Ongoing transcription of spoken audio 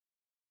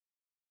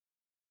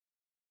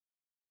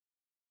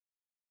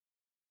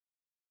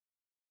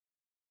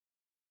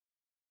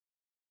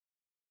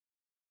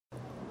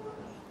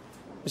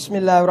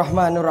بسم الله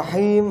الرحمن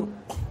الرحيم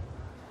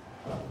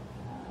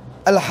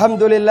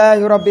الحمد لله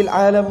رب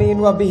العالمين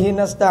وبه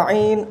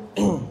نستعين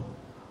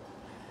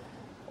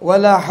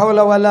ولا حول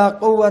ولا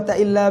قوة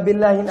إلا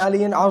بالله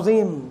العلي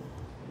العظيم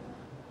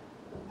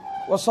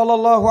وصلى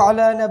الله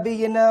على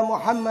نبينا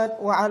محمد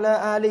وعلى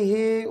آله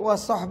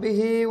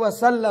وصحبه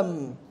وسلم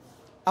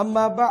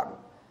أما بعد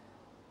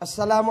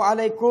السلام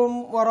عليكم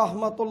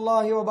ورحمة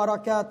الله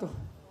وبركاته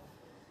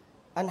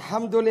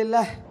الحمد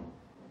لله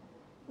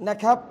นะ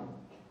ครับ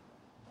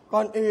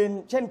ก่อนอื่น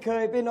เช่นเค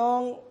ยพี่น้อง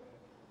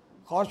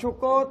ขอชุก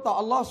โกรต่อ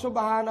อัลลอฮฺซุบ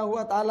ฮานะฮูว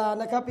ะตะอาลา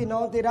นะครับพี่น้อ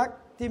งที่รัก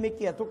ที่มีเ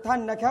กียรติทุกท่าน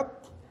นะครับ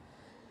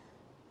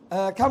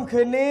ค่ำ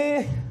คืนนี้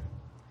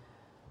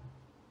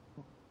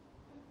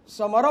ส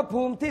มร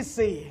ภูมิ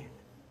ที่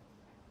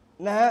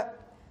4นะฮะ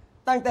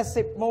ตั้งแต่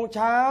10 โมงเ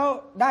ช้า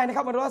ได้นะค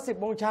รับมารู้ว่า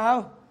10 โมงเช้า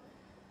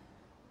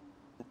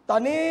ตอ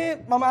นนี้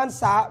ประมาณ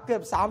เกือ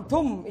บ3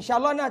 ทุ่มอินชา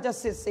อัลลอฮ์น่าจะ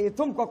เสร็จ4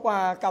 ทุ่มกว่า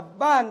ๆกลับ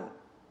บ้าน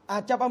อา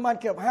จจะประมาณ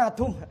เกือบ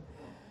5 ทุ่ม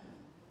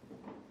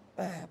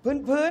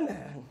พื้น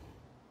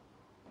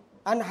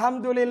อัลฮัม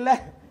ดุลิลละ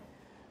ห์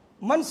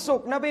มันสุ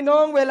ขนะพี่น้อ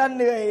งเวลาเ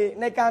หนื่อย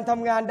ในการท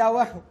ำงานดาว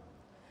ะ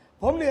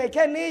ผมเหนื่อยแ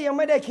ค่นี้ยังไ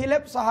ม่ได้คีเล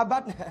บซอฮาบั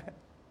ต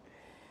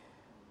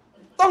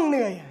ต้องเห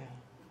นื่อย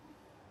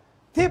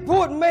ที่พู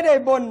ดไม่ได้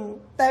บ่น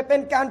แต่เป็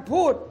นการ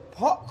พูดเพ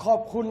ราะขอ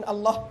บคุณอัล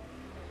ลอฮ์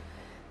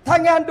ถ้า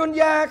งานดุน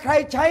ยาใคร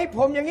ใช้ผ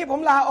มอย่างนี้ผม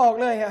ลาออก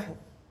เลยฮะ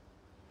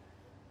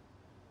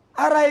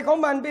อะไรของ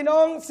มันพี่น้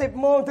อง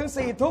10 โมงถึง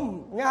4 ทุ่ม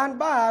งาน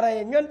บ้าอะไร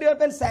เงินเดือน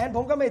เป็นแสนผ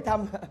มก็ไม่ท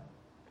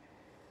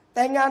ำแ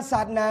ต่งานศ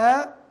าสนา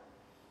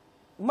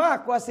มาก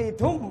กว่า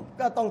4 ทุ่ม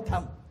ก็ต้องท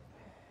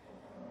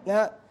ำน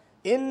ะ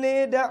อินนี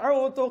ดะ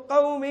อูตุก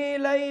อมี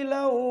ไลล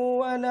า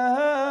วะนะฮ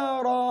า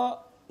รอ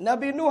น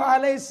บีนูฮ์อะ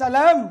ลัยฮิสสล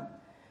าม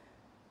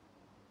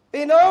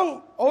พี่น้อง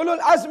อูลุ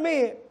ลอัซมี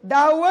ด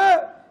าวะ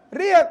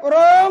เรียก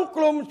ร้องก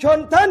ลุ่มชน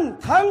ท่าน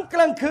ทั้งก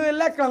ลางคืน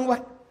และกลางวั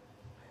น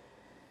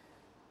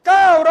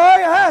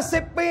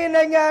950 ปีใน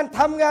งานท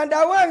ำงานด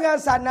าวะงาน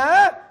ศาสนา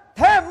แ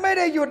ทบไม่ไ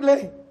ด้หยุดเล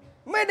ย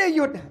ไม่ได้ห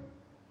ยุด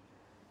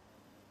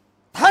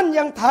ท่าน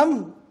ยังท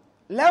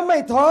ำแล้วไม่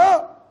ท้อ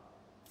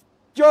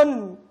จน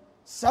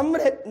สำเ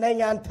ร็จใน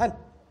งานท่าน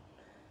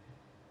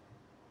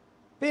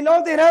พี่น้อง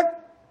ที่รัก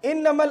อิน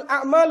นัมัลอ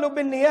ามาลุ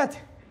บินนียะต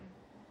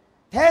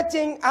แท้จ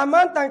ริงอา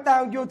มัลต่า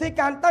งๆอยู่ที่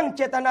การตั้งเ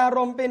จตนาร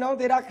มณ์พี่น้อง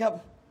ที่รักครับ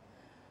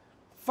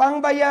ฟัง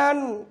บะยาน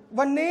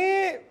วันนี้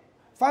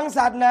ฟังศ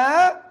าสนา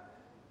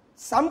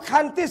สำคั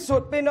ญที่สุ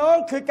ดพี่น้อง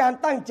คือการ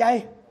ตั้งใจ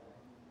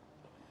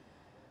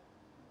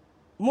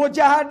มุจ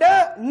าฮะดะ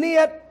ห์เนี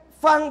ยด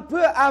ฟังเ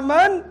พื่ออา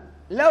มัน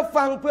แล้ว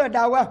ฟังเพื่อด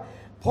าวะ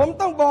ผม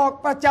ต้องบอก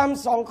ประจ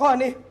ำ2 ข้อ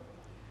นี้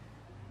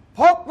เพ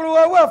ราะกลัว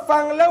ว่าฟั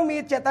งแล้วมี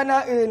เจตนา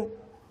อื่น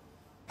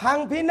พัง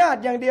พินาศ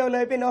อย่างเดียวเล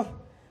ยพี่น้อง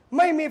ไ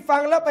ม่มีฟั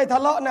งแล้วไปทะ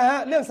เลาะนะฮะ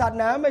เรื่องศาส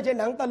นาไม่ใช่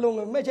หนังตะลุง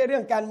ไม่ใช่เรื่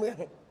องการเมือง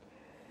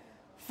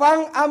ฟัง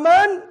อา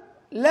มัน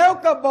แล้ว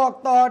ก็บอก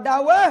ต่อดา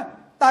วะ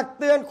ตัก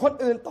เตือนคน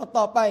อื่น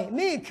ต่อไป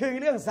นี่คือ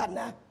เรื่องศาสน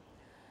า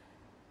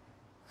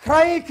ใคร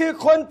คือ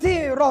คนที่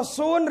รอ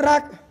ซูลรั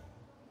ก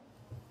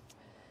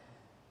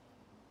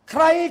ใค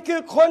รคื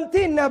อคน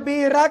ที่นบี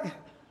รัก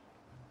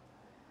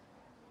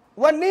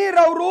วันนี้เ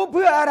รารู้เ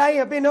พื่ออะไร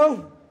อ่ะพี่น้อง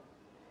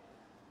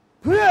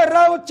เพื่อเร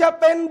าจะ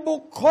เป็นบุ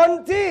คคล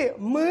ที่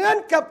เหมือน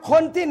กับค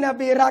นที่น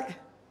บีรัก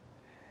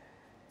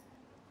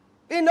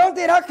พี่น้อง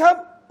ที่รักครับ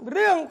เ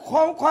รื่องข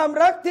องความ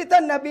รักที่ท่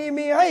านนบี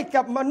มีให้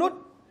กับมนุษ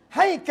ย์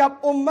ให้กับ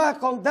อุมมะห์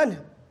ของท่าน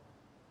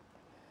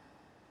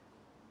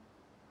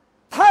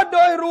ถ้าโด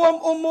ยรวม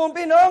อุมมูม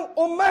พี่น้อง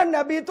อุมมะห์น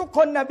บีทุกค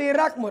นนบี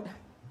รักหมด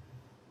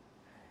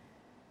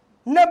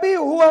นบี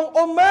ห่วง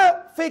อุมมะห์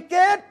ฟิเก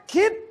ต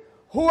คิด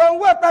ห่วง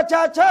ว่าประช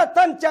าชาติ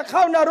ท่านจะเข้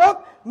านรก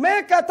แม้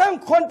กระทั่ง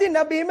คนที่น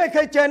บีไม่เค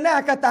ยเจอหน้า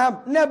ก็ตาม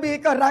นบี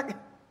ก็รัก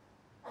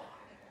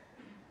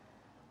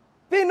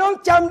พี่น้อง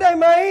จำได้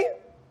ไหม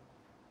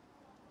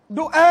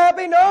ดุอา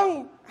พี่น้อง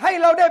ให้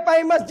เราได้ไป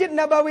มัสยิด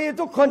นบวี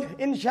ทุกคน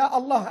อินชาอั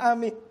ลลอฮ์อา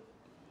มีน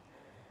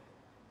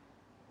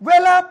เว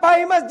ลาไป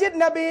มัสยิด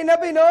นบีนะ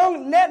พี่น้อง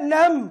แนะน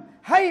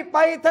ำให้ไป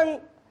ทาง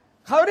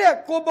เขาเรียก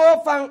กูโบ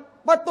ฝั่ง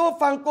ประตู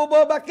ฝั่งกูโบ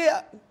บาเกีย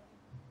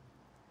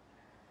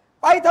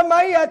ไปทำไม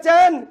อาจ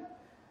ารย์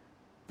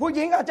ผู้ห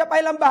ญิงอาจจะไป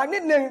ลำบากนิ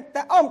ดหนึ่งแ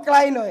ต่อ้อมไกล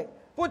หน่อย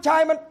ผู้ชา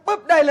ยมันปุ๊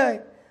บได้เลย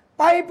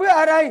ไปเพื่อ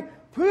อะไร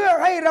เพื่อ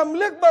ให้ร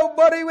ำลึก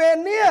บริเวณ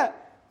เนี้ย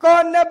ก่อ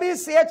นนบี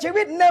เสียชี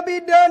วิตนบี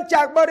เดินจ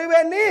ากบริเว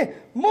ณนี้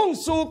มุ่ง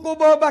สู่กู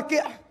โบบาเกี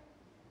ย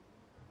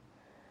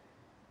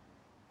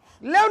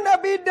แล้วน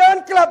บีเดิน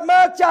กลับมา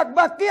จากบ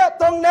าเกีย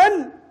ตรงนั้น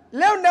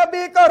แล้วน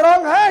บีก็ร้อ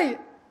งไห้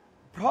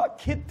เพราะ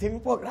คิดถึง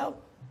พวกเรา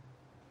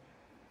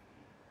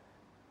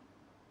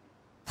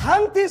ทั้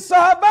งที่ซอ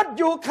ฮาบะห์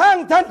อยู่ข้าง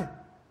ท่าน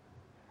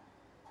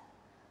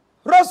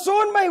รอซู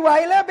ลไม่ไหว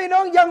แล้วพี่น้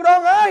องยังร้อ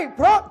งไห้เ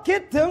พราะคิ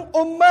ดถึง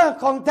อุมมะห์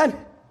ของท่าน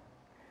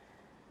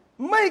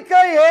ไม่เค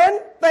ยเห็น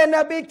แต่น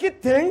บีคิด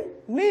ถึง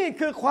นี่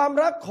คือความ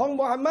รักของ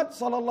มุฮัมมัด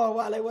ศ็อลลัลลอฮุ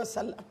อะลัยฮิวะ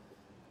ซัลลัม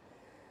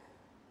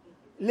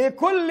ลิ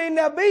คุล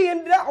นบีอิน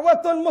ดะอ์วะ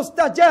ตุนมุส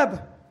ตะญาบ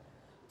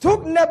ทุก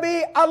นบี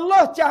อัลลอ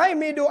ฮ์จะให้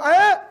มีดุอ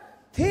า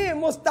ที่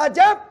มุสตา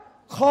จับ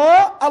ขอ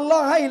อัลลอ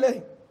ฮ์ให้เลย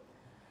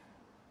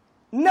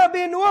น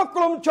บีนัวก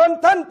ลุ่มชน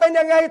ท่านเป็น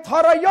ยังไงท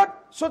รยศ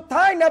สุด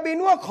ท้ายนบี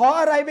นัวขอ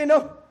อะไรพี่น้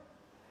อง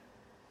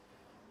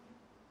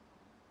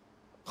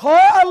ขอ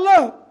อัลลอ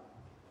ฮ์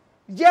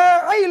อย่า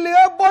ให้เหลื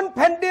อบนแ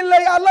ผ่นดินเล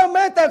ยอัลลอฮ์แ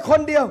ม้แต่ค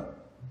นเดียว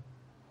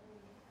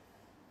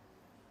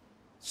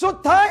สุด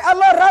ท้ายอัล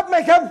ลอฮ์รับไหม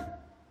ครับ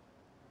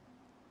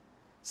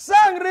ส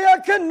ร้างเรือ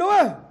ขึ้นนัว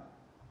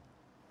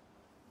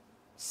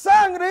สร้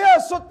างเรือ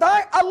สุดท้าย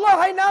อัลลอฮ์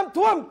ให้น้ำ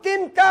ท่วมกิน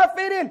กาเฟ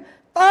ริน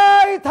ตา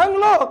ยทั้ง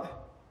โลก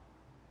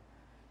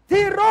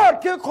ที่รอด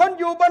คือคน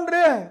อยู่บนเ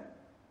รือ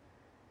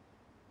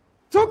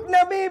ทุกน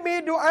บีมี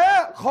ดุอา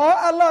ขอ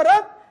อัลลอฮ์รั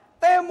บ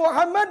แต่มุ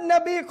ฮัมมัดน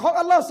บีของ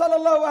อัลลอฮ์ศ็อล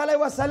ลัลลอฮุอะลัยฮิ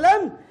วะซัลลั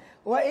ม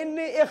ว่าอิน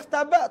นีอิคต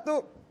ะบะตุ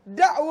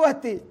ดะอวะ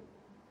ติ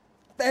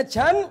แต่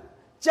ฉัน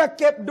จะ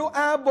เก็บดุอ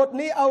าบท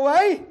นี้เอาไว้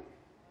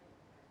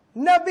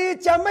นบี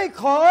จะไม่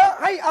ขอ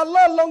ให้อัลล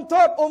อฮ์ลงโท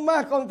ษอุมมะ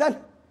ห์ของท่าน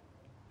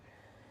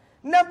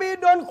นบี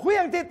โดนเคลื่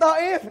องที่ตอ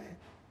อีฟ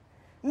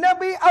น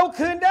บีเอา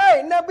คืนได้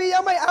นบียั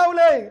งไม่เอา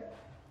เลย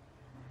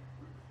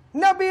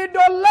นบีโด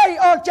นไล่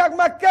ออกจาก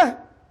มักกะห์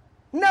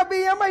นบี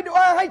ยังไม่ดุอ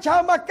าให้ชา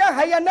วมักกะห์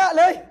หายนะ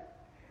เลย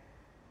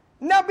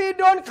นบี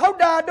โดนเขา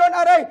ด่าโดน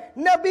อะไร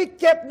นบี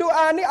เก็บดุอ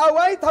านี้เอาไ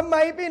ว้ทำไม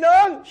พี่น้อ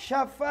งช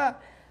าฟา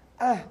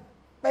อะ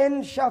เป็น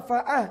ชาฟา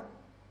อะ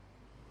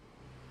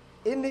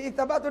อินนีอิต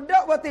บะตุด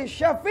ะวะติ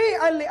ชาฟี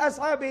อันลิอัศ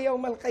ฮาบิยอ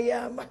มัลกิย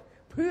ามะห์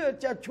เพื่อ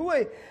จะช่วย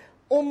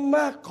อุมม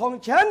ะห์ของ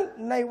ฉัน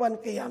ในวัน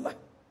กิยามะห์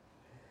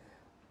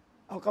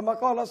เอาคำ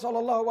กล่าวศ็อล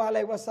ลัลลอฮุอะลั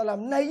ยฮิวะซัลลัม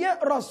นัยยะ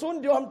รอซูล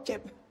ยอมเจ็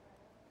บ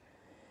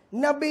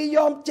นบีย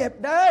อมเจ็บ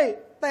ได้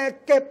แต่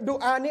เก็บดุ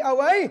อานี้เอา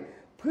ไว้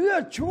เพื่อ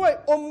ช่วย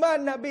อุมมะ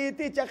ห์นบี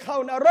ที่จะเข้า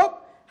นรก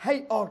ให้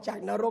ออกจาก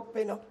นรกไป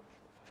เนาะ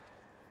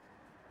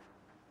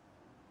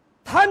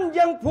ท่าน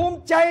ยังภูมิ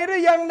ใจหรื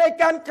อยังใน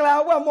การกล่าว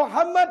ว่ามุ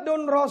ฮัมมัดุ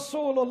ลรอ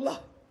ซูลุลลอ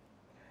ฮ์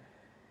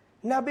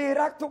นบี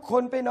รักทุกค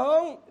นไปน้อ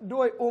ง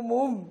ด้วยอุ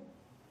มุม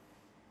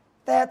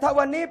แต่ถ้า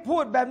วันนี้พู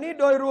ดแบบนี้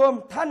โดยรวม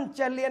ท่าน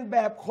จะเรียนแบ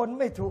บคน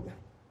ไม่ถูก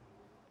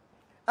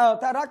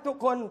ถ้ารักทุก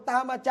คนตา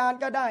มอาจารย์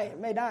ก็ได้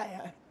ไม่ได้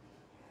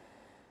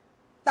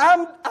ตาม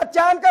อาจ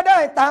ารย์ก็ได้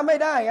ตามไม่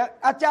ได้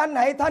อาจารย์ไห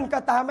นท่านก็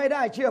ตามไม่ไ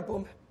ด้เชื่อผ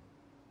ม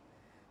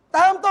ต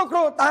ามโต๊ะค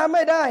รูตามไ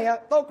ม่ได้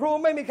โต๊ะครู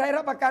ไม่มีใคร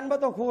รับประกันว่า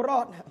โต๊ะครูร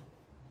อด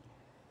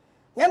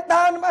งั้นต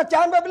ามอาจ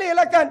ารย์แบบนี้แ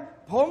ล้วกัน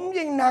ผม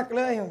ยิ่งหนัก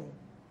เลย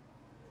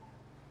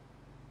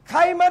ใคร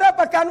มารับ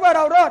ประกันว่าเ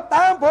รารอดต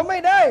ามผมไ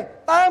ม่ได้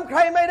ตามใคร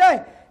ไม่ได้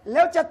แ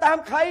ล้วจะตาม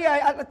ใคร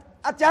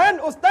อาจารย์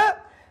อุสตาด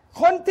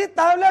คนที่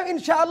ตามแล้วอิน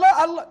ชาอัลลอฮ์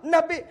น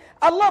บี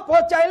อัลลอฮ์พอ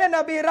ใจและน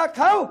บีรัก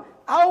เขา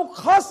เอา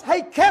คอสให้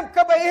แคบเ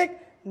ข้าไปอีก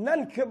นั่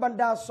นคือบรร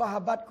ดาซอฮ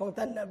าบะห์ของ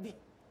ท่านนบี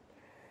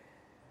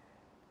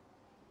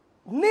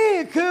นี่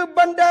คือ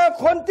บรรดา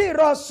คนที่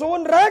รอซูล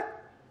รัก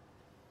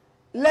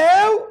แล้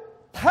ว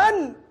ท่าน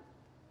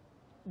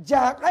อย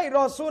ากให้ร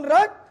อซูล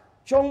รัก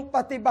จงป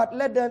ฏิบัติแ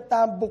ละเดินต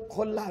ามบุคค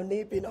ลเหล่า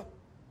นี้พี่น้อง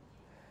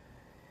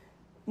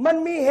มัน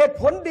มีเหตุ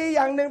ผลดีอ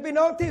ย่างหนึ่งพี่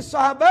น้องที่ซ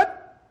อฮาบะห์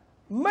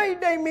ไม่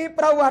ได้มีป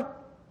ระวัติ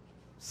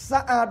ส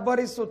ะอาดบ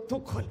ริสุทธิ์ทุ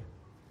กคน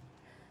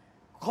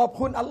ขอบ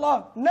คุณอัลลอฮ์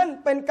นั่น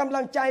เป็นกำ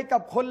ลังใจกั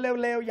บคน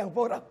เลวๆอย่างพ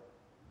วกเรา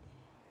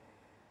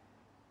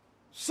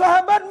ซอฮ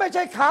าบะห์ไม่ใ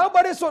ช่ขาวบ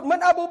ริสุทธิ์เหมือ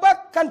นอบูบัก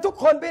รกันทุก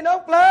คนพี่น้อง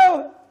เปล่า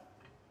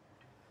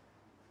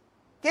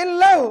กิน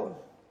เหล้า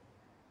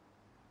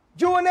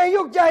อยู่ใน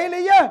ยุคใหญ่เล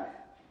ยยะ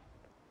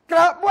กร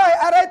าบไหว้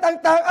อะไร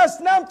ต่างๆอัส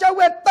นามเจาเว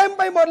ตเต็มไ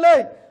ปหมดเลย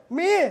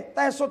มีแ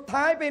ต่สุด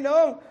ท้ายพี่น้อ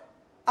ง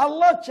อัล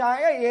ลอฮ์ฉาย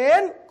ให้เห็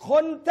นค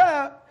นถ้า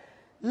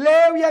เล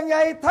วยังไง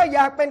ถ้าอย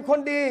ากเป็นคน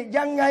ดี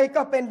ยังไง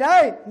ก็เป็นได้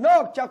นอ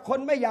กจากคน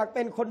ไม่อยากเ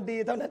ป็นคนดี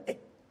เท่านั้นเอง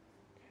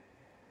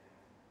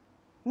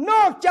น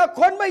อกจาก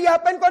คนไม่อยาก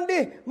เป็นคนดี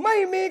ไม่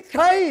มีใค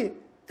ร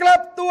กลั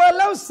บตัวแ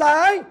ล้วสา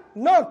ย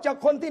นอกจาก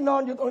คนที่นอ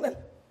นอยู่ตรงนั้น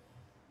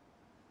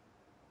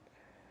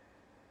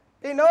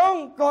พี่น้อง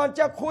ก่อน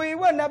จะคุย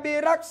ว่านบี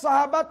รักซอฮ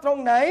าบะห์ตรง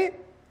ไหน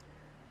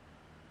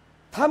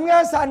ทำงา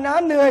นศาสนา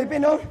เหนื่อย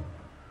พี่น้อง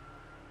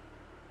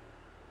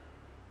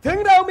ถึง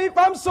เรามีค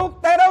วามสุข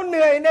แต่เราเห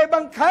นื่อยในบ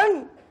างครั้ง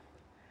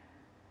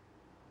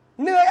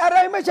เหนื่อยอะไร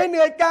ไม่ใช่เห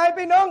นื่อยกาย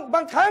พี่น้องบ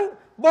างครั้ง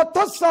บทท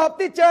ดสอบ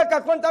ที่เจอกั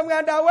บคนทำงา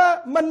นดาวะ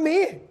มันมี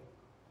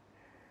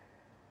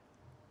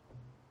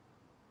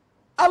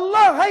อัลล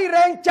อฮ์ให้แร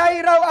งใจ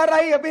เราอะไร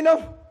พี่น้อง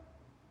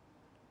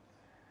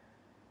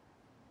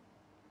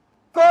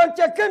ก่อน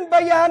จะขึ้นบ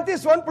ยานที่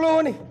สวนปลู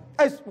นี่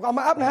ขอม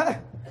าอัพนะ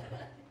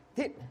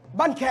ที่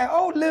บ้านแขก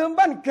ลืม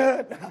บ้านเกิ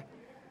ด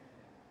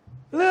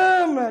ลื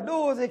มดู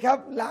สิครับ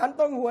หลาน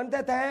ต้องหวน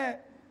แท้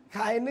ๆข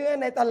ายเนื้อ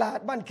ในตลาด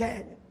บ้านแข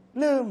ก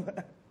ลืม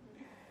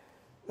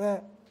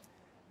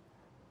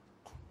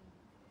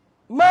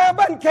มา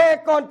บ้านแขก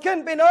ก่อนขึ้น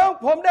ไปน้อง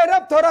ผมได้รั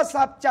บโทร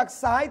ศัพท์จาก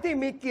สายที่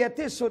มีเกียรติ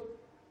ที่สุด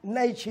ใน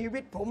ชีวิ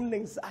ตผมห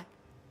นึ่งสาย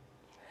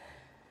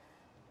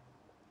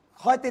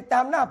คอยติดตา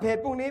มหน้าเพจ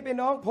พวกนี้ไป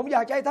น้องผมอย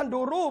ากให้ท่านดู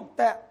รูปแ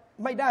ต่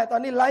ไม่ได้ตอ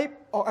นนี้ไลฟ์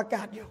ออกอาก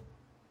าศอยู่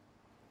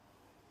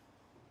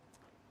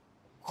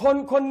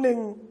คนหนึ่ง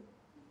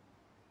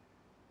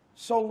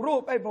ส่งรู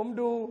ปให้ผม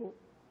ดู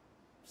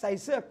ใส่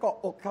เสื้อเกาะ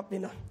อกครับ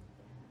พี่น้อง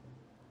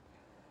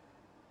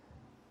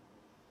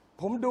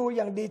ผมดูอ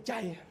ย่างดีใจ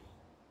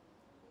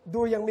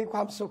ดูอย่างมีคว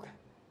ามสุข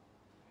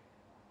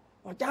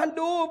อาจารย์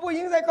ดูผู้ห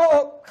ญิงใส่เกาะอ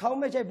กเขา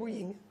ไม่ใช่ผู้ห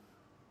ญิง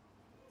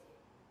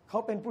เขา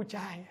เป็นผู้ช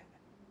าย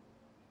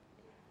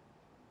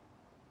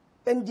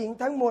เป็นหญิง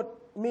ทั้งหมด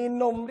มี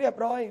นมเรียบ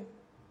ร้อย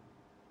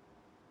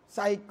ใ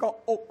ส่เกาะ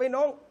อกไป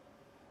น้อง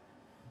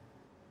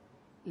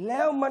แ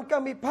ล้วมันก็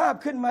มีภาพ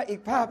ขึ้นมาอี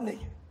กภาพหนึ่ง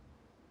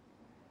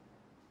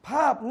ภ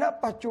าพณ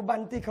ปัจจุบัน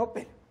ที่เขาเ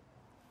ป็น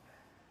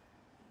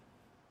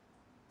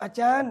อา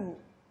จารย์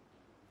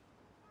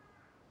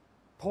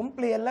ผมเป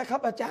ลี่ยนแล้วครั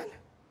บอาจารย์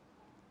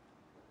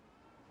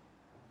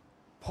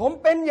ผม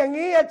เป็นอย่าง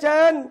นี้อาจ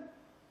ารย์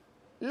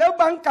แล้ว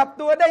บังกลับ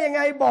ตัวได้ยังไ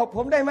งบอกผ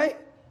มได้ไหม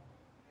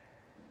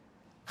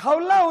เขา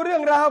เล่าเรื่อ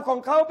งราวของ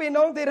เขาพี่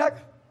น้องที่รัก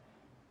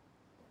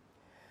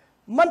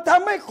มันท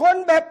ำให้คน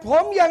แบบผ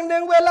มอย่างหนึ่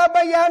งเวลาบ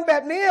รรยายแบ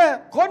บนี้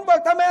คนบอก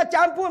ทำไมอาจ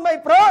ารย์พูดไม่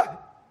เพราะ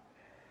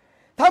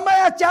ทำไม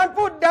อาจารย์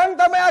พูดดัง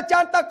ทำไมอาจา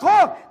รย์ตะคอ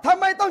กทำ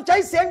ไมต้องใช้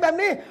เสียงแบบ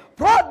นี้เ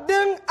พราะ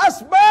ดึงอัส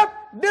บับ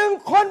ดึง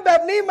คนแบ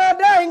บนี้มา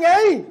ได้ไง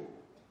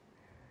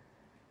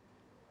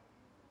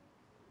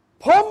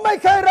ผมไม่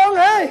เคยร้อง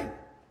ไห้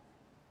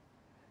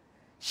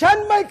ฉัน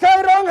ไม่เคย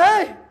ร้องไห้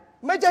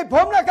ไม่ใช่ผ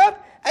มนะครับ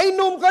ไอ้ห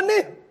นุ่มคน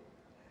นี้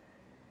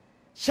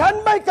ฉัน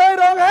ไม่เคย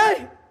ร้องไห้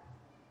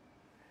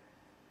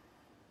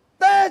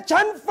แต่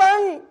ฉันฟัง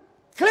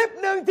คลิป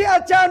หนึ่งที่อ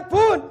าจารย์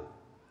พูด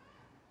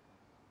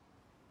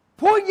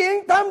ผู้หญิง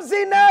ทำ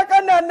ซินาข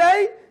นาดไหน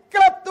ก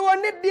ลับตัว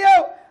นิดเดียว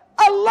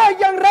อัลลอฮ์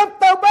ยังรับ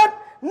เตาบัต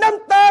น้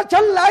ำตาฉั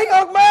นไหลอ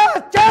อกมาอ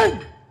าจารย์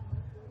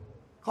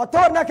ขอโท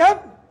ษนะครับ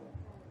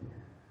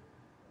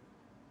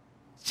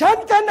ฉัน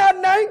ขนาด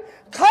ไหน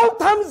เขา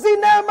ทำซิ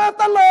นามา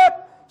ตลอด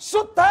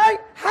สุดท้าย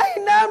ให้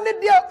น้ำนิด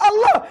เดียวอัล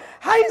ลอฮ์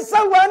ให้ส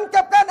วรรค์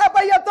กับการอ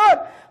ภัยโทษ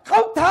เขา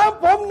ถาม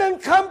ผมหนึ่ง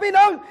คำพี่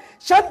น้อง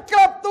ฉันก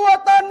ลับตัว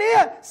ตอนนี้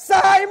ส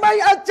ายไหม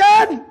อาจา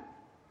รย์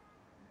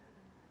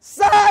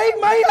สาย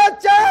ไหมอา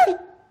จารย์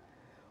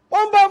ผ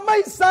มบอกไม่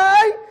สา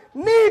ย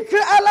นี่คื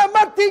ออาลา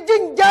มัตที่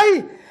ยิ่งใหญ่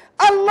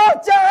อัลลอฮ์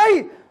จะให้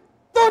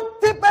ตุด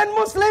ที่เป็น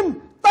มุสลิม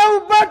เตา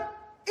บัต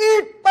อี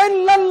กเป็น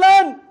ล้า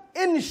นๆ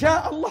อินชา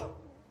อัลลอฮ์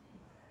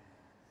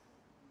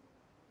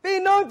พี่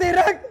น้องที่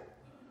รัก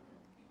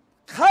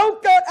เขา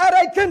เกิดอะไร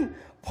ขึ้น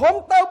ผม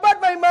เตาบัต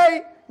ใหม่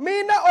ๆมี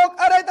หน้าอก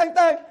อะไร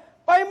ต่าง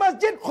ๆไปมัส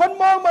ยิดคน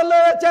มองมาเล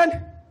ยอาจารย์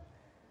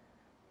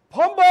ผ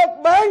มบอก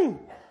บัง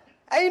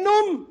ไอ้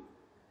นุ่ม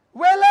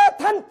เวลา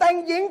ท่านแต่ง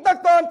หญิงตะ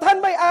กอนท่าน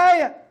ไม่อาย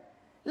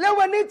แล้ว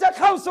วันนี้จะ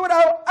เข้าสู่เร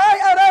าอาย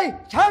อะไร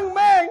ช่างแ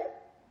ม่ง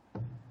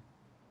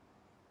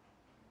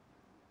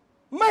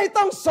ไม่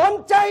ต้องสน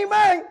ใจแ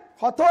ม่ง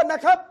ขอโทษน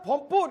ะครับผม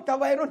พูดกับ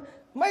วัยรุ่น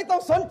ไม่ต้อ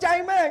งสนใจ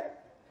แม่ง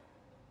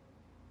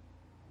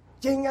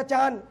จริงอาจ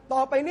ารย์ต่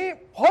อไปนี้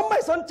ผมไม่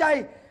สนใจ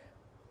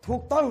ถู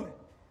กต้อง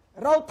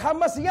เราท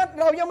ำมัสยิด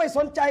เรายังไม่ส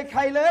นใจใค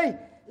รเลย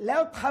แล้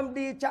วทำ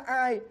ดีจะอ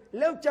ายแ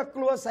ล้วจะก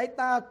ลัวสาย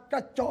ตากร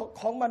ะจอก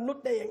ของมนุษ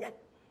ย์ได้ยังไง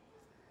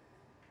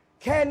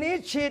แค่นี้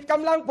ฉีดก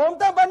ำลังผม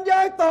ถ้าบรรยา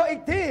ยต่ออี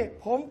กที่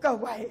ผมก็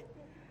ไหว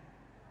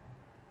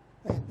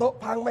โต๊ะ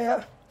พังไหมฮ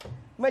ะ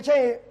ไม่ใช่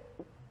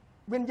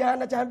วิญญาณ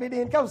อาจารย์บิดี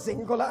นเข้าสิง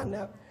คนละอันน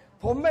ะครับ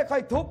ผมไม่ค่อ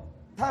ยทุบ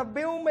ถ้า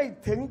บิ้วไม่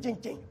ถึงจ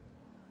ริง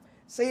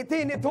ๆสี่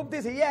ที่นี่ทุบ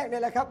ที่สี่แยกนี่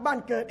แหละครับบ้าน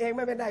เกิดเองไ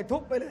ม่เป็นไรทุ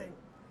บไปเลย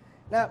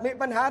นะมี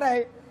ปัญหาอะไร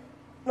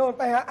โน่นไ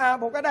ปหาอา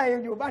ผมก็ได้ยั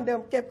งอยู่บ้านเดิม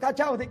เก็บค่าเ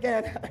ช่าที่แก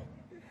นะ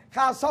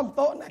ค่าซ่อมโ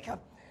ต๊ะนะครับ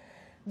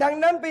ดัง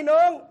นั้นพี่น้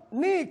อง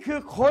นี่คือ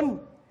คน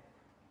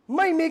ไ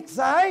ม่มี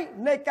สาย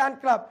ในการ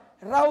กลับ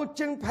เรา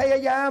จึงพย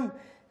ายาม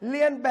เ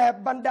รียนแบบ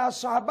บรรดา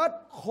ซอฮาบะห์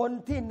คน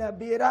ที่น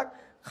บีรัก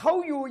เขา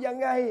อยู่ยัง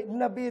ไง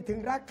นบีถึง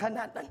รักขน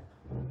าดนั้น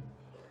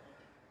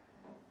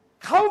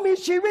เขามี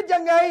ชีวิตยั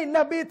งไงน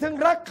บีถึง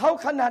รักเขา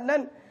ขนาดนั้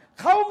น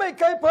เขาไม่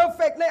เคยเพอร์เฟ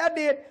กต์ในอ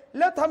ดีตแ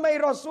ล้วทำไม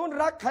รอซูล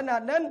รักขนา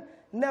ดนั้น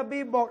นบี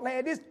บอกใน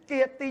หะดีษเ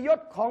กียรติยศ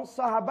ของซ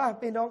อฮาบะห์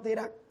พี่น้องที่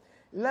รัก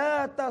ลา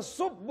ตะ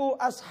ซุบบู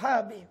อัศฮา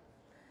บี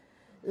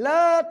ล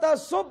าตะ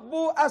ซุบ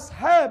บูอัศ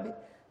ฮาบี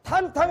ท่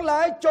านทั้งหลา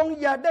ยจง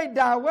อย่าได้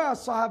ด่าว่า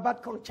ซอฮาบะ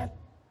ห์ของฉัน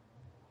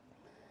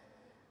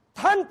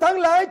ท่านทั้ง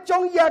หลายจ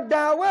งอย่า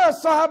ด่าว่า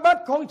ซอฮาบะ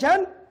ห์ของฉัน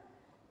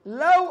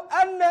แล้ว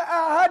อันนะอ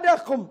าฮะดะ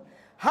คุม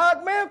หาก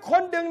แม้ค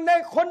นหนึ่งใน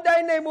คนใด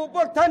ในหมู่พ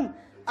วกท่าน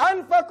อัน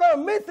ฟะกอ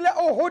มิสละ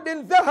อูฮุดิน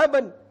ซะฮะบั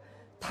น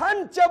ท่าน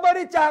จะบ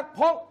ริจาค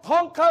ทอ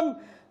งค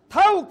ำเ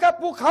ท่ากับ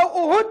ภูเขา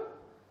อูฮุด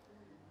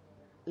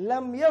ลั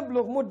มยับ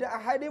ลุกมุดอะ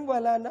ฮัดิมวะ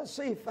ลานะ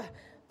ซีฟะ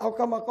เอาก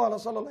ะมากอล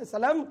ศ็อลลัลลอฮุอะลัยฮิวะ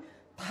ซัลลัม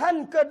ท่าน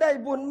ก็ได้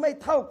บุญไม่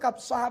เท่ากับ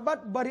ซอฮาบะ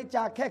ห์บริจ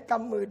าคแค่ก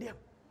ำมือเดียว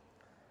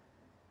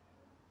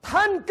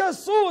ท่านก็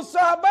สู้ซ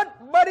อฮาบะห์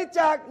บริ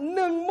จาค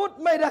1 มุด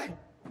ไม่ได้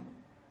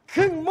ค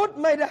รึ่งมุด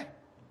ไม่ได้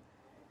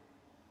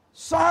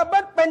ซอฮาบะ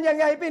ห์เป็นยัง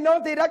ไงพี่น้อง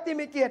ที่รักที่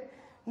มีเกียรติ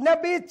น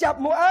บีจับ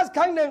มูอาซค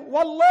รั้งหนึ่ง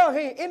วัลลอ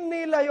ฮิอินนี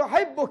ลายุ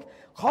ฮิบบุก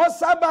ขอ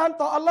สาบาน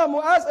ต่ออัลลอฮ์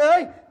มูอาซเอ๋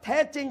ยแท้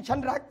จริงฉัน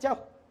รักเจ้า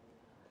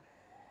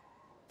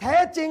แท้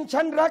จริง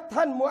ฉันรัก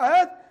ท่านมูอา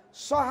ซ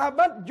ซอฮาบ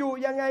ะห์อยู่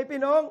ยังไงพี่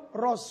น้อง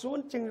รอซูล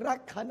จึงรัก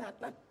ขนาด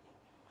นั้น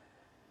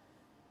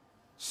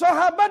ซอฮ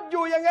าบะห์อ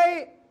ยู่ยังไง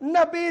น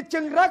บีจึ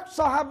งรัก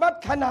ซอฮาบะห์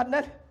ขนาด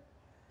นั้น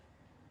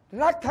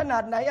รักขนา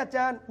ดไหนอาจ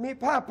ารย์มี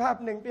ภาพ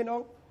หนึ่งพี่น้อ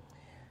ง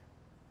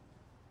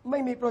ไม่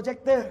มีโปรเจค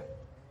เตอร์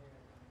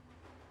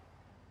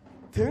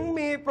ถึง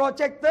มีโปรเ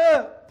จคเตอ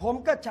ร์ผม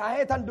ก็ฉายใ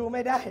ห้ท่านดูไ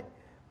ม่ได้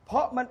เพร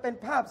าะมันเป็น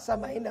ภาพส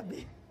มัยน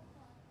บี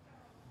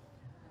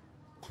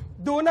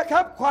ดูนะค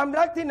รับความ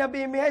รักที่น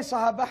บีมีให้ซอ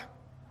ฮาบะห์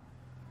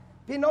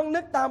พี่น้องนึ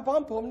กตามพร้อ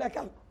มผมนะค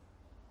รับ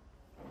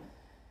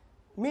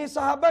มีซ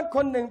อฮาบะห์ค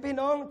นหนึ่งพี่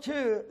น้อง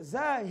ชื่อซ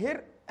าฮิร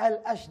อัล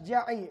อัชญ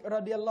ะอีร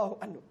อฎิยัลลอฮุ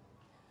อันฮุ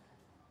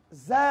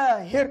ซา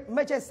ฮิรไ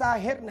ม่ใช่ซา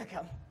ฮิรนะค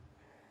รับ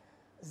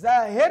ซา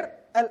ฮิร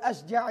อัลอัช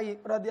ญะอี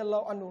รอฎิยัลลอ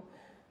ฮุอันฮุ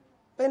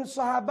เป็นซ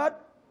อฮาบะห์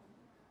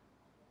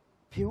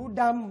ผิว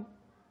ด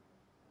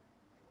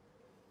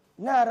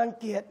ำน่ารัง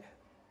เกียจ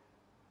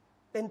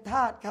เป็นท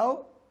าสเขา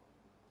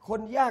ค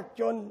นยาก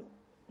จน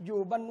อยู่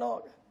บ้านนอก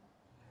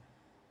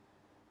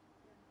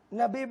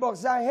นบีบอก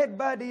ซาฮิด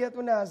บาดียะตุ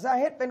นาซา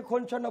ฮิดเป็นค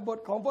นชนบท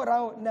ของพวกเรา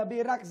นบี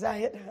รักซา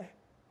ฮิด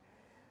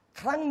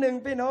ครั้งหนึ่ง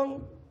พี่น้อง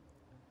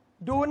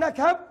ดูนะ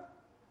ครับ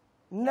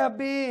น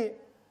บี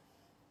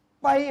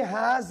ไปห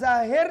าซา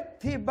ฮิด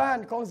ที่บ้าน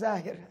ของซา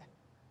ฮิด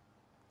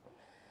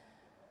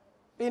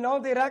พี่น้อง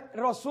ที่รัก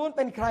รอซูลเ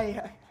ป็นใคร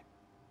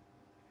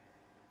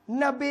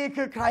นบี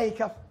คือใคร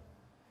ครับ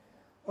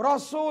รอ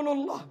ซูลุ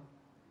ลลอฮ์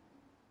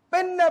เ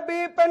ป็นนบี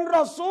เป็นร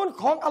อซูล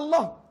ของอัลลอ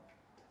ฮ์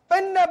เป็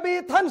นนบี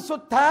ท่านสุ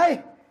ดท้าย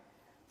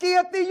เกีย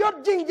รติยศ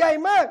ยิ่งใหญ่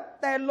มาก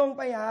แต่ลงไ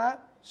ปหา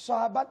ซอ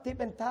ฮาบะห์ที่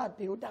เป็นทาส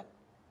ผิวดำ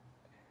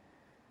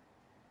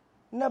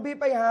นบี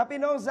ไปหาพี่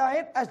น้องซาฮิ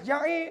ดอัชญะ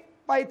อี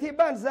ไปที่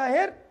บ้านซา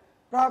ฮิด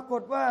ปราก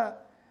ฏว่า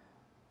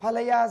ภรร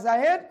ยาซา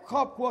ฮิดคร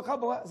อบครัวเขา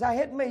บอกว่าซา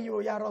ฮิดไม่อยู่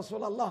ยารอซู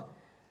ลุลลอฮ์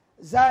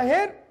ซา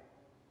ฮิด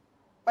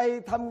ไป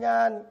ทำง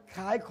านข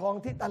ายของ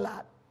ที่ตลา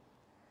ด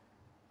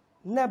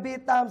นบี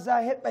ตามซา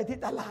ฮิดไปที่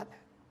ตลาด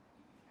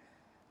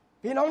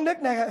พี่น้องนึก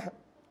นะครับ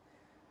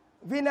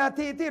วินา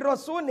ทีที่รอ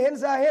ซูลเห็น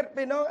ซาฮิด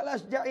พี่น้องอัลอั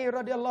ชญะอีร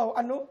อฎิยัลลอฮุ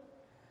อันฮุ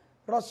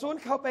รอซูล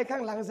เข้าไปข้า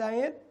งหลังซา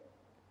ฮิด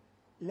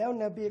แล้ว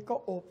นบีก็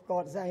โอบกอ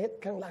ดซาฮิด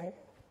ข้างหลัง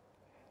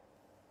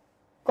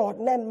กอด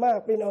แน่นมาก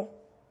พี่น้อง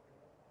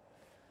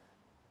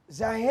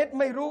ซาฮิด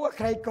ไม่รู้ว่าใ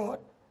ครกอด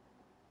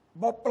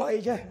บอกปล่อย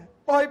ใช่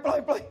ปล่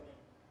อย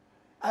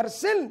อัร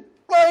ซิล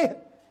ปล่อย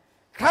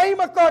ใคร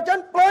มากอดฉั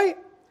นปล่อย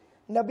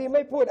นบีไ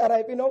ม่พูดอะไร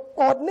พี่น้อง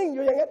กอดนิ่งอ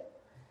ยู่อย่างนั้น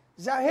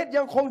ซาฮิด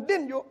ยังคงดิ้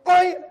นอยู่ป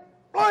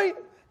ล่อย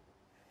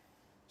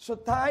สุด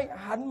ท้าย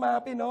หันมา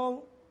พี่น้อง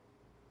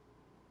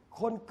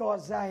คนกอด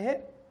ซาฮิด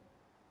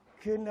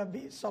คือน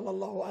บีศ็อลลัล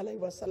ลอฮุอะลัยฮิ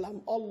วะซัลลัม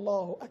อัลลอ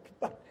ฮุอัก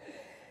บัร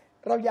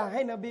เราอยากใ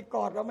ห้นบีก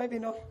อดเราไหม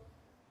พี่น้อง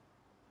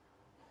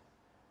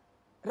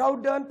เรา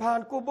เดินผ่าน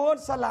กุโบ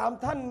ร์สลาม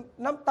ท่าน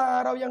น้ำตา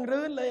เรายัง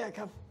รื้นเลย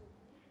ครับ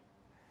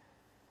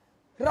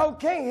เรา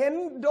แค่เห็น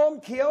โดม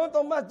เขียวต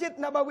รงมัสยิด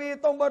นบวี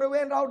ตรงบริเว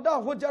ณเราด้อ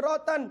ฮุจเราะ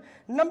ห์ท่าน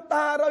น้ำต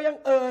าเรายัง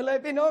เลย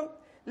พี่น้อง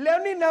แล้ว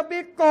นี่นบี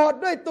กอด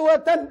ด้วยตัว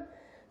ท่าน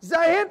ซ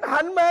าฮิด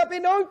หันมา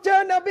พี่น้องเจ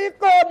อนบี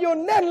กอดอยู่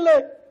แน่นเล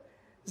ย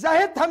ซา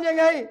ฮิดทำยัง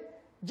ไง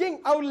ยิ่ง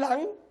เอาหลัง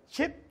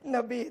ชิดน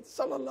บี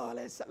ศ็อลลัลลอฮุอะ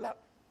ลัยฮิวะซัลลัม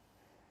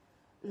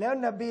แล้ว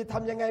นบีท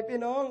ำยังไงพี่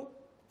น้อง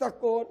ตะ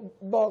โกน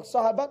บอกซ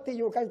อฮาบะห์ที่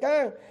อยู่ข้า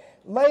ง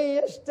ๆไม่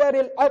ยัชตริ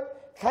ลอับ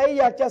ใคร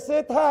อยากจะซื้อ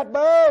ทาส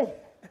บ้าง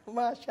ม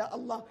าชาอั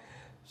ลลอฮ์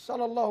ศ็อล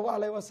ลัลลอฮุอะ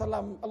ลัยฮิวะซัลลั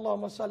มอัลลอฮุ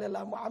มะศ็อลลิอะล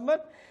ามุฮัมมัด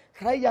ใ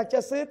ครอยากจะ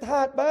ซื้อท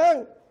าสบ้าง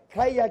ใค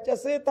รอยากจะ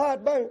ซื้อทาส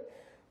บ้าง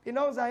พี่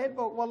น้องซาฮิด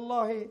บอกวัลล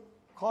อฮิ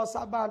ขอส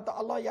าบานต่อ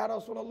อัลลอฮ์ยารอ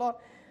ซูลุลลอฮ์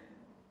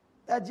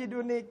ตะจิ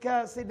ดุนีกา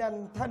ซิดัน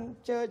ท่าน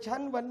เจอฉั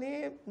นวันนี้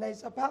ใน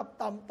สภาพ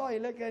ต่ำต้อย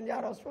เหลือเกินยา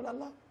รอซูลุล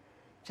ลอฮ์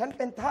ฉันเ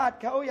ป็นทาส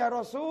เขายาร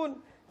อซูล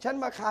ฉัน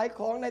มาขายข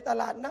องในต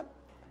ลาดนัด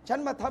ฉัน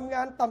มาทำง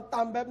าน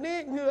ต่ำๆแบบนี้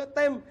เหงื่อเ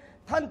ต็ม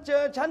ท่านเจ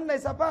อฉันใน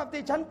สภาพ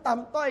ที่ฉันต่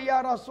ำต้อยยา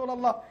รอซูลุ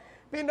ลลอฮ์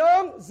พี่น้อ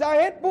งซา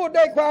ฮิดพูด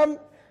ด้วยความ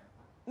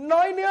น้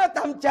อยเนื้อ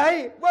ต่ำใจ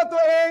ว่าตั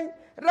วเอง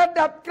ระ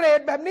ดับเกรด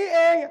แบบนี้เอ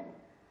ง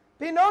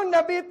พี่น้องน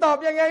บีตอบ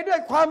ยังไงด้วย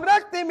ความรั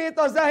กที่มี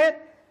ต่อซาฮิด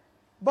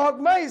บอก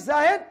ไม่ซา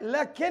ฮิดล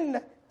ะคิน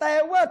แต่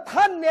ว่า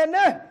ท่านเนี่ยน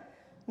ะ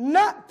ณ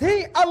ที่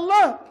อัลล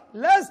อฮ์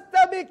ละสต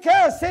บิค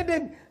าซิดิ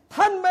น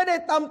ท่านไม่ได้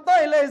ต่ำต้อ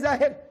ยเลยซา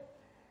ฮิด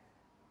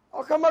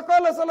อัลกุรอา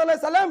นศ็อลลัลลอฮุอะลัย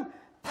ฮิวะซัลลัม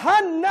ท่า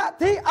นณ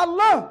ที่อัล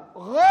ลอฮ์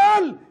กอ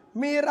ล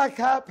มีรา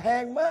คาแพ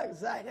งมาก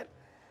ซาฮิด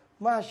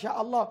มาชา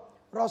อัลลอฮ์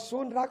รอซู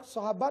ลรักซ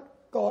อฮาบะห์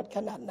กอดข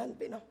นาดนั้น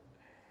พี่น้อง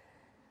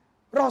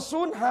รอ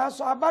ซูลหา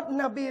ซอฮาบะห์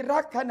นบีรั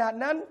กขนาด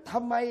นั้นท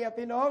ำไม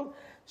พี่น้อง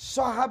ซ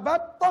อฮาบะ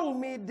ห์ต้อง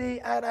มีดี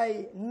อะไร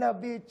น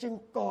บีจึง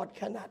กอด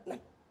ขนาดนั้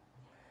น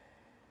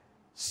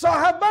ซอ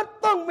ฮาบะห์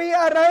ต้องมี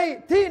อะไร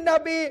ที่น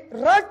บี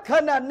รักข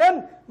นาดนั้น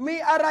มี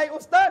อะไรอุ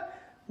สตาด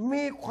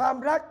มีความ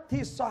รัก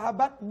ที่ซอฮา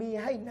บะห์มี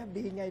ให้น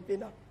บีไงพี่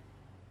น้อง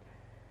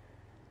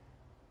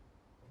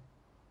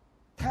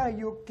ถ้า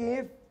you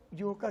give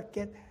youก็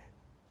get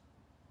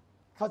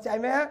เข้าใจ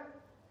ไหมฮะ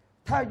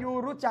ถ้าอยู่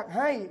รู้จักใ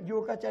ห้อยู่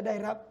ก็จะได้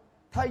รับ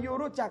ถ้าอยู่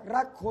รู้จัก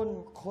รักคน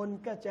คน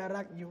ก็จะ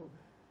รักอยู่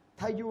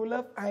ถ้าอยู่เลิ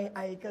ฟไอ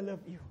ก็เลิ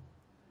ฟอยู่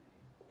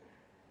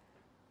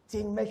จ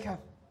ริงไหมครับ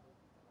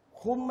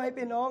คุ้มไหม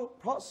พี่น้อง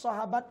เพราะซอฮ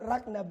าบะห์รั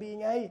กนบี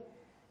ไง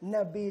น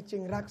บีจึ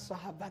งรักซอ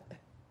ฮาบะห์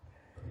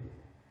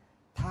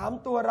ถาม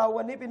ตัวเรา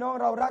วันนี้พี่น้อง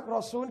เรารักร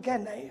อซูลแค่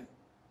ไหน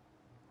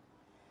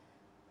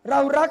เรา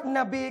รักน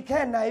บีแ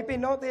ค่ไหนพี่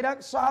น้องที่รัก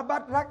ซอฮาบะ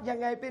ห์รักยัง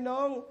ไงพี่น้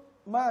อง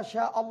มาช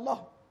าอัลลอ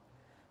ฮ์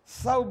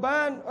ซาบ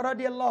านรอ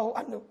ฎิยัลลอฮุ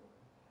อันฮุ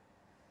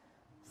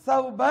ซา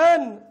บา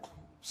น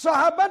ซอ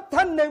ฮาบะห์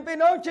ท่านหนึ่งพี่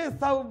น้องชื่อ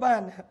ซาบา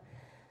น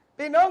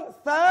พี่น้อง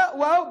ซา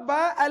วาวบ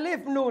าอลิ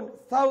ฟนูน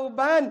ซา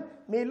บาน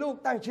มีลูก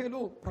ตั้งชื่อ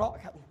ลูกเพราะ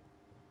ครับ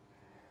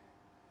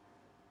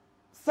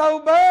ซา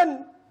บาน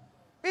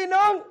พี่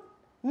น้อง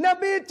น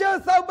บีเจอ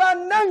ซาบาน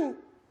นั่ง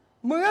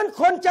เหมือน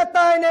คนจะต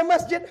ายในมั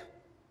สยิด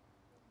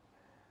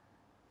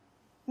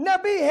น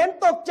บีเห็น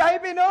ตกใจ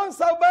พี่น้อง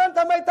ซาบานท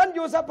ำไมท่านอ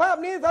ยู่สภาพ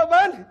นี้ซาบ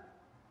าน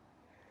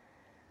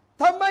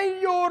ทำไม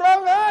อยู่ร้อ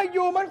งไห้อ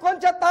ยู่มันคน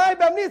จะตาย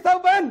แบบนี้ซา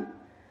บ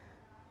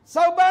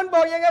านบ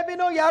อกยังไงพี่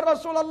น้องยารอ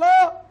ซูลุลลอ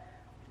ฮ์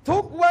ทุ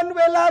กวันเ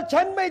วลา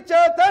ฉันไม่เจ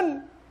อท่าน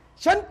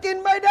ฉันกิน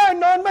ไม่ได้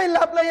นอนไม่ห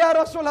ลับเลยยา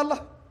รอซูลุลลอ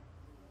ฮ์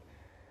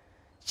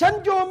ฉัน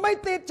อยู่ไม่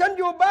ติดฉัน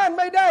อยู่บ้านไ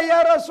ม่ได้ย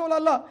ารอซูลุ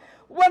ลลอฮ์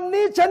วัน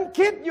นี้ฉัน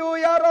คิดอยู่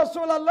ยารอ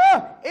ซูลุลลอฮ์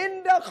อิน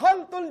ดะคอล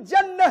ตุล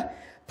ญันนะห์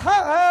ถ้า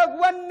หาก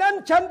วันนั้น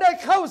ฉันได้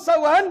เข้าส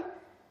วรรค์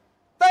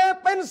แต่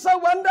เป็นส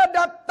วรรค์ระ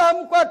ดับต่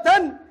ำกว่าท่า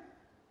น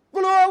ก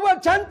ลัวว่า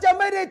ฉันจะ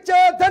ไม่ได้เจ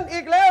อท่านอี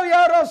กแล้วย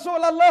ารอซู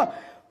ลุลลอฮ์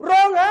ร้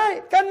องไห้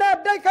ขนาด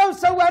ได้เข้า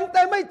สวรรค์แ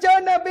ต่ไม่เจอ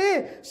นบี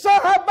ซอ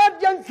ฮาบะห์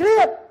ยังเครี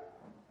ยด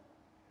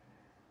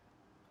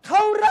เข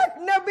ารัก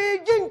นบี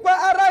ยิ่งกว่า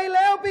อะไรแ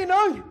ล้วพี่น้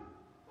อง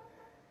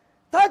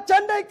ถ้าฉั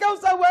นได้เข้า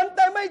สวรรค์แ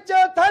ต่ไม่เจ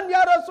อท่านย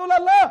ารอซูลุ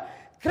ลลอฮ์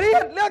เครีย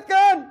ดเหลือเ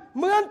กินเ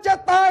หมือนจะ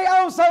ตายเอ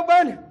าซาบ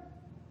าน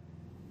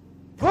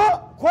เพราะ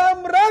ความ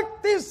รัก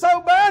ที่ซา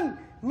บาน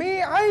มี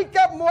ให้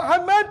กับมุฮั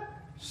มมัด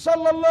ศ็อล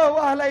ลัลลอฮุ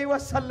อะลัยฮิว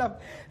ะซัลลัม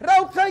เรา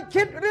เคย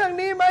คิดเรื่อง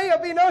นี้ไหม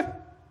พี่น้อง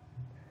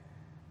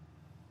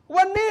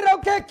วันนี้เรา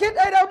แค่คิด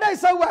ให้เราได้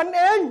สวรรค์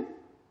เอง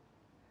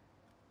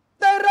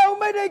แต่เรา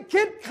ไม่ได้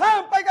คิดข้า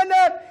มไปขน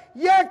าด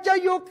อยากจะ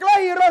อยู่ใกล้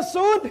รอ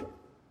ซูล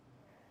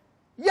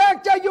อยาก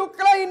จะอยู่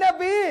ใกล้น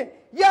บี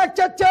อยาก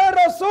จะเจอ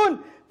รอซูล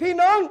พี่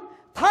น้อง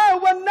ถ้า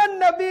วันนั้น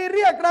นบีเ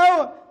รียกเรา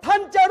ท่า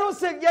นจะรู้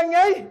สึกยังไง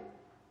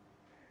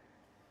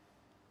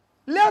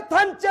แล้วท่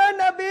านเจอ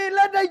นบีแล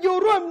ะได้อยู่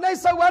ร่วมใน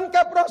สวรรค์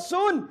กับรอ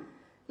ซูล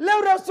แล้ว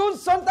รอซูล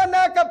สนทน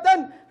ากับท่าน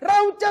เรา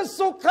จะ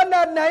สุขขน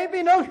าดไหน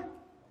พี่น้อง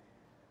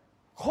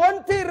คน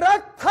ที่รั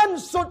กท่าน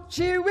สุด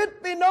ชีวิต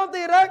พี่น้อง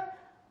ที่รัก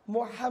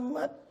มุฮัม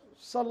มัด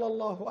ศ็อลลัล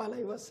ลอฮุอะลัย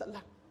ฮิวะซัล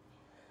ลัม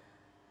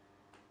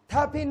ถ้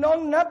าพี่น้อง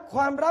นับค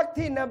วามรัก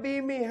ที่นบี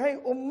มีให้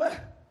อุมมะห์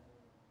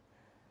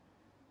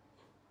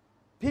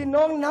พี่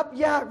น้องนับ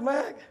ยากม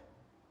าก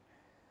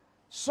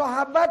ซอฮ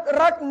าบะห์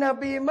รักน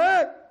บีมา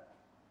ก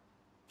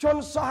จน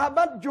ซอฮาบ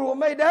ะห์อยู่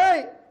ไม่ได้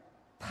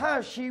ถ้า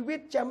ชีวิต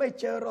จะไม่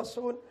เจอรอ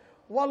ซูล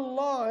วัล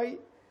ลอฮิ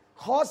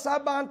ขอสา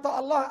บานต่อ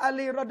อัลลอฮ์อา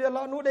ลีรอฎิยัลล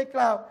อฮุอันฮุได้ก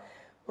ล่าว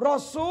รอ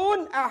ซูล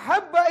อะฮั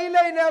บบะอิ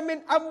ลัยนามิน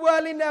อัมวา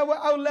ลินาวะ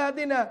เอาลา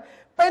ดินา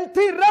เป็น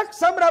ที่รัก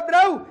สำหรับเร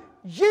า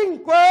ยิ่ง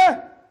กว่า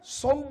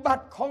สมบั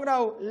ติของเรา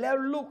แล้ว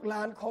ลูกหล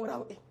านของเรา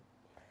เอง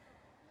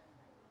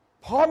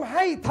พร้อมใ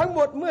ห้ทั้งหม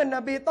ดเมื่อน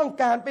บีต้อง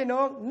การไปน้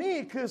องนี่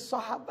คือซ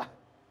อฮาบะห์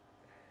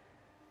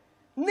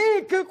นี่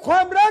คือคว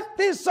ามรัก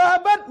ที่ซอฮา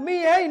บะห์มี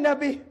ให้น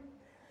บี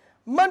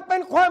มันเป็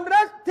นความ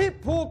รักที่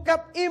ผูกกับ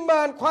อีหม่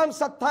านความ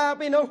ศรัทธาไ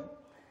ปน้อง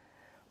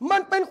มั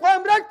นเป็นความ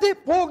รักที่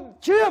ผูก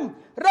เชื่อม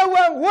ระห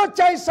ว่างหัวใ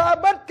จซอฮา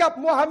บะห์กับ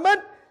มุฮัมมัด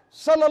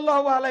ศ็อลลัลลอ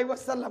ฮุอะลัยฮิว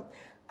ะซัลลัม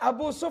อ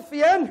บูซุฟ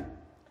ยาน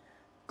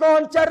ก่อ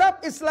นจะรับ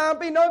อิสลาม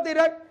พี่น้องที่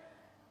รัก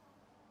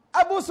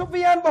อบูซุฟ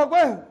ยานบอก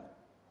ว่า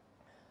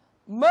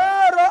ม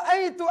ารออั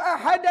ยตุอะ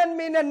ฮัดัน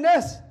มินันนั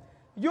ส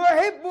ยุ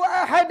ฮิบบุอ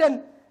ะฮัดัน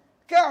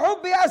กะฮุบ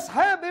บิอัศฮ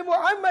าบิมุ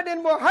ฮัม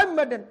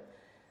มัด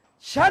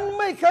ฉันไ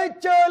ม่เคย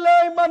เจอเล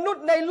ยมนุษ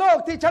ย์ในโลก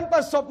ที่ฉันปร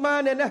ะสบมา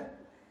เนี่ยนะ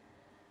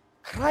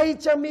ใคร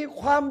จะมี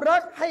ความรั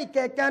กให้แ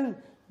ก่กัน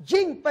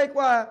ยิ่งไปก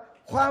ว่า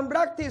ความ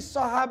รักที่ซ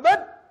อฮาบะ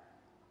ห์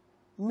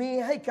มี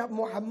ให้กับ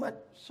มุฮัมมัด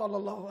ศ็อล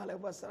ลัลลอฮุอะลัย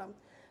ฮิวะซัลลัม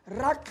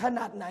รักขน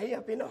าดไหนอ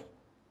ะพี่น้อง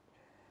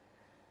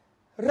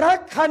รัก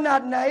ขนา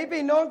ดไหน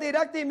พี่น้องที่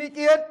รักที่มีเ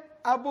กียรติ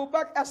อบู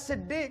บักรอัสซิ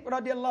ดดีกรอ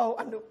ฎิยัลลอฮุ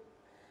อันฮุ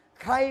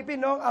ใครพี่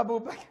น้องอบู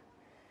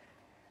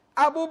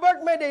บัก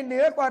ไม่ได้เหนื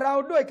อกว่าเรา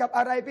ด้วยกับ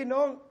อะไรพี่น้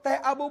องแต่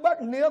อบูบัก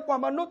เหนือกว่า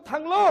มนุษย์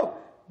ทั้งโลก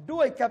ด้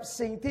วยกับ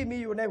สิ่งที่มี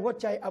อยู่ในหัว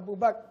ใจอบู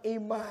บักรอี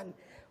มาน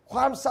คว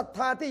ามศรัทธ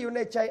าที่อยู่ใน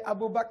ใจอ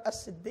บูบักรอัส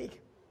ซิดดีก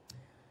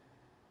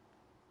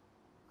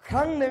ค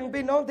รั้งหนึ่ง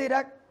พี่น้องที่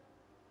รัก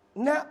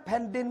ณแผ่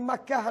นดินมั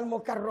กกะฮ์อัลมุ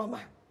กัรรอมะ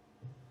ห์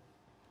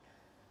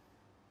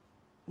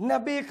น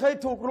บีเคย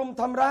ถูกรุม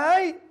ทำร้า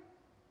ย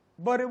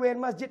บริเวณ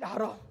มัสยิดฮา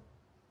รอม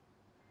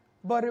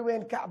บริเว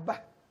ณกะบะ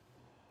ห์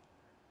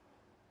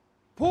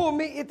ผู้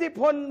มีอิทธิพ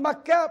ลมัก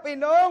กะฮ์พี่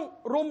น้อง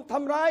รุมท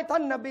ำร้ายท่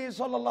านนบี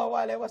ศ็อลลัลลอฮุ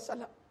อะลัยฮิวะซัล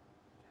ลัม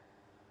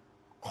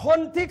คน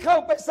ที่เข้า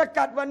ไปส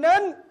กัดวันนั้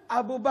นอ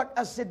บูบักร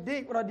อัสซิดดี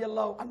กรอฎิยัล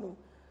ลอฮุอันฮุ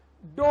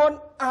โดน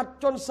อัด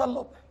จนสล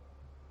บ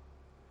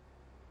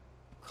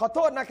ขอโท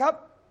ษนะครับ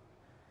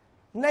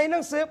ในหนั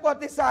งสือประวั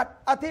ติศาสตร์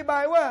อธิบา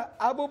ยว่า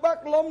อบูบัก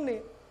รล้ม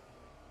นี่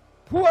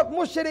พวก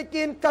มุชริ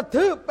กีนกระ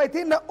ทืบไป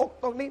ที่หน้าอก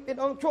ตรงนี้เป็น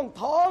ช่วง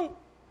ท้อง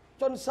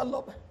จนสล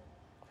บ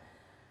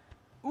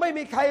ไม่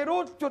มีใครรู้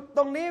จุดต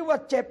รงนี้ว่า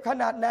เจ็บข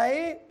นาดไหน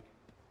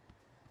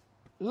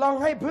ลอง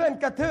ให้เพื่อน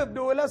กระทืบ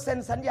ดูแล้วเซ็น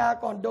สัญญา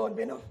ก่อนโดน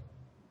พี่น้อง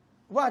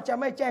ว่าจะ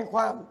ไม่แจ้งคว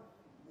าม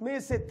มี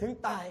สิทธิ์ถึง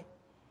ตาย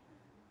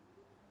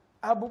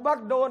อบูบัก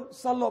รโดน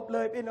สลบเล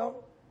ยพี่น้อง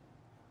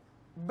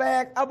แบ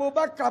กอบู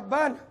บักรกลับ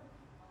บ้าน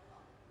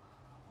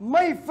ไ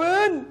ม่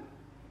ฟื้น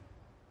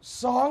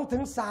2 ถึ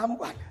ง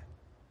 3 วัน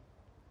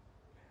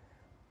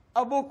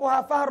อบูกวา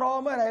ฟารอ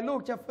เมื่อไหร่ลู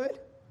กจะฟื้น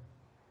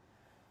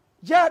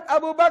ญาติอ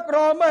บูบักร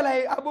อเมื่อไหร่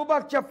อบูบั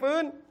กจะฟื้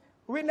น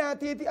วินา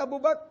ทีที่อบู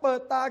บักเปิด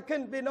ตาขึ้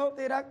นพี่น้อง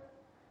ที่รัก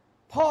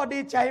พ่อดี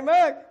ใจม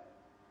าก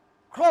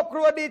ครอบค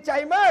รัวดีใจ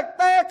มาก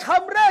แต่ค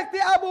ำแรก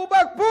ที่อบู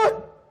บักพูด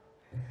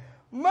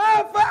มา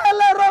ฟะอั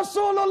ลรอ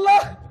ซูลุลลอ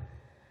ฮ์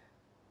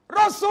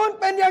รอซูล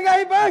เป็นยังไง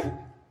บ้าง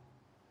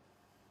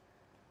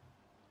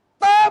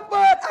ตาเ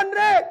ปิดอัน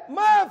แรกม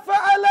าฟะ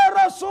อัล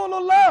รอซูลุ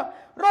ลลอฮ์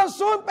รอ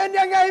ซูลเป็น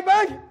ยังไงบ้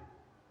าง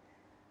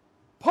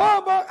พ่อ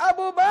บอกอ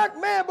บูบัก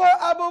แม่บอก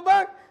อบูบั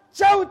ก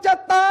เจ้าจะ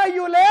ตายอ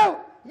ยู่แล้ว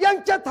ยัง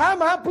จะถาม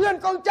หาเพื่อน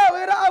ของเจ้าไ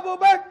อ้ละอบู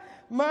บัก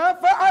มา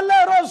ฟะอัล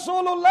รอซู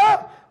ลุลลอฮ์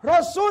รอ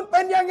ซูลเ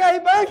ป็นยังไง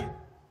บ้าง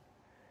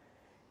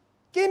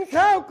กิน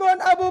ข้าวก่อน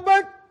อบูบั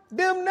ก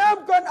ดื่มน้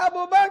ำก่อนอ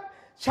บูบัก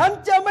ฉัน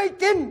จะไม่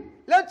กิน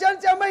แล้วฉัน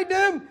จะไม่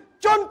ดื่ม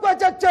จนกว่า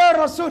จะเจอ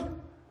รอซูล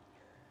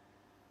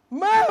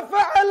มาฟ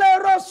ะอัล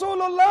รอซู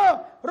ลุลลอฮ์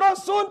รอ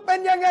ซูลเป็น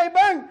ยังไง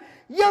บ้าง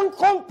ยัง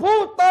คงพู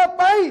ดต่อ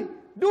ไป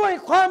ด้วย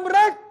ความ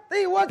รัก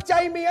ที่หัวใจ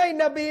มีให้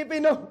นบี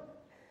พี่น้อง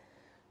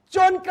จ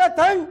นกระ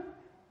ทั่ง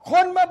ค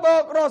นมาบอ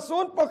กรอซู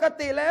ลปก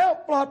ติแล้ว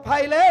ปลอดภั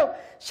ยแล้ว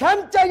ฉัน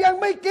จะยัง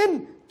ไม่กิน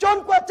จน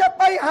กว่าจะไ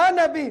ปหา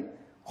นบี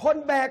คน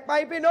แบกไป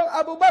พี่น้อง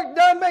อบูบักรเ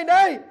ดินไม่ไ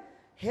ด้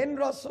เห็น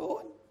รอซู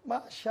ลมา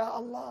ชา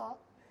อัลลอฮ์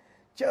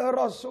เจอ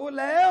รอซูล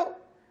แล้ว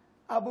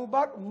อบู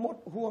บักรหมด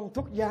ห่วง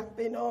ทุกอย่าง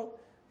พี่น้อง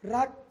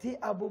รักที่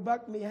อบูบัก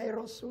รมีให้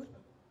รอซูล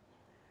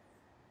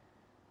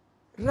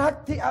รัก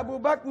ที่อบู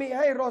บักรมีใ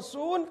ห้รอ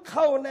ซูลเ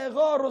ข้าในก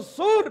อรุ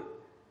ซูร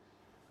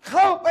เ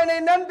ข้าไปใน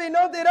นั้นพี่น้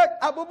องที่รัก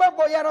อบูบักร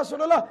บอกยารอซู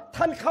ลุลลอฮ์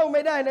ท่านเข้าไ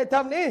ม่ได้ในถ้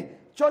ำนี้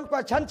จนกว่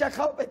าฉันจะเ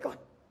ข้าไปก่อน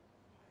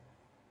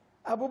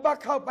อบูบักร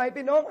เข้าไป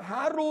พี่น้องห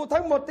ารู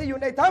ทั้งหมดที่อยู่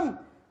ในถ้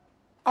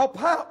ำเอา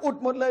ผ้าอุด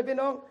หมดเลยพี่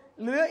น้อง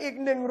เหลืออีก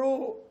1 รู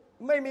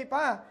ไม่มี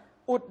ผ้า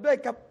อุดด้วย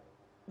กับ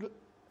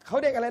เขา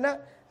เรียกอะไรนะ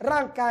ร่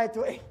างกาย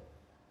ตัวเอง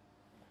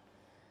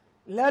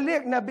แล้วเรีย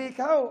กนบี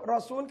เข้ารอ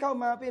ซูลเข้า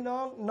มาพี่น้อ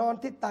งนอน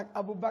ที่ตัก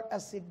อบูบักรอั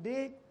สซิด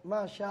ดีกม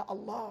าชาอั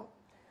ลลอฮ์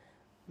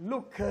ลู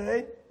กเขย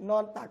นอ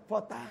นตักพ่อ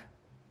ตา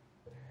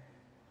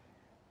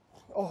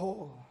โอ้โห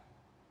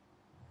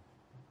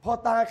พ่อ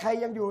ตาใคร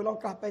ยังอยู่ลอง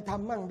กลับไปท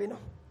ำมั่งพี่น้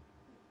อง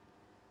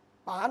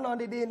ป๋านอน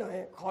ดีๆหน่อย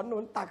ขอหนุ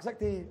นตักสัก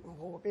ทีโอ้โ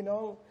หพี่น้อ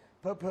ง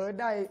เผลอๆ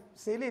ได้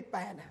ซีรีส์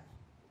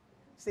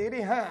8ซี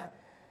รีส์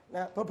5น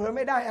ะเผลอๆไ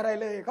ม่ได้อะไร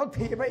เลยเขา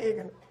ถีบไปเอง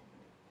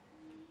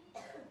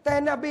แต่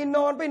นบีน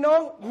อนไปน้อ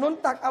งหนุน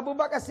ตักอบู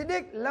บักรอัสซิดดี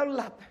กแล้วห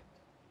ลับ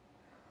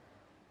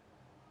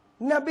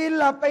นบี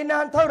หลับไปนา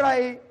นเท่าไหร่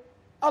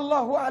อัลลอ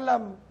ฮฺอาลั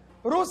ม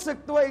รู้สึก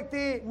ตัวอีก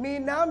ทีมี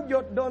น้ำหย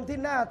ดโดนที่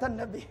หน้าท่าน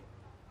นบี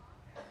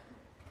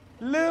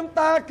ลืม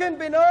ตาขึ้น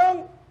ไปน้อง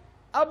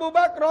อบู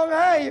บักรร้อง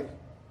ไห้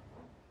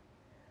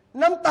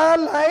น้ำตา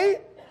ไหล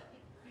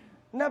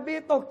นบี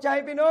ตกใจ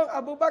พี่น้องอ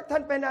บูบักรท่า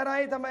นเป็นอะไร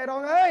ทำไมร้อ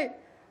งไห้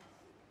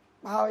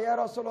เปล่ายา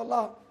รอซูลุลล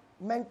อฮ์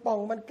แมงป่อง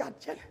มันกัด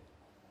ฉัน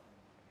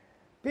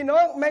พี่น้อ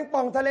งแมงป่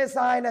องทะเลท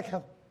รายนะครั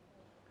บ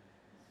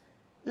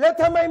แล้ว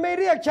ทำไมไม่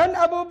เรียกฉัน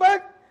อบูบัก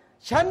ร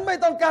ฉันไม่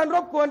ต้องการร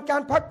บกวนกา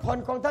รพักผ่อน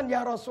ของท่านย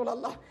ารอซูลุ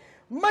ลลอฮ์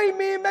ไม่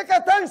มีแม้กร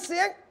ะทั่งเสี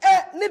ยงแอ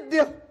ะนิดเดี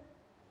ยว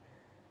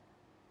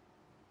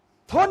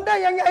ทนได้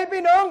ยังไง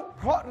พี่น้องเ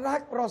พราะรั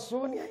กรอ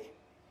ซูลไง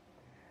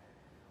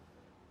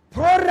เพ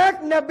ราะรัก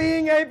นบี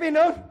ไงพี่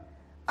น้อง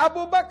อ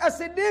บูบักรอัส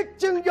ซิดดีก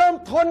จึงยอม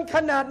ทนข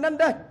นาดนั้น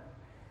ได้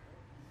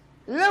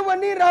แล้ววัน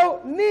นี้เรา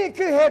นี่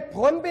คือเหตุผ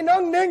ลพี่น้อ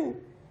งหนึ่ง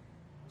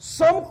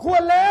สมคว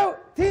รแล้ว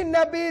ที่น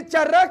บีจ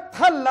ะรัก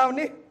ท่านเหล่า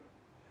นี้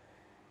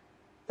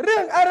เรื่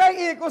องอะไร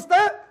อีกอุสต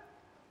า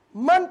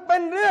มันเป็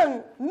นเรื่อง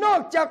นอ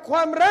กจากคว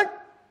ามรัก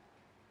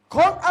ข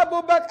องอบู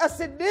บักรอัส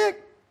ซิดดีก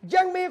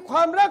ยังมีคว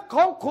ามรักข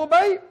องคุ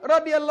บัยรอ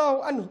ฎิยัลลอฮุ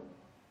อันฮุ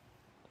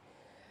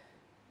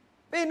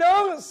พี่น้อ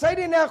งไซ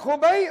ดีนาคุ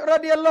บัยรอ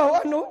ฎิยัลลอฮุ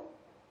อันฮุ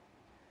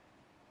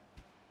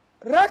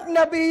รักน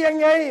บียัง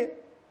ไง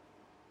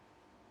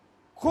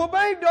คุ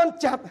บัยโดน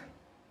จับ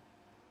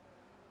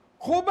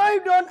คุบัย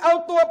โดนเอา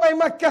ตัวไป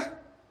มักกะห์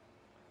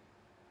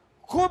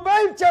คุบั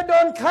ยจะโด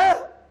นฆ่า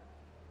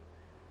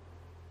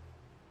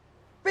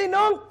พี่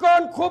น้องก่อ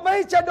นคุบัย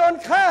จะโดน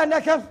ฆ่าน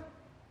ะครับ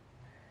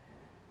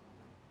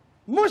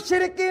มุช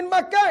ริกีน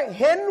มักกะห์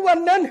เห็นวัน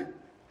นั้น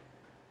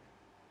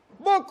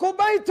บอกคุ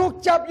บัยถูก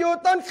จับอยู่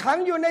ตอนขัง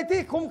อยู่ใน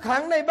ที่คุมขั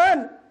งในบ้าน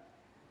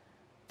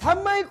ท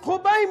ำไมคุ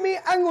บัยมี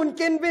องุ่น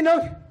กินพี่น้อ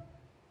ง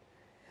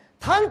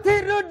ทั้งที่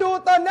ฤดู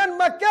ตอนนั้น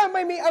มักกะห์ไ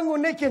ม่มีองุ่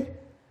นให้กิน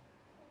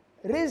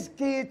ริส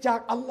กีจาก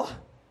อัลลอฮ์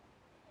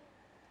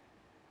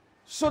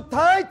สุด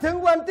ท้ายถึง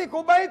วันที่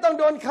คุบัยต้อง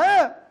โดนฆ่า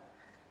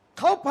เ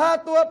ขาพา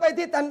ตัวไป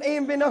ที่ตันอี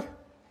มพี่น้อง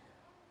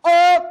อ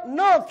อก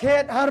นอกเข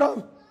ตฮารอม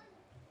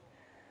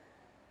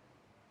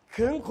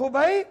ขึงคุ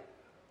บัย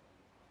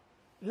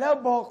แล้ว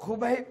บอกคุ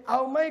บัยเอา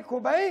ไหมคุ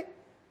บัย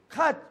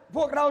ข้าพ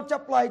วกเราจะ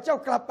ปล่อยเจ้า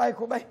กลับไป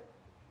คุบัย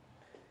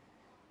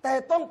แต่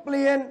ต้องเป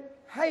ลี่ยน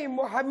ให้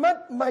มุฮัมมัด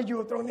มาอ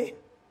ยู่ตรงนี้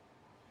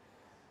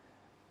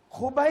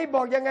คุบัยบ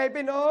อกยังไง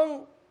พี่น้อง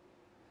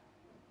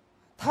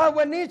ถ้า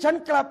วันนี้ฉัน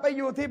กลับไปอ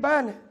ยู่ที่บ้า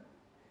น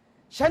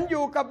ฉันอ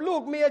ยู่กับลู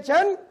กเมียฉั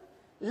น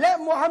และ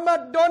มุฮัมมัด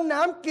โดนหน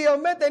ามเกี่ยว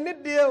แม้แต่นิด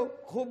เดียว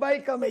คูบัย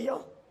ก็ไม่ยอ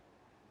ม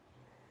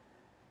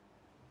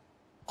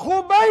คู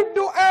บัย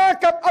ดุอา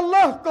กับอัลล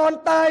อฮ์ก่อน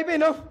ตายพี่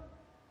น้อ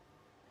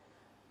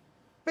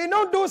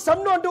งดูส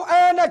ำนวนดุอ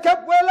านะครับ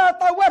เวลา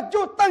ตะวัด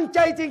จุตั้งใจ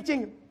จริ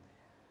ง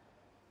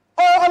ๆโ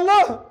อ้อัลลอ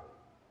ฮ์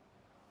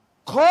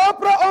ขอ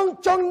พระองค์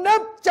จงนั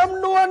บจ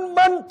ำนวน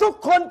มันทุก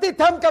คนที่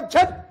ทำกับ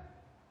ฉัน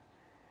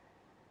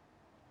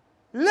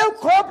แล้ว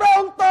ขอพระอ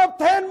งค์ตอบ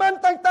แทนมัน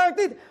ต่างๆ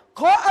ที่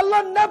ขออัลลอ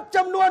ฮ์นับจ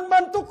ำนวนมั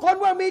นทุกคน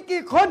ว่ามี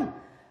กี่คน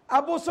อ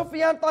บูซุฟ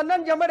ยานตอนนั้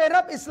นยังไม่ได้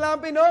รับอิสลาม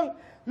พี่น้อง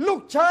ลู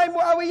กชาย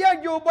มุอาวิยะห์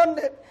อยู่บน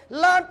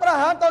ลานประ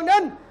หารตรง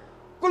นั้น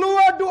กลัว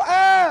ดุอ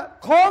า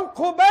ของ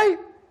คูบัย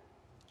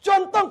จ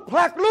นต้องผ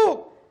ลักลูก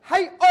ให้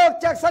ออก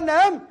จากสน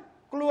าม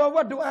กลัว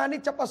ว่าดุอานี้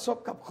จะประสบ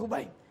กับคูบั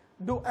ย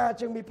ดุอา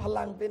จึงมีพ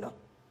ลังพี่น้อง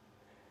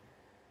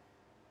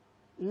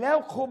แล้ว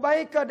คูบัย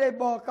ก็ได้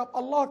บอกกับ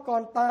อัลลอฮ์ก่อ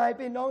นตาย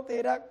พี่น้องที่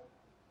รัก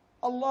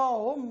อัลลอ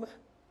ฮุม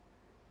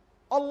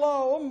โ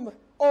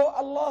อ้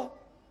อัลลอฮ์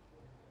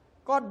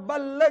กอดบั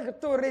ลลัก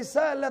ตุริซ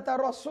าละตะ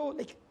รอซู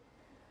ลิก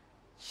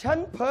ฉัน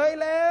เผย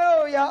แล้ว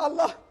อย่าอัล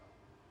ลอฮ์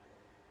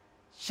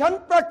ฉัน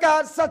ประกา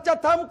ศสัจ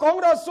ธรรมของ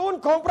รอซูล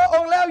ของพระอ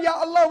งค์แล้วอย่า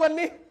อัลลอฮ์วัน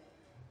นี้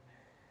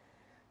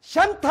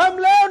ฉันท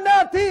ำแล้วหน้า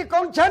ที่ข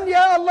องฉันอ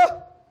ย่าอัลลอฮ์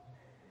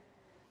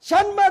ฉั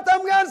นมาท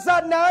ำงานศา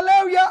สนาแล้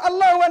วอย่าอัล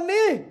ลอฮ์วัน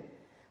นี้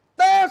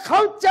แต่เขา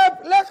จับ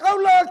และเขา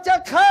หลอกจะ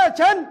ฆ่า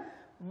ฉัน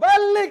บั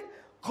ลลิก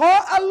ขอ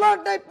อัลลอฮ์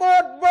ได้โปร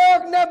ดบอก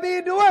นบี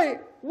ด้วย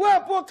ว่า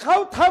พวกเขา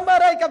ทำอะ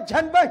ไรกับฉั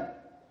นบ้าง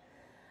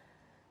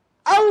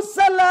เอา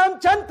สลาม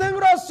ฉันถึง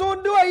รอซูล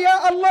ด้วยยา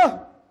อัลลอฮ์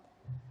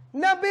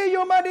นบีอ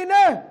ยู่มะดีน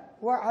ะห์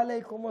วะอะลัย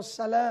กุมุส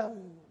สลาม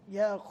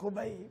ยาคุ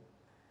บัย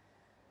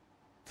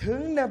ถึง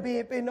นบี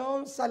ไปน้อง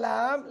สล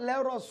ามแล้ว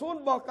รอซูล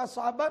บอกกับซ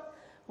อฮาบะห์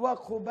ว่า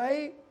คุบัย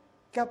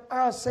กับอ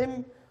าซิม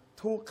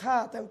ถูกฆ่า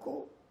ทั้ง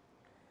คู่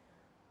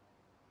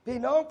พี่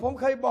น้องผม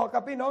เคยบอกกั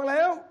บพี่น้องแ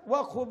ล้วว่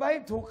าคูบัย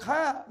ถูกฆ่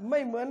าไม่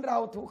เหมือนเรา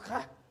ถูกฆ่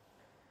า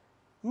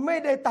ไม่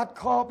ได้ตัด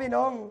คอพี่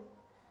น้อง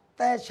แ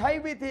ต่ใช้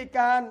วิธีก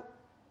าร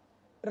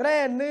แร่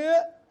เนื้อ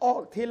ออ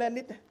กทีละ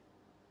นิด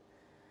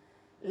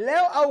แล้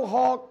วเอาห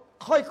อก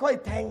ค่อย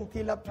ๆแทง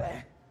ทีละแผล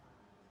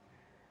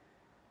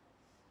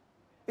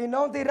พี่น้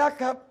องที่รัก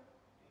ครับ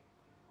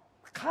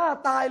ฆ่า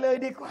ตายเลย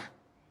ดีกว่า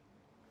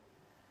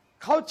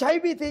เขาใช้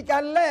วิธีกา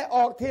รแล่อ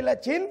อกทีละ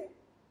ชิ้น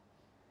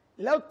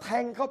แล้วแท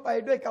งเข้าไป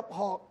ด้วยกับห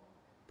อก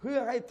เพื่อ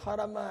ให้ท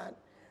รมาน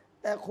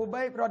แต่คู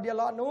บัยรอฎิยัล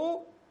ลอฮุอันฮุ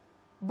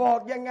บอก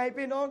ยังไง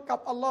พี่น้องกับ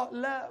อัลลอฮ์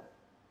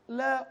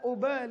ละอุ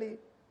บาลี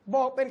บ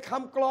อกเป็นค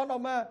ำกลอนออ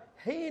กมา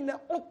ฮีนะ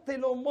อุกติ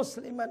ลุมุส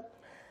ลิมัน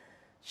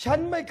ฉัน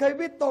ไม่เคย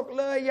วิตก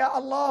เลยยา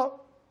อัลลอฮ์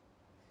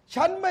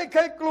ฉันไม่เค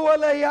ยกลัว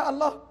เลยยาอัล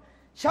ลอฮ์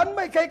ฉันไ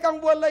ม่เคยกัง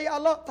วลเลยยาอั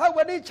ลลอฮ์ถ้า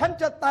วันนี้ฉัน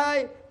จะตาย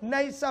ใน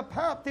สภ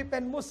าพที่เป็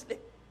นมุสลิ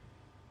ม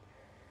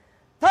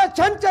ถ้า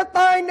ฉันจะ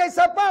ตายใน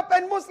สภาพเป็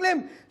นมุสลิม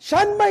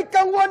ฉันไม่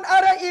กังวลอะ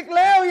ไรอีกแ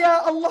ล้วยา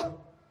อัลลอฮ์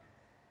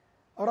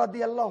รอฎิ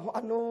ยัลลอฮุ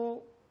อันฮุ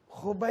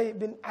คุบัย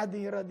บินอา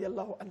ดีรอฎิยัล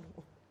ลอฮุอันฮุ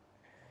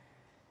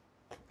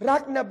รั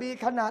กนบี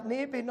ขนาด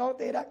นี้พี่น้อง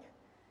ที่รัก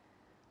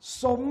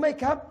สมไหม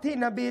ครับที่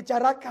นบีจะ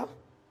รักเขา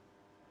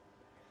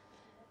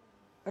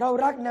เรา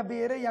รักนบี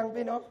หรือยัง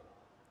พี่น้อง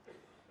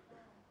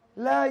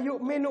ลายุ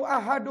มินุอะ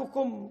ฮัดุ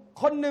กุม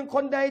คนหนึ่งค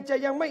นใดจะ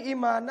ยังไม่อี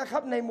หม่านนะครั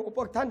บในหมู่พ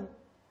วกท่าน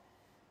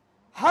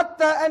ฮัต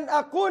ตาอันอ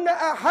ากูน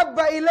อะฮับบ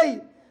ะอิลัย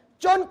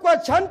จนกว่า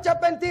ฉันจะ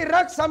เป็นที่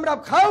รักสำหรับ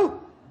เขา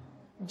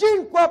ยิ่ง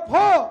กว่า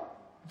พ่อ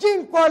ยิ่ง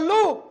กว่า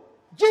ลูก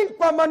ยิ่ง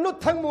กว่ามนุษ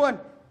ย์ทั้งมวล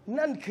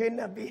นั่นคือ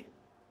นบี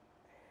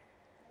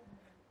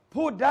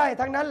พูดได้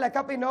ทั้งนั้นแหละค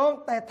รับพี่น้อง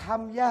แต่ท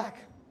ำยาก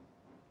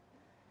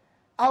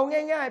เอา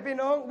ง่ายๆพี่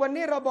น้องวัน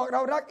นี้เราบอกเร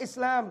ารักอิส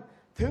ลาม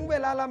ถึงเว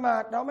ลาละหมา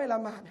ดเราไม่ละ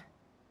หมาด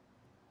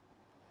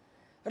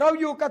เรา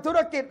อยู่กับธุร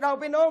กิจเรา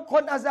พี่น้องค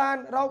นอาซาน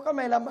เราก็ไ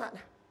ม่ละหมาด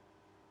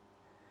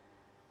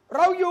เ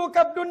ราอยู่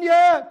กับดุนย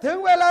าถึง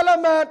เวลาละ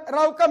หมาดเร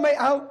าก็ไม่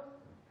เอา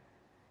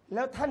แ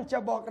ล้วท่านจะ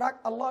บอกรัก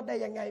อัลลอฮ์ได้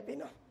ยังไงพี่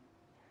น้อง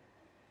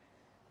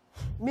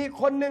มี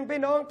คนหนึ่งพี่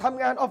น้องท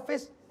ำงานออฟฟิ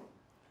ศ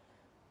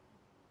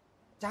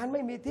จานไ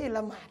ม่มีที่ล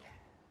ะหมาด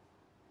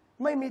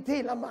ไม่มีที่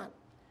ละหมาด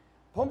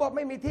ผมบอกไ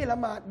ม่มีที่ละ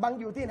หมาดบัง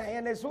อยู่ที่ไหน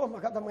ในส้วม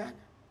ครับทำงาน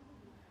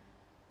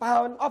เปล่า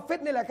ออฟฟิศ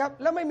นี่แหละครับ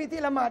แล้วไม่มี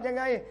ที่ละหมาดยัง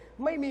ไง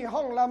ไม่มีห้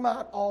องละหมา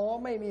ดอ๋อ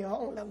ไม่มีห้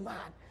องละหม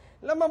าด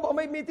แล้วมันบอก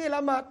ไม่มีที่ล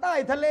ะหมาดใต้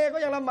ทะเลก็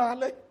ยังละหมาด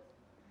เลย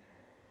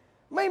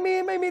ไม่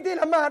มีที่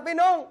ละหมาดพี่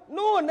น้อง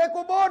นู่นใน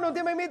กุโบร์นู่น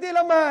ที่ไม่มีที่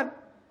ละหมาด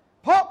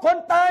เพราะคน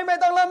ตายไม่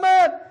ต้องละหมา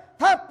ด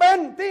ถ้าเป็น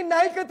ที่ไหน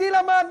ก็ที่ล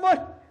ะหมาดหมด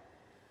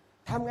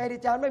ทำไงดี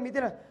จานไม่มี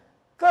ที่ละ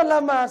ก็ละ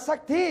หมาดสัก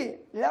ที่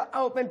แล้วเอ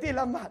าเป็นที่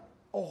ละหมาด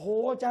โอ้โห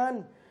จาน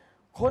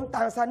คน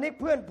ต่างศาสนา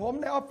เพื่อนผม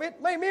ในออฟฟิศ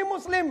ไม่มีมุ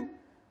สลิม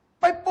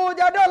ไปปู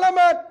ยาดอละหม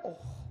าดโอ้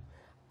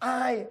อ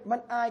ายมัน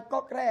อายก๊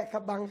อกแรกครั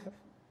บบัง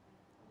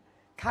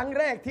ครั้ง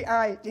แรกที่อ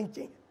ายจ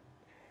ริง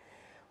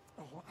ๆโ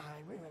อ้อาย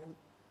ไม่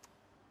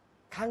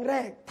ครั้งแร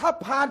กถ้า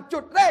ผ่านจุ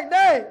ดแรกไ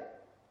ด้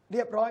เ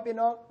รียบร้อยพี่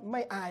น้องไ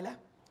ม่อายแล้ว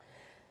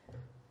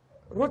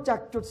รู้จัก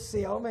จุดเ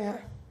สียวไหมฮ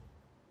ะ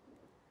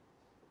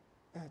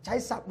ใช้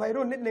ศัพท์วัย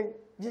รุ่นนิดนึง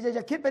อ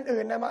ย่าคิดเป็น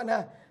อื่นนะมะน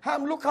ะห้า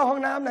มลุกเข้าห้อ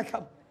งน้ำนะครั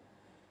บ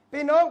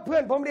พี่น้องเพื่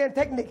อนผมเรียนเ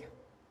ทคนิค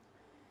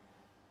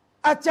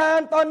อาจาร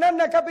ย์ตอนนั้น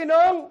นะครับพี่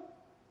น้อง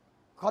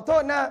ขอโท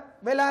ษนะ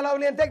เวลาเรา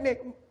เรียนเทคนิค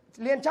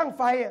เรียนช่างไ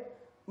ฟ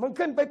มัน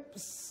ขึ้นไป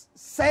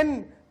เซน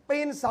ปี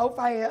นเสาไ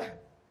ฟ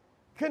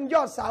ขึ้นย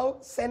อดเสา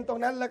เซนตร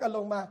งนั้นแล้วก็ล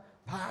งมา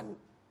ผ่าน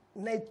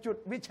ในจุด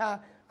วิชา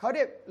เขาเ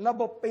รียกระ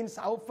บบปีนเส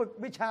าฝึก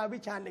วิชา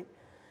หนึ่ง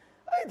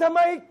ทำไม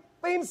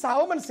ปีนเสา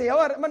มันเสียว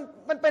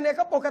มันเป็นอะไร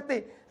ก็ปกติ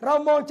เรา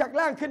มองจาก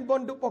ล่างขึ้นบ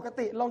นดูปก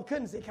ติลองขึ้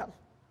นสิครับ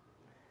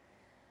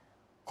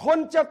คน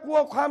จะกลัว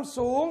ความ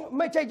สูงไ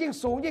ม่ใช่ยิ่ง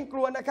สูงยิ่งก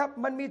ลัวนะครับ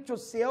มันมีจุด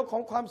เสียวขอ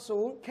งความสู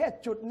งแค่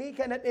จุดนี้แ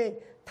ค่นั้นเอง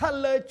ท่าน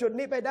เลยจุด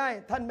นี้ไปได้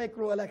ท่านไม่ก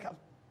ลัวเลยครับ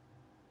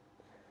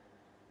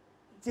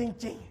จ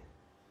ริง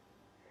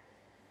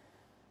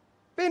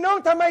ๆพี่น้อง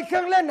ทำไมเค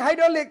รื่องเล่นไฮ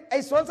ดรอลิกไอ้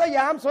สวนสย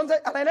ามสวน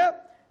อะไรนะ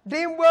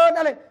ดีมเวิร์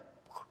อะไร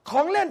ข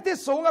องเล่นที่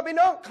สูงพี่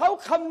น้องเขา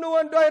คำนว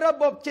ณโดยระ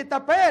บบจิต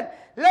เภท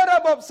และระ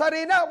บบส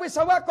รีระวิศ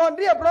วกร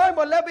เรียบร้อยห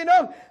มดแล้วพี่น้อ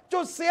ง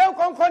จุดเสียว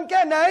ของคนแ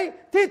ค่ไหน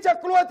ที่จะ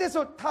กลัวที่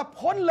สุดถ้า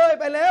พ้นเลย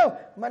ไปแล้ว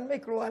มันไม่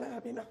กลัวแล้ว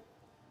พี่น้อง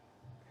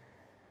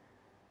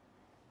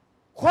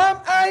ความ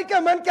อายก็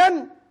เหมือนกัน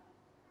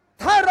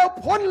ถ้าเรา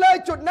พ้นเลย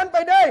จุดนั้นไป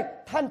ได้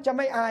ท่านจะไ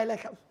ม่อายเลย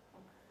ครับ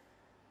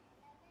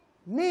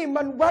นี่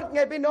มันวัดไ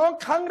งพี่น้อง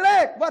ครั้งแร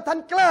กว่าท่าน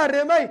กล้าหรื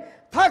อไม่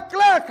ถ้าก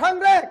ล้าครั้ง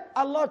แรก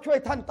อัลลอฮ์ช่วย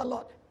ท่านตล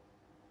อด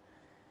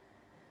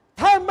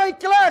ถ้าไม่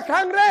กล้าค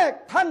รั้งแรก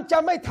ท่านจะ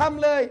ไม่ท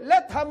ำเลยและ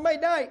ทำไม่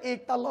ได้อีก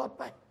ตลอด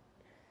ไป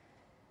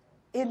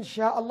อินช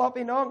าอัลลอฮ์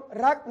พี่น้อง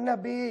รักน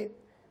บี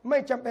ไม่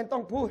จำเป็นต้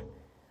องพูด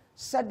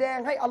แสดง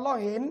ให้อัลลอฮ์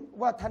เห็น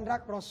ว่าท่านรั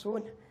กรอซูล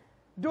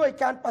ด้วย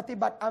การปฏิ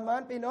บัติอามา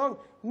นพี่น้อง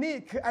นี่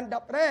คืออันดั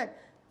บแรก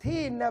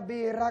ที่นบี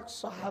รัก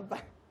ซอฮาบะ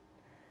ห์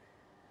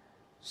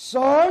ส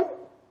อง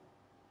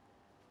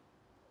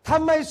ท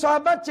ำไมซอฮ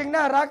าบะห์จึง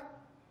น่ารัก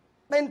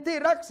เป็นที่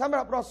รักสำห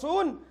รับรอซู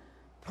ล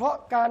เพราะ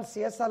การเ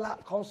สียสละ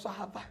ของซอฮ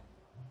าบะห์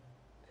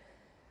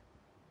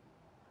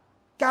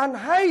การ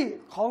ให้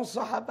ของซ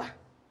อฮาบะห์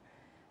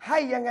ให้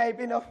ยังไง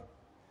พี่น้อ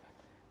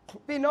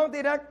ง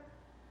ที่รัก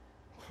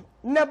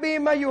นบี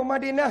มาอยู่มะ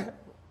ดีนะ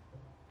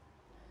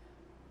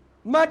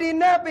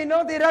ห์พี่น้อ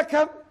งที่รักค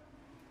รับ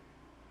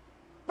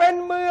เป็น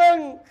เมือง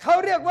เขา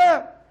เรียกว่า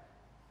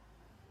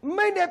ไ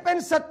ม่ได้เป็น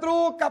ศัตรู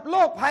กับโล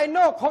กภายน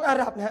อกของอา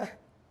หรับนะ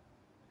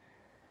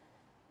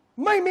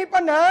ไม่มี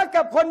ปัญหา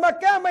กับคนมัก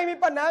กะห์ไม่มี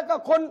ปัญหากับ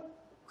คน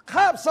ค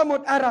าบสมุ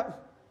ทรอาหรับ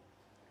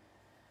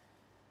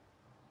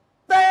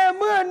แต่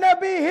เมื่อน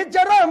บีฮิจ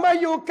เราะห์มา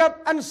อยู่กับ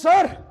อันซอ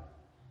ร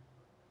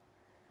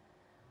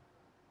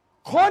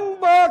คน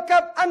บอกกั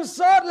บอันซ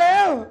อรแล้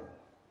ว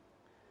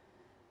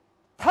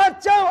ถ้า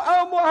เจ้าเอา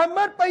มุฮัม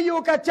มัดไปอยู่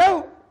กับเจ้า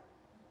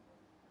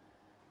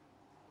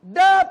ด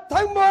าบ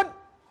ทั้งหมด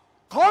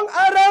ของ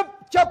อาหรับ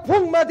จะ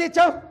พุ่งมาที่เ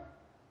จ้า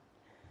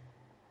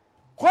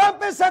ความ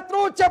เป็นศัต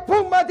รูจะ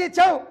พุ่งมาที่เ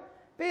จ้า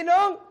พี่น้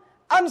อง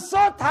อันซ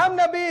อรถาม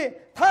นบี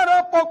ถ้าเรา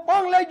ปกป้อ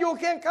งและอยู่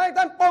เคียงข้าง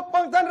ท่านปกป้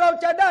องท่านเรา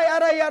จะได้อะ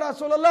ไรยารอ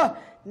ซูลุลลอฮ์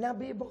น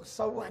บีบอกส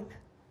วรรค์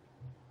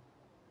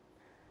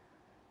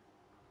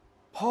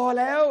พอ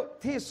แล้ว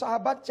ที่ซอฮา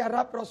บะห์จะ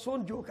รับรอซูล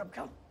อยู่กับเข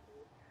า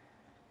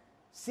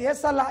เสีย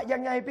สละยั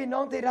งไงพี่น้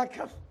องที่รักค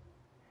รับ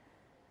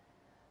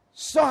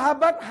ซอฮา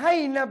บะห์ให้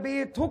นบี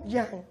ทุกอ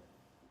ย่าง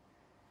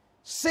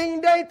สิ่ง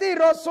ใดที่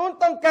รอซูล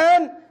ต้องการ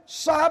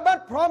ซอฮาบะ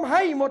ห์พร้อมใ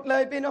ห้หมดเล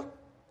ยพี่น้อง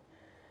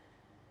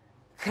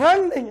ครั้ง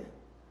หนึ่ง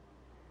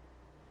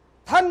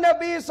ท่านน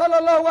บีศ็อล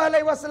ลัลลอฮุอะลัย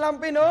ฮิวะซัลลัม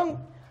พี่น้อง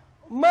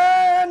มา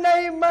ใน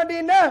มะ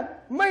ดีนะห์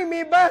ไม่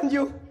มีบ้านอ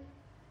ยู่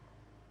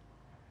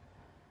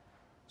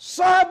ซ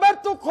อฮาบะห์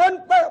ทุกคน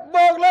บ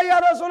อกเลยยา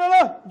รอซูลุลล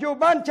อฮ์อยู่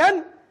บ้านฉัน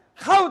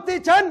เข้าที่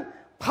ฉัน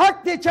พัก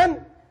ที่ฉัน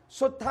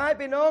สุดท้าย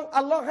พี่น้อง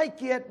อัลลอฮ์ให้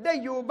เกียรติได้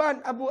อยู่บ้าน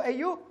อบูอัย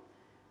ยูบ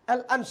อั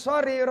ลอันซอ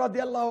รีรอฎิ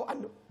ยัลลอฮุอัน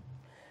ฮุ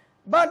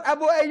บ้านอ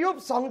บูอัยยูบ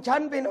2 ชั้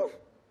นพี่น้อง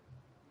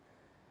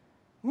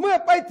เมื่อ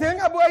ไปถึง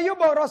อบูอัยยูบ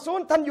บอกรอซูล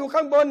ท่านอยู่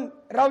ข้างบน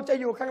เราจะ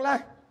อยู่ข้างล่า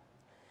ง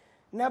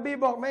นบี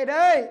บอกไม่ไ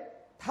ด้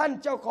ท่าน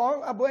เจ้าของ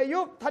อบูอัย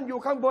ยูบท่านอยู่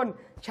ข้างบน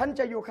ฉัน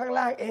จะอยู่ข้าง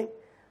ล่างเอง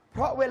เพ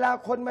ราะเวลา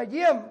คนมาเ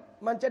ยี่ยม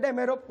มันจะได้ไ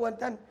ม่รบกวน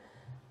ท่าน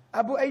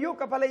อบูอัยยูบ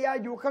กับภรรยา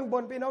อยู่ข้างบ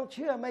นพี่น้องเ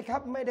ชื่อไหมครั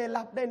บไม่ได้ห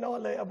ลับได้นอน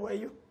เลยอบูอัย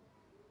ยูบ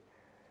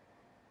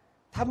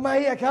ทำไม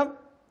อะครับ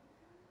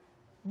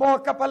บอก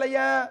กับภรรย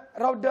า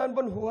เราเดินบ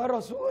นหัวร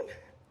อซูล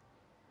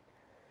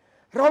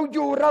เราอ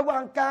ยู่ระหว่า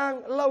งกลาง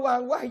ระหว่าง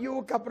วะฮยู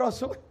กับรอ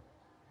ซูล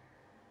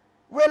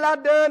เวลา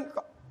เดิน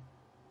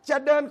จะ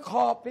เดินข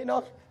อบพี่น้อ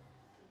ง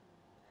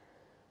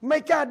ไม่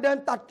กล้าเดิน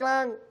ตัดกลา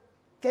ง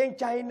เกรง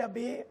ใจน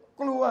บี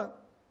กลัว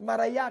มา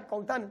รยาทขอ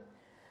งท่าน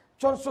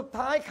จนสุด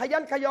ท้ายขยั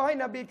นขยอให้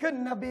นบีขึ้น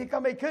นบีก็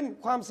ไม่ขึ้น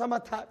ความสม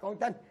ถะของ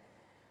ท่าน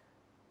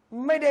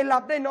ไม่ได้หลั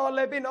บได้นอนเ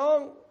ลยพี่น้อง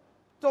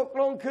ตก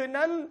ลงคืน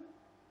นั้น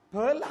เผล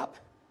อหลับ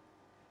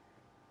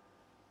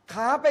ข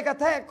าไปกระ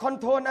แทกคอน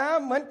โทรน้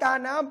ำเหมือนกา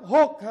น้ำห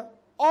กครับ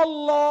อัล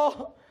ลอฮ์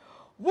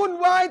วุ่น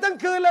วายทั้ง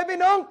คืนเลยพี่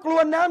น้องกลัว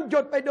น้ำหย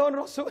ดไปโดน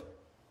รอซูล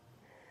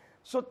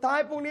สุดท้าย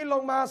พรุ่งนี้ล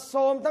งมาโซ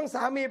มทั้งส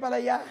ามีภรร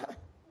ยา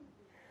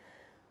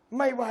ไ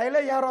ม่ไหวแล้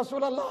วยารอซู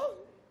ลุลลอฮ์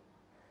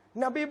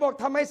นบีบอก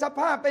ทำไมส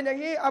ภาพเป็นอย่าง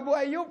นี้อบู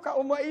อัยยูบกับ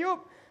อุมอัยยูบ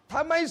ท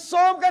ำไมโท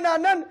มขนาด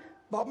นั้น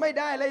บอกไม่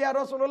ได้เลยยา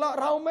รอซูลุลลอฮ์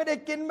เราไม่ได้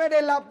กินไม่ได้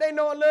หลับได้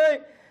นอนเลย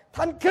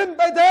ท่านขึ้นไ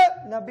ปเถอะ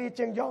นบี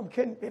จึงยอม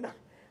ขึ้นไปนะ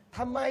ท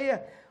ำไม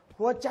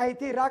หัวใจ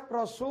ที่รัก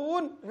รอซู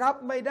ลรับ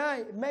ไม่ได้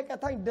แม้กระ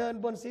ทั่งเดิน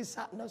บนศีรษ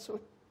ะนะสุ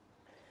ด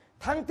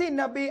ทั้งที่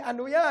นบีอ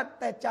นุญาต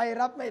แต่ใจ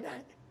รับไม่ได้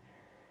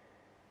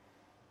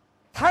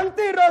ทั้ง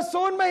ที่รอ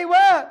ซูลไม่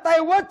ว่าแต่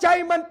หัวใจ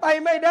มันไป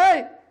ไม่ได้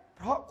เ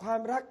พราะควา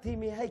มรักที่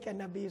มีให้แก่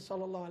นบีศ็อล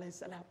ลัลลอฮุอะลัยฮิว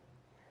ะซัลลัม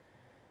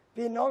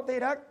พี่น้องที่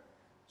รัก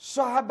ซ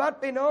อฮาบะห์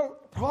พี่น้อง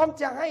พร้อม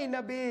จะให้น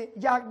บี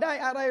อยากได้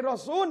อะไรรอ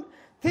ซูล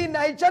ที่ไหน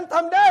ฉันท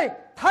ำได้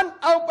ท่าน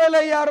เอาไปเล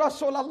ยยารอ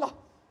ซูลุลลอฮ์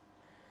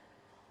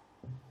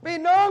พี่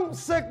น้อง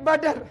ศึกบา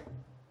ดร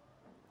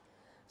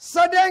แส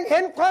ดงเห็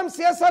นความเ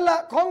สียสละ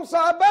ของซ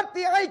อฮาบะห์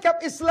ที่ให้กับ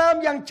อิสลาม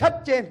อย่างชัด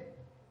เจน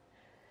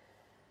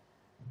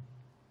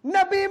น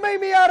บีไม่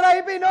มีอะไร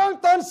พี่น้อง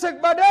ตอนศึก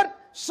บาดร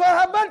ซอฮ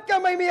าบะห์ก็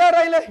ไม่มีอะไร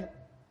เลย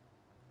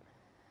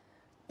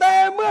แต่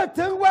เมื่อ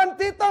ถึงวัน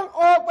ที่ต้อง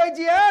ออกไป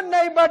ญิฮาดใน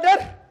บาดร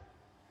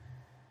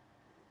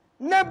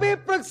นบี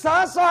ปรึกษา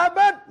ซอฮาบ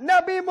ะห์น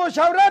บีมุช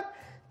าวัร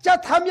จะ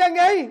ทำยัง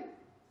ไง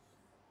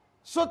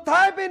สุดท้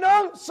ายพี่น้อ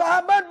งซอฮ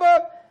าบะห์บอก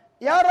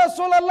ยารอ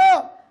ซูลุลลอ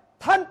ฮ์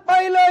ท่านไป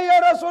เลยยา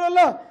รอซูลุล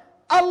ลอฮ์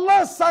อัลลอ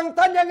ฮ์สั่ง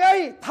ท่านยังไง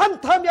ท่าน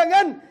ทำอย่าง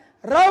นั้น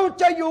เรา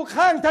จะอยู่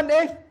ข้างท่านเอ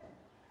ง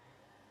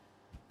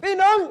พี่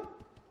น้อง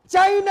ใจ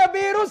น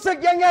บีรู้สึก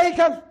ยังไง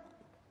ครับ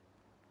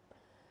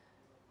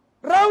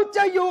เราจ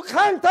ะอยู่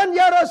ข้างท่าน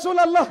ยารอซู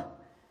ลุลลอฮ์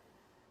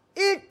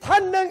อีกท่า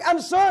นหนึ่งอัน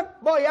ซอร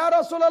บอกยาร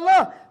อซูลุลลอ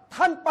ฮ์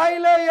ท่านไป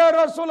เลยยา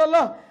รอซูลุลล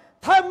อฮ์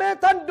ถ้าแม้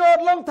ท่านโดด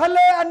ลงทะเล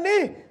อัน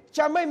นี้จ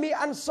ะไม่มี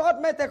อันซอร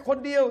แม้แต่คน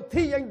เดียว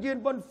ที่ยังยืน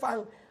บนฝั่ง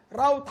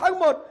เราทั้ง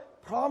หมด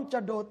พร้อมจะ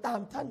โดดตาม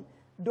ท่าน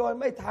โดย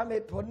ไม่ถามเห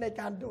ตุผลใน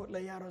การโดดเล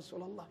ยยารอซู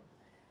ลุลลอฮ์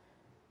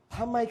ท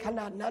ำไมข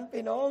นาดนั้น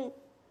พี่น้อง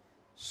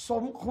ส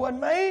มควร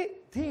ไหม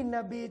ที่น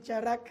บีจะ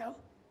รักเขา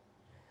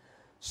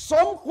ส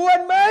มควร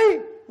ไหม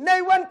ใน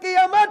วันกิย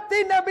ามะฮ์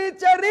ที่นบี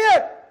จะเรีย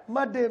กม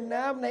าดื่ม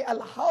น้ำในอั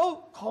ลฮาว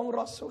ของ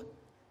รอซูล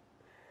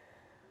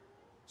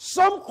ส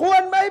มคว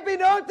รไหมพี่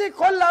น้องที่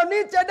คนเหล่า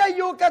นี้จะได้อ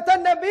ยู่กับท่า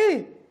นนบี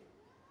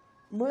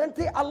เหมือน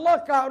ที่อัลลอฮ์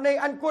กล่าวใน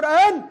อัลกุรอ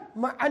าน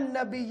มะอันน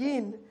บียี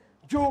น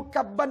อยู่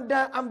กับบรรด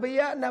าอัมบิย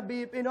ะนบี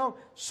พี่น้อง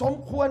สม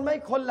ควรไหม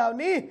คนเหล่า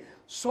นี้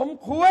สม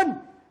ควร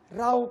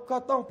เราก็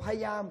ต้องพย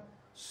ายาม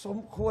สม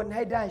ควรใ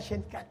ห้ได้เช่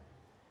นกัน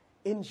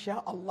อินชา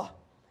อัลลอฮ์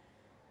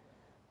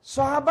ซ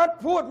อฮาบะห์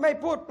พูดไม่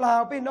พูดเปล่า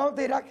พี่น้อง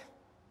ที่รัก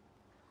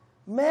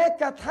แม้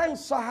กระทั่ง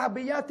ซอฮา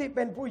บิยะที่เ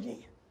ป็นผู้หญิ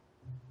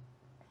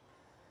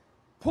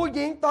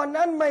งตอน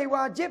นั้นไม่ว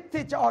าญิบ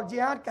ที่จะออกญิ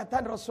ฮาดกับท่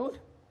านรอซูล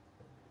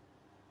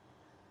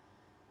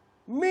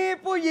มี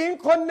ผู้หญิง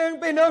คนหนึ่ง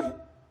พี่น้อง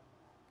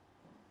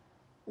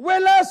เว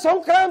ลาสง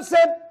ครามเส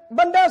ร็จบ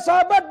รรดาซอฮ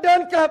าบะห์เดิ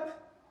นกลับ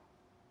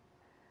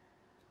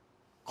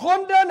คน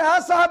เดินหา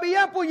ซอฮาบิย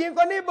ะผู้หญิงค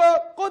นนี้บอก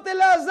กุติ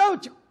ลาเซา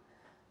จ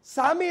ส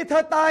ามีเธ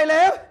อตายแ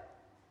ล้ว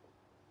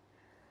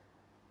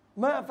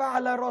มาฟะอะ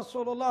ลารอซู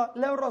ลุลลอฮ์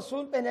แล้วรอซู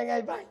ลเป็นยังไง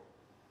บ้าง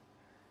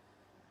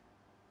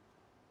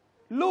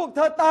ลูกเธ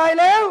อตาย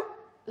แล้ว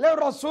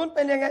รอซูลเ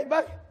ป็นยังไงบ้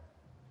าง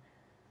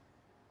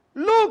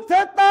ลูกเธ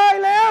อตาย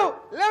แล้ว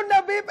น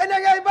บีเป็นยั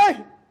งไงบ้าง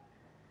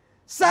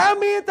สา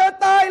มีเธอ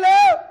ตายแล้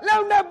ว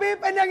นบี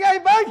เป็นยังไง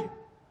บ้าง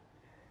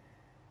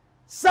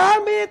สา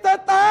มีเธอ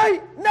ตาย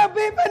น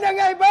บีเป็นยัง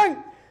ไงบ้าง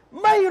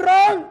ไม่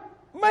ร้อง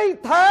ไม่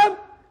ถาม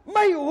ไ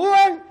ม่ห่ว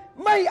ง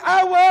ไม่อา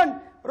วรณ์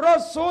รอ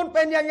ซูลเ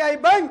ป็นยังไง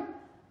บ้าง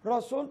รอ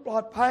ซูลปลอ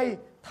ดภัย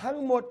ทั้ง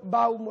หมดเบ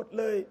าหมด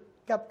เลย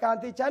กับการ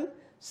ที่ฉัน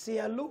เสี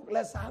ยลูกแล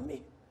ะสามี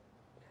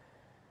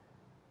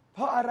เพ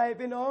ราะอะไร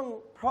พี่น้อง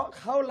เพราะ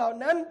เขาเหล่า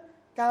นั้น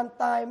การ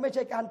ตายไม่ใ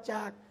ช่การจ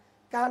าก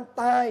การ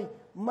ตาย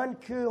มัน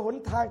คือหน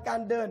ทางกา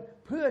รเดิน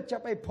เพื่อจะ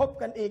ไปพบ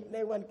กันอีกใน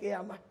วันกิย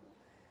ามะฮ์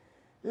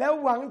แล้ว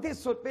หวังที่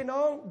สุดพี่น้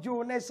องอยู่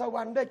ในสว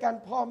รรค์ด้วยกัน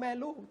พ่อแม่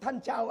ลูกท่าน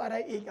จะเอาอะไร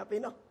อีกครับ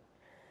พี่น้อง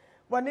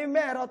วันนี้แ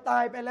ม่เราตา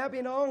ยไปแล้ว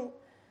พี่น้อง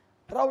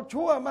เรา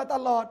ชั่วมาต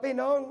ลอดพี่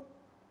น้อง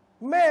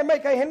แม่ไม่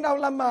เคยเห็นเรา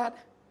ละหมาด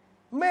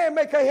แม่ไ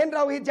ม่เคยเห็นเร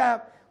าฮิญาบ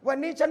วัน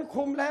นี้ฉัน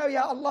คุมแล้วย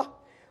าอัลลอฮ์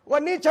วั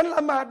นนี้ฉันล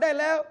ะหมาดได้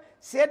แล้ว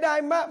เสียดาย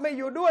มะไม่อ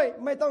ยู่ด้วย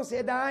ไม่ต้องเสี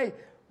ยดาย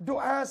ดุ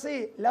อาสิ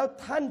แล้ว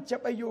ท่านจะ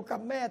ไปอยู่กับ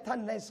แม่ท่าน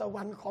ในสว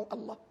รรค์ของอั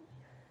ลลอฮ์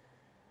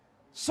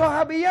ซอฮ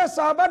าบิยะซ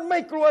อฮาบะห์ไม่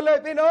กลัวเลย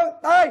พี่น้อง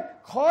ตาย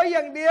ขออ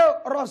ย่างเดียว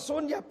รอซู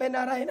ลอย่าเป็น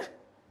อะไรนะ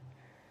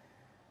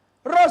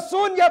รอ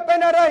ซูลอย่าเป็น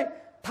อะไร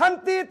ทัน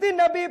ทีที่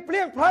นบีเพลี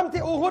ยงพล้ำ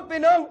ที่อูฮุด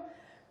พี่น้อง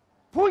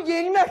ผู้หญิ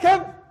งนะครับ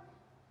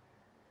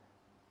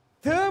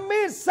ถือ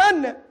มีดสั้น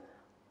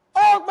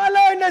ออกมาเล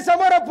ยในส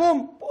มรภูมิ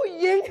ผู้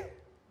หญิง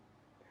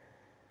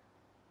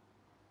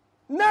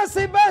นา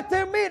ซิบะถื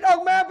อมีดออก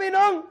มาพี่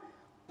น้อง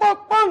ปก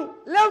ป้อง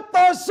แล้ว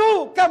ต่อสู้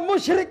กับมุ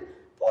ชริก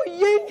ผู้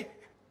หญิง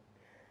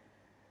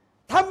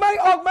ทำไม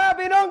ออกมา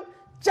พี่น้อง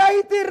ใจ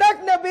ที่รัก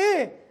นบี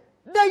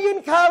ได้ยิน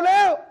ข่าวแ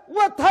ล้ว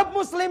ว่าทัพ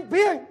มุสลิมเ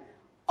พียง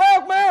ออ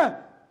กมา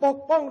ปก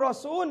ป้องรอ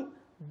ซูล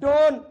โด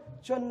น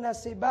จนนา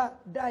ซิบะ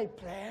ได้แ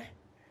ผล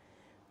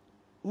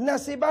นา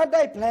ซิบะไ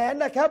ด้แผล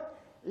นะครับ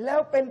แล้ว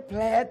เป็นแผ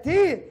ล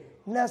ที่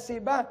นาซิ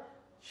บะ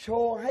โช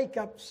ว์ให้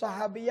กับซอฮ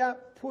าบิยะ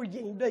ผู้ห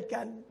ญิงด้วย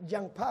กันอย่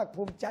างภาค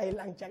ภูมิใจ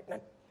หลังจากนั้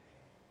น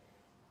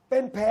เป็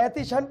นแผล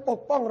ที่ฉันปก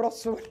ป้องรอ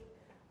ซูล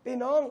พี่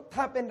น้อง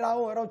ถ้าเป็นเรา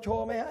โช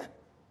ว์ไหมฮะ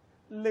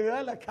เหลือ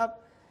เหรอครับ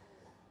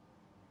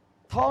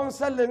ทอง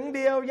สลึงเ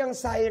ดียวยัง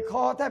ใส่ค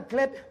อแทบเค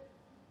ล็ด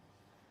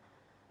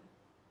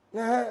น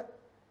ะฮะ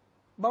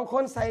บางค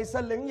นใส่ส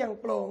ลึงอย่าง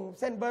โปร่ง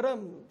เส้นเบอร์เริ่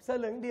มส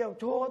ลึงเดียว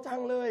โชว์จั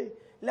งเลย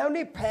แล้ว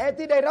นี่แผล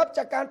ที่ได้รับจ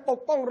ากการปก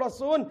ป้องรอ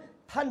ซูล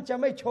ท่านจะ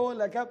ไม่โชว์เ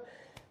หรอครับ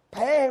แผ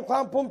ลแห่งควา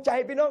มภูมิใจ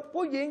พี่น้อง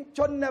ผู้หญิงช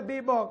นนบี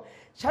บอก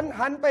ฉัน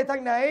หันไปทา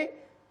งไหน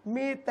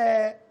มีแต่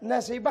นา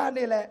ซีบ้าน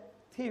นี่แหละ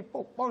ที่ป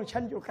กป้องฉั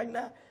นอยู่ข้างห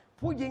น้า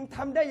ผู้หญิงท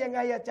ำได้ยังไง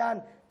อาจาร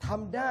ย์ท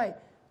ำได้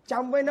จ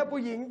ำไว้นะ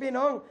ผู้หญิงพี่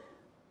น้อง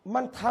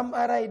มันทำ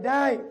อะไรไ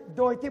ด้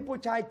โดยที่ผู้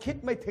ชายคิด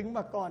ไม่ถึงม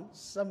าก่อน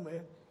เสมอ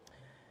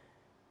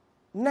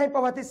ในปร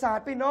ะวัติศาสต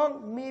ร์พี่น้อง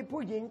มี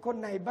ผู้หญิงคน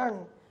ไหนบ้าง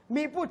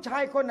มีผู้ชา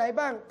ยคนไหน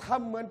บ้างท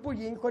ำเหมือนผู้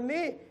หญิงคน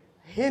นี้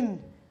ฮิน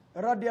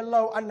รอฎิยัลลอ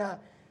ฮุอันฮา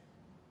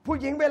ผู้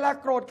หญิงเวลา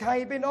โกรธใคร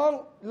พี่น้อง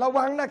ระ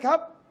วังนะครับ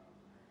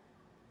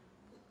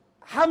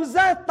ฮัมซ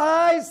าต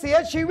ายเสีย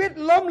ชีวิต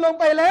ล้มลง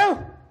ไปแล้ว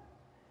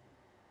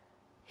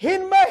ฮิ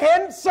นมาเห็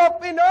นศพ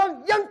พี่น้อง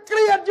ยังเก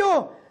ลียดอยู่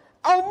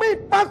เอามีด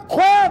ปักค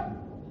อ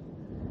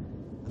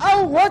เอา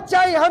หัวใจ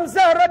ฮัมซ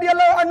ารอฎิยัล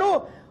ลอฮุอันฮุ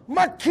ม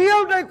าเคี้ยว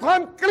ด้วยควา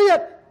มเกลีย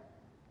ด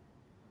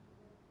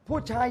ผู้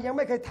ชายยังไ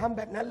ม่เคยทำแ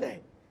บบนั้นเลย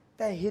แ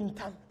ต่ฮิน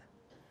ทำ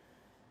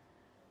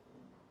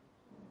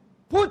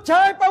ผู้ช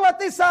ายประวั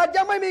ติศาสตร์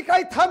ยังไม่มีใคร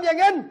ทำอย่าง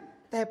นั้น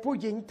แต่ผู้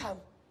หญิงท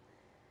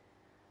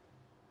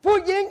ำผู้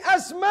หญิงอั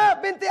สมา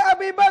บินติอ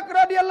บีบักรร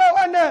อฎิยัลลอฮุ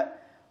อันฮา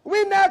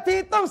วินาที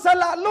ต้องส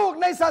ละลูก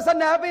ในศาส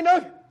นาพี่น้อ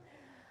ง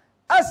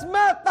อัสม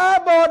าตา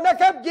บอดนะ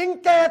ครับหญิง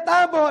แก่ตา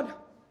บอด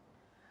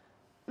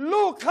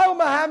ลูกเข้า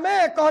มาหาแม่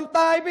ก่อนต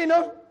ายพี่น้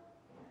อง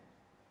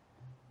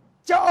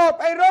จะออก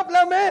ไปรบแ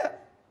ล้วแ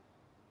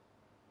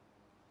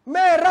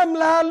ม่ร่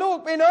ำลาลูก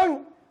พี่น้อง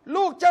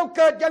ลูกเจ้าเ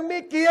กิดยังมี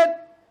เกียรติ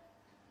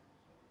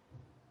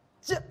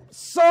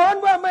สอน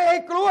ว่าไม่ให้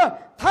กลัว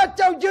ถ้าเ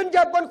จ้ายืนห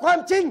ยัดบนความ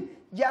จริง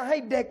อย่าให้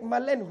เด็กมา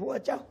เล่นหัว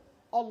เจ้า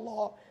อัลลอ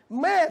ฮ์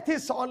แม่ที่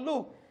สอนลู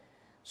ก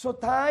สุด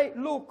ท้าย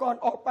ลูกก่อน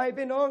ออกไป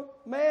พี่น้อง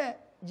แม่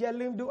อย่า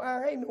ลืมดุอา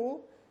ให้หนู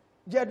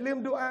อย่าลืม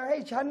ดุอาให้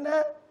ฉันนะ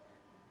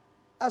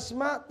อัส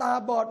มาตา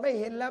บอดไม่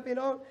เห็นแล้วพี่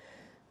น้อง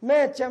แม่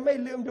จะไม่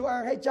ลืมดุอา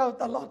ให้เจ้า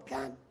ตลอดก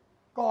าล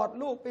กอด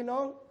ลูกพี่น้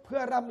องเพื่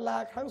อรำลา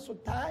ครั้งสุด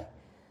ท้าย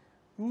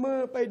มือ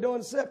ไปโดน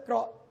เสื้อเกร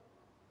าะ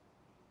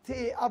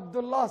ที่อับดุ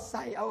ลลอฮ์ใ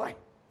ส่เอาไว้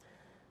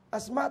อั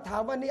สมาถา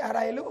มว่านี่อะไร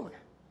ลูก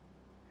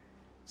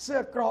เสื้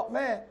อเกราะแ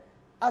ม่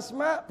อัส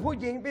มาผู้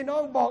หญิงพี่น้อ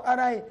งบอกอะ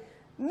ไร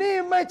นี่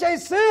ไม่ใช่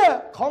เสื้อ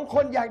ของค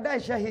นอยากได้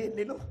ชะฮีด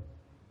นี่ลูก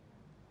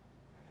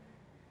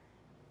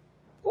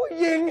ผู้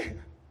หญิง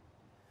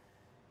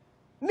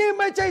นี่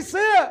ไม่ใช่เ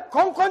สื้อข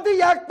องคนที่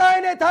อยากตาย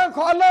ในทางข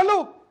องอัลลอฮ์ลู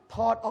กถ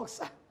อดออกซ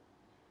ะ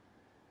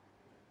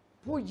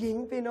ผู้หญิง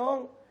พี่น้อง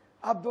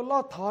อับดุลลอ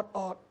ฮ์ถอดอ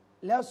อก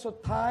แล้วสุด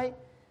ท้าย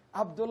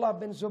อับดุลลอฮ์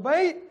บินซุบั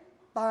ยร์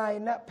ตาย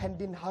ณแผ่น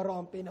ดินฮารอ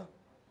มพี่น้อง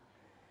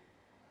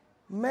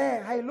แม่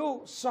ให้ลูก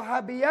ซอฮ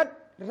าบียัต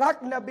รัก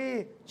นบี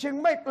จึง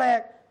ไม่แปลก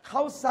เข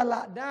าสล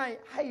ะได้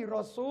ให้ร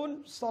อซูล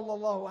ศ็อลลั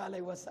ลลอฮุอะลัย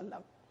ฮิวะซัลลั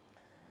ม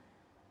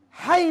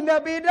ให้น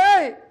บีได้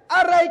อ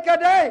ะไรก็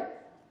ได้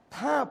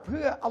ถ้าเ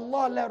พื่ออัลลอ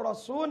ฮ์และรอ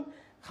ซูล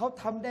เขา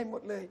ทำได้หม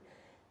ดเลย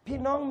พี่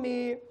น้องมี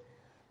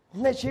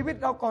ในชีวิต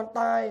เราก่อน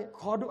ตาย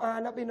ขอดุอา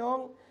นะพี่น้อง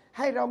ใ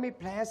ห้เรามี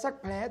แผลสัก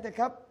แผลแต่ค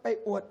รับไป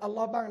อวดอัลล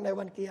อฮ์บ้างใน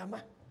วันกิยามะ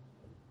ห์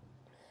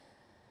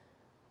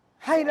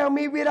ให้เรา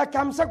มีวีรกร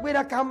รมสักวีร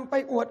กรรมไป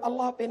อวดอัล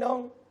ลอฮ์พี่น้อง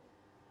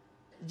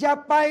อย่า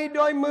ไปโด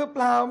ยมือเป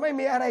ล่าไม่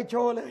มีอะไรโช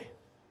ว์เลย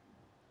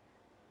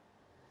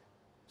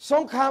ส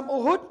งครามอู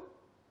ฮุด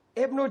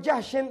อิบนุญะ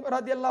ฮ์ชินร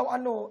อฎิยัลลอฮุอั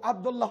นฮุอับ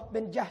ดุลลอฮ์บิ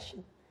นญะฮ์ชิ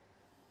น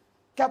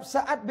กับซ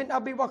ะอัดบินอ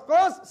บีวะก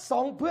อสสอ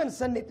งเพื่อน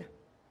สนิท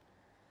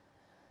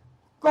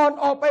ก่อน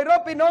ออกไปร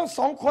บพี่น้องส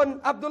องคน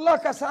อับดุลลอฮ์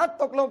กับซะอัด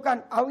ตกลงกัน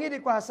เอางี้ดี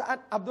กว่าซะอัด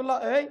อับดุลลอฮ์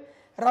เอ๋ย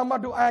เรามา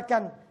ดุอากั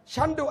น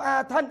ฉันดุอา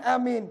ท่านอา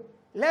มีน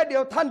และเดี๋ย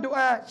วท่านดุอ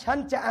าฉัน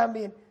จะอา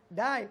มีน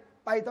ได้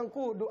ไปทั้ง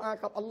คู่ดุอา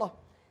กับอัลลอฮ์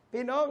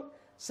พี่น้อง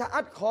ซะ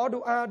อัดขอดุ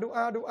อ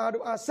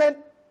าเสร็จ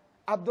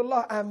อับดุลลอ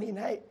ฮ์อามีน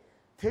ให้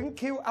ถึง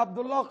คิวอับดุ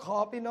ลลอฮ์ขอ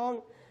พี่น้อง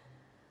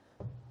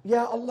ย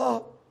าอัลลอฮ์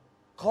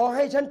ขอใ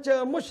ห้ฉันเจอ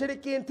มุชริ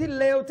กีนที่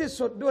เลวที่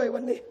สุดด้วยวั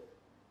นนี้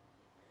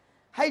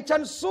ให้ฉั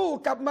นสู้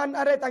กับมัน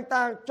อะไร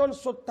ต่างๆจน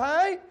สุดท้า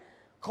ย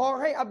ขอ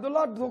ให้อับดุลล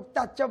อฮ์ถูก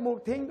ตัดจมูก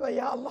ทิ้งด้วย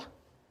ยาอัลลอฮ์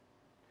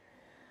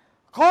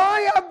ขอใ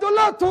ห้อับดุล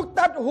ลอฮ์ถูก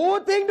ตัดหู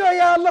ทิ้งด้วย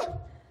ยาอัลลอฮ์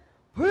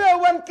เพื่อ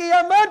วันกิย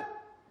ามะฮ์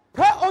พ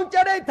ระองค์จ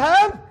ะได้ถา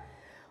ม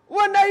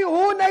ว่าใน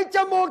หูในจ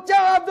มูกเจ้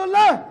าอับดุลล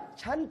อฮ์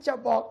ฉันจะ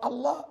บอกอัล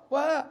ลอฮ์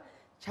ว่า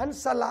ฉัน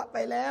สละไป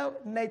แล้ว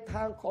ในท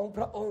างของพ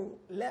ระองค์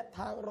และท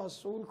างรอ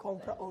ซูลของ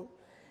พระองค์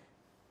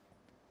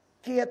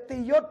เกียรติ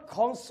ยศข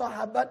องซอฮ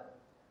าบะห์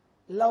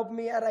เรา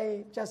มีอะไร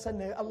จะเส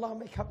นออัลลอฮ์ไห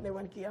มครับใน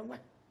วันกิยามะ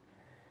ฮ์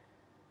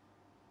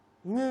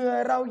เหงื่อ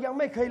เรายัง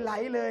ไม่เคยไหล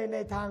เลยใน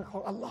ทางขอ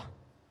งอัลลอฮ์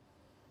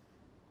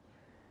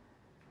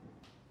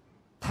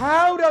เท้า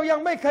เรายัง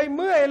ไม่เคยเ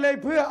มื่อยเลย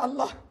เพื่ออัล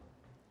ลอฮ์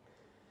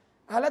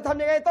แล้วท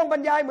ำยังไงต้องบร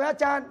รยายเหมือนอา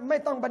จารย์ไม่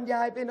ต้องบรรย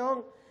ายไปน้อง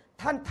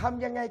ท่านท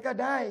ำยังไงก็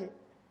ได้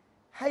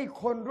ให้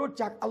คนรู้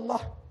จักอัลลอ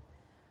ฮ์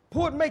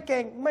พูดไม่เ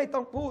ก่งไม่ต้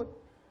องพูด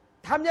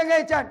ทำยังไง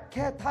จ๊ะแ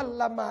ค่ท่าน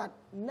ละหมาด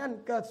นั่น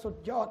ก็สุด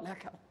ยอดแล้ว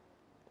ครับ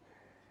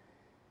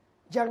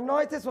อย่างน้อ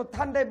ยที่สุด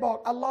ท่านได้บอก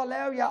อัลลอฮ์แ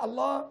ล้วอย่าอัล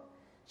ลอฮ์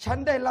ฉัน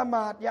ได้ละหม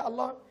าดอย่าอัล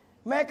ลอฮ์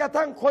แม้กระ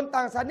ทั่งคนต่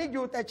างศาสนาอ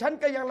ยู่แต่ฉัน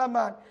ก็ยังละหม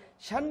าด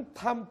ฉัน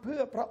ทำเพื่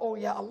อพระองค์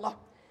อย่าอัลลอฮ์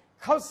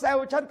เขาแซว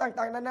ฉัน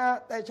ต่างๆนานา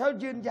แต่ฉัน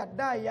ยืนหยัด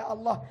ได้อย่าอัล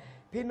ลอฮ์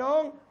พี่น้อ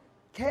ง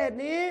แค่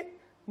นี้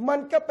มัน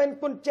ก็เป็น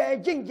กุญแจ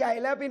ยิ่งใหญ่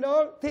แล้วพี่น้อ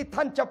งที่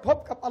ท่านจะพบ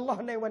กับอัลลอ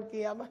ฮ์ในวันเ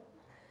กียรติ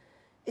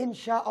อิน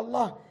ชาอัลล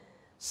อฮ์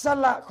ส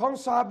ละของ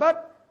ซอฮาบะ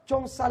ห์จ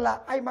งสละ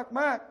ให้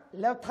มากๆ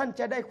แล้วท่าน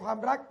จะได้ความ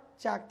รัก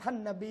จากท่าน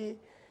นบี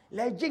แล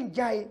ะยิ่งใ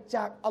หญ่จ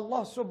ากอัลลอ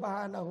ฮ์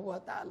سبحانه และ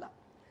تعالى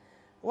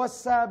วัส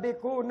ซาบิ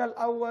กูนัล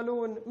อาว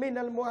ลูนมิ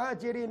นัลมุฮา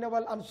จิริน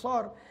วัลอันซอ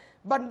ร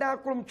บรรดา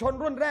กลุ่มชน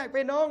รุ่นแรก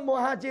พี่น้องมุ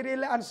ฮาจิริน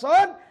และอันซอ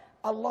ร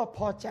อัลลอฮ์พ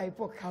อใจ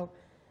พวกเขา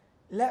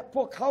และพ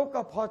วกเขา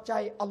ก็พอใจ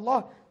อัลลอ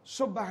ฮ์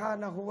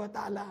سبحانه และ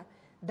تعالى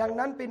ดัง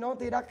นั้นพี่น้อง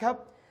ที่รักครับ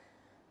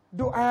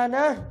ดุอาน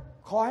ะ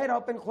ขอให้เรา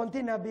เป็นคน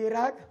ที่นบี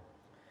รัก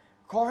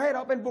ขอให้เร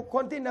าเป็นบุคค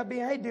ลที่นบี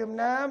ให้ดื่ม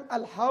น้ำอั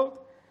ลฮาวด์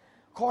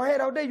ขอให้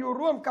เราได้อยู่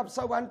ร่วมกับส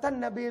วรรค์ท่าน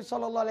นบีศ็อล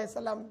ลัลลอฮุอะลัยฮิวะ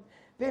ซัลลัม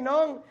พี่น้อ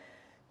ง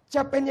จ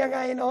ะเป็นยังไง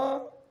เนาะ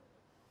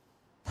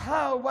ถ้า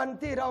วัน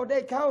ที่เราได้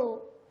เข้า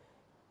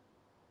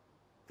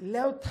แ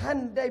ล้วท่าน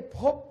ได้พ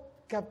บ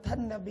กับท่า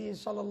นนบี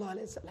ศ็อลลัลลอฮุอะ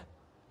ลัยฮิวะซัลลัม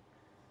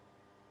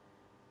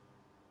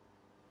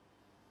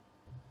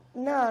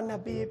หน้าน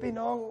บีพี่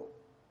น้อง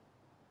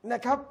นะ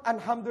ครับอัล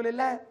ฮัมดุลิล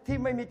ละห์ที่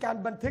ไม่มีการ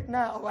บันทึกห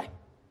น้าเอาไว้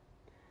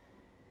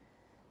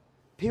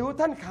ผิว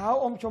ท่านขาว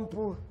อมชม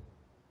พู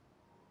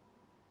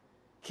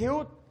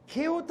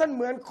คิ้วท่านเ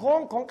หมือนโค้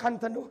งของคัน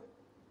ธนู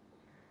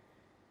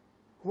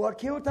หัว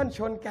คิ้วท่านช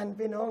นกัน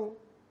พี่น้อง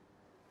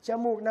จ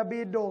มูกนบี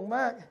โด่งม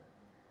าก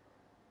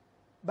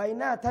ใบ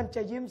หน้าท่านจ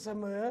ะยิ้มเส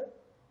มอ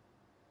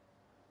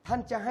ท่าน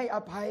จะให้อ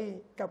ภัย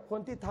กับคน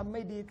ที่ทำไ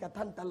ม่ดีกับ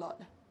ท่านตลอด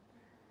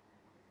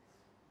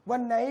วั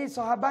นไหนซ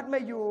อฮาบะห์ไ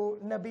ม่อยู่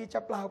นบีจะ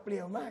เปล่าเปลี่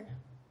ยวมาก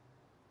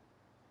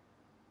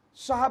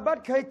ซอฮาบะ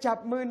ห์เคยจับ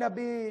มือน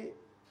บี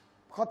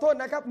ขอโทษ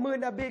นะครับมือ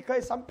นบีเคย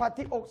สัมผัส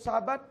ที่อกซอฮ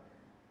าบะห์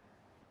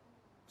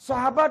ซอ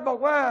ฮาบะห์บอก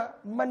ว่า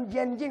มันเ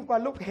ย็นยิ่งกว่า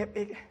ลูกเห็บ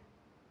อีก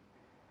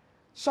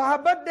ซอฮา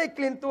บะห์ได้ก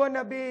ลิ่นตัวน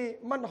บี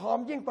มันหอม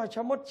ยิ่งกว่าช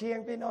ะมดเชียง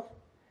พี่น้อง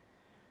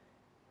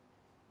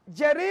เ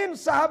จรีน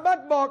ซอฮาบะ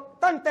ห์บอก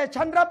ตั้งแต่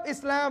ฉันรับอิ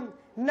สลาม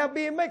น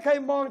บีไม่เคย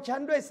มองฉัน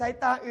ด้วยสาย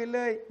ตาอื่นเ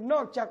ลยน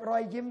อกจากรอ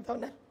ยยิ้มเท่า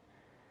นั้น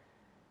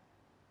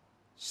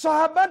ซอ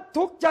ฮาบะห์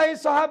ทุกข์ใจ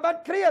ซอฮาบะห์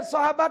เครียดซ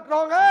อฮาบะห์ร้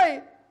องไห้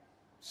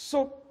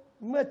สุข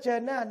เมื่อเจอ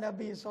หน้าน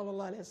บีศ็อลลัล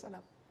ลอฮุอะลัยฮิวะซัล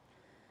ลัม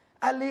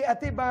อาลีอ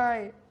ธิบาย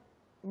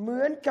เห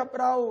มือนกับ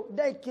เราไ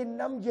ด้กิน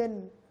น้ำเย็น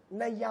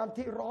ในยาม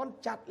ที่ร้อน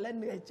จัดและ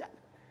เหนื่อยจัด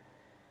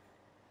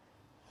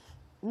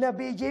น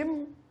บียิ้ม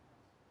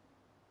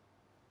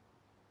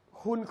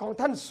หุ่นของ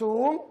ท่านสู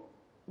ง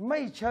ไม่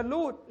ชะ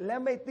ลูดและ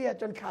ไม่เตี้ย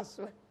จนขาด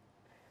ส่วน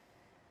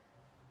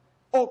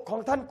อกขอ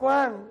งท่านกว้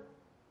าง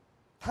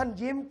ท่าน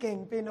ยิ้มเก่ง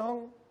พี่น้อง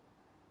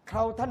เคร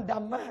าท่านด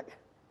ำมาก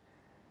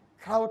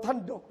เคราท่าน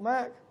ดกม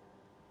าก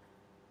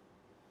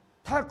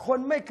ถ้าคน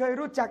ไม่เคย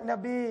รู้จักน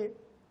บี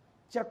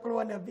จะกลัว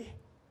นบี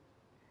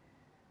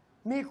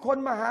มีคน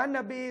มาหาน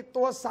บี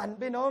ตัวสั่น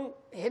พี่น้อง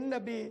เห็นน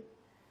บี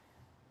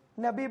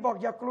บอก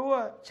อย่ากลัว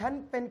ฉัน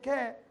เป็นแค่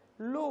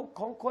ลูก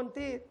ของคน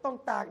ที่ต้อง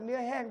ตากเนื้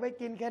อแห้งไว้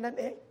กินแค่นั้น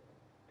เอง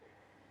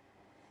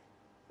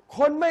ค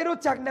นไม่รู้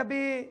จักน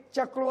บีจ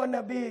ะกลัวน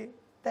บี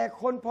แต่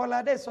คนพอเรา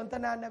ได้สนท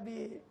นานบี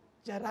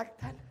จะรัก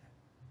ท่าน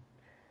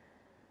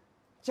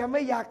จะไ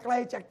ม่อยากไกล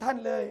จากท่าน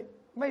เลย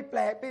ไม่แปล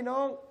กพี่น้อ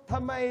งท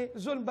ำไม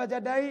ซุลบะญ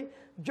ะดัย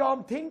ยอม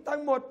ทิ้งทั้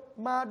งหมด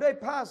มาด้วย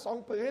ผ้า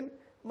2 ผืน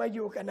มาอ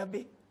ยู่กับน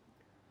บี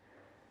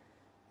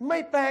ไม่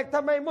แปลกท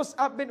ำไมมุส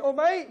อับบินอุ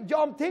มัยย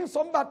อมทิ้งส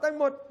มบัติทั้ง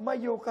หมดมา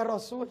อยู่กับรอ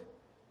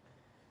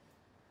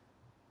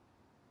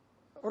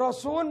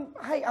ซูล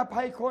ให้อ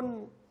ภัยคน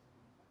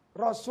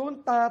รอซูล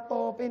ตาโต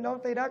พี่น้อง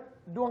ที่รัก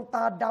ดวงต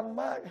าด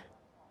ำมาก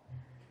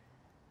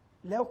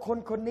แล้ว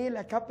คนนี้แหล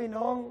ะครับพี่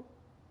น้อง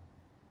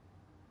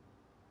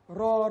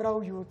รอเรา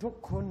อยู่ทุก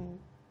คน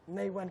ใน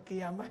วันกิ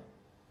ยามะห์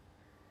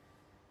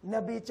น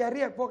บีจะเ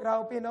รียกพวกเรา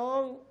พี่น้อ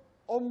ง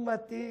อุมมะ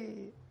ตี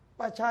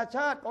ประชาช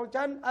าติของ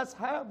ฉันอัศ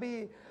ฮาบี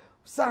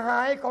สห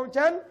ายของ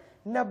ฉัน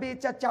นบี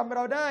จะจำเร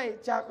าได้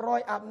จากรอ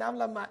ยอาบน้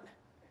ำละหมาด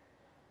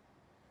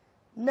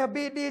น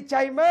บีดีใจ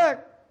มาก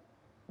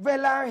เว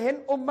ลาเห็น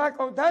อุมมะ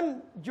ของท่าน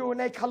อยู่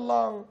ในคันล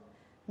อง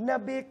น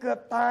บีเกือบ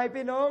ตาย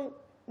พี่น้อง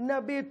น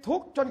บีทุ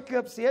กข์จนเกื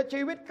อบเสีย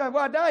ชีวิตก็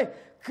ว่าได้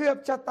เกือบ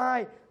จะตาย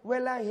เว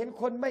ลาเห็น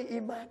คนไม่อี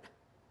มาน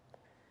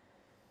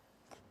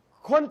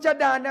คนจะ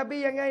ด่านบี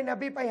ยังไงน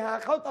บีไปหา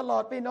เขาตลอ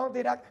ดพี่น้อง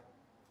ที่รัก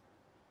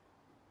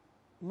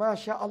มา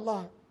ชาอัลลอ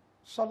ฮ์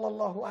ศ็อลลัล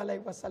ลอฮุอะลัย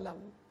ฮิวะซัลลัม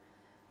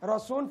รอ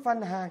ซูลฟัน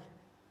หาย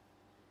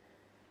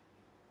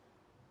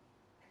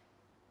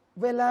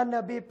เวลาน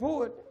บีพู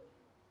ด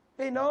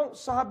พี่น้อง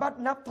ซอฮาบะห์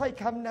นับถ้อย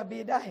คำนบี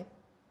ได้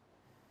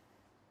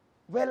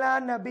เวลา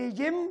นบี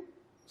ยิ้ม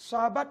ซอ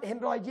ฮาบะห์เห็น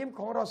รอยยิ้มข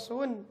องรอ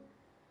ซูล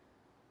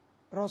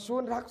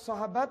รักซอ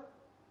ฮาบะห์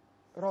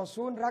รอ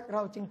ซูลรักเร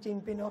าจริง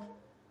ๆพี่น้อง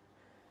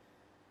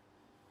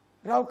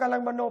เรากำลั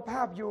งมโนภ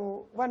าพอยู่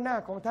ว่าหน้า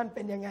ของท่านเ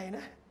ป็นยังไงน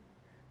ะ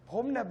ผ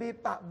มนบี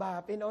ปะบ่า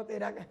พี่น้องที่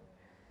รัก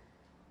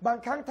บาง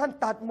ครั้งท่าน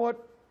ตัดหมด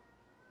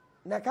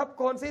นะครับโ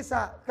กนศีรษ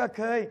ะก็เ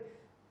คย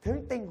ถึง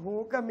ติ่งหู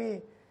ก็มี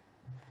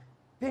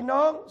พี่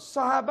น้องซ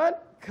อฮาบะห์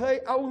เคย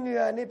เอาเห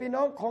งื่อนี่พี่น้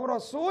องของรอ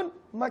ซูล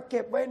มาเ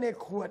ก็บไว้ใน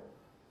ขวด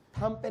ท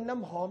ำเป็นน้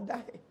ำหอมไ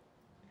ด้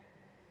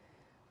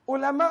อุ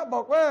ลามะบ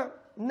อกว่า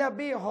น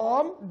บีหอ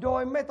มโด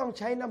ยไม่ต้อง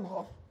ใช้น้ำหอ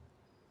ม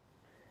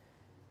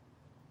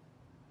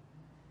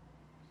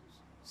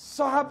ซ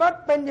อฮาบะห์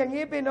เป็นอย่าง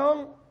นี้พี่น้อง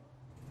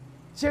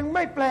จึงไ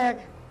ม่แปลก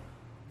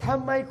ท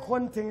ำไมค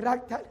นถึงรัก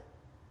ท่าน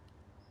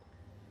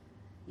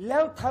แล้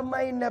วทำไม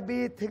นบี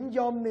ถึงย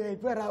อมเหนื่อย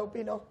เพื่อเรา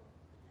พี่น้อง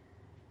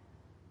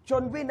จ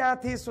นวินา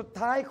ทีสุด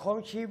ท้ายของ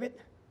ชีวิต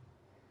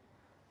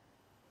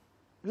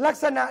ลัก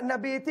ษณะน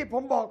บีที่ผ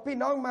มบอกพี่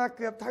น้องมาเ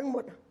กือบทั้งหม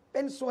ดเ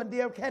ป็นส่วนเดี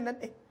ยวแค่นั้น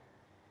เอง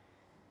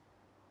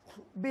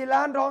บิล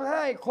าลร้องไ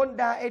ห้คน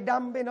ด่าไอ้ด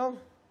ำพี่น้อง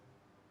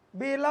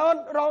บิลาล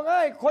ร้องไ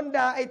ห้คน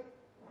ด่าไอ้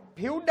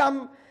ผิวด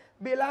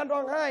ำบิลาลร้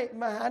องไห้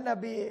มาหาน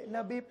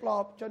บีปลอ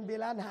บจนบิ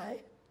ลาลหาย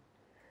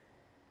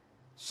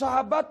ซอฮ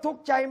าบะห์ทุก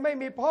ข์ใจไม่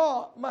มีพ่อ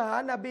มาหา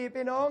นบี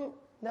พี่น้อง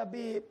น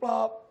บีปล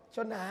อบจ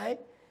นหาย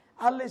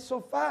อัลลิซุ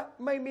ฟะ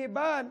ไม่มี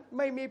บ้านไ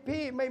ม่มี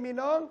พี่ไม่มี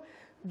น้อง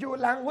อยู่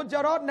หลังฮุจ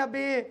เราะห์น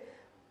บี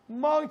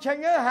มองชะ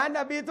เง้อหา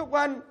นบีทุก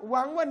วันห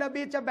วังว่าน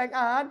บีจะแบ่งอ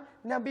าหาร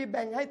นบีแ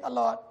บ่งให้ตล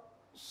อด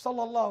ศ็อล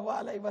ลัลลอฮุอ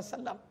ะลัยฮิวะซั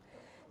ลลัม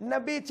น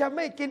บีจะไ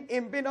ม่กิน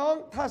อิ่มพี่น้อง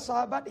ถ้าซอ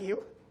ฮาบะห์หิว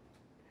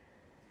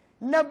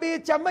นบี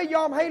จะไม่ย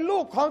อมให้ลู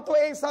กของตัว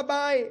เองสบ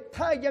าย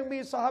ถ้ายังมี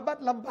ซอฮาบะ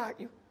ห์ลำบาก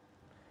อยู่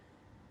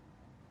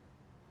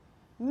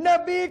น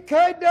บีเค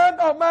ยเดิน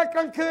ออกมาก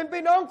ลางคืน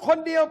พี่น้องคน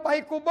เดียวไป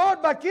กุโบ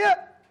ร์บาเกีย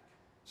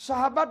ซอ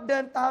ฮาบะห์เดิ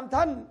นตาม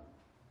ท่าน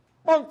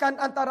ป้องกัน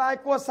อันตราย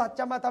กลัวสัตว์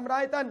จะมาทำร้า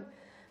ยท่าน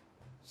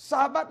ซอ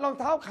ฮาบะห์รอง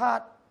เท้าขา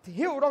ด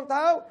หิ้วรองเ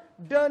ท้า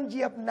เดินเห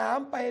ยียบหนาม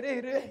ไป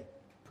เรื่อย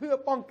ๆเพื่อ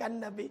ป้องกัน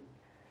นบี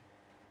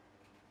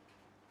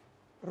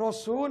รอ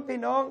ซูลพี่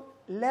น้อง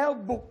แล้ว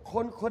บุคค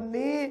ลคน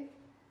นี้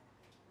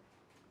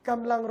ก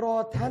ำลังรอ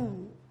ท่าน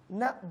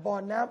ณบ่อ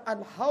น้ำอัน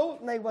เฮา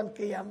ในวัน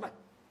กิยามะฮ์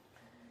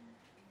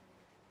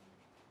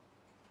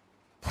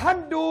ท่าน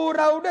ดู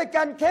เราด้วย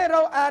กันแค่เร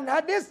าอ่านห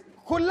ะดีษ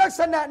คุณลัก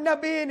ษณะน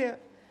บีเนี่ย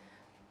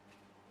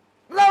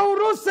เรา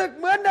รู้สึก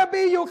เหมือนน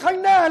บีอยู่ข้าง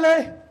หน้าเลย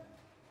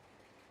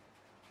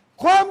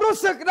ความรู้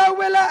สึกเรา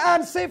เวลาอ่า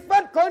นสิฟั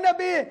ตของน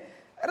บี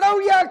เรา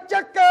อยากจะ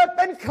เกิดเ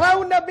ป็นเครา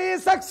นบี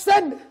สักเ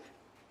ส้น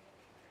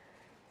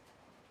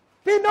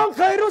พี่น้องเ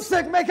คยรู้สึ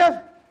กไหมครับ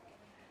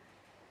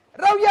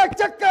เราอยาก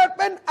จะเกิดเ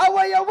ป็นอ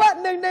วัยวะ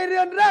หนึ่งในเรื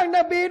อนร่างน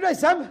บีด้วย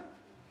ซ้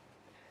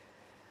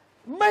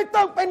ำไม่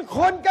ต้องเป็นค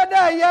นก็ไ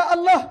ด้ยาอั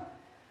ลลอฮ์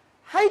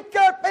ให้เ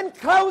กิดเป็น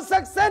เคราสั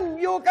กเส้น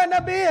อยู่กับน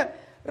บี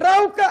เรา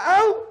ก็เอ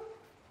า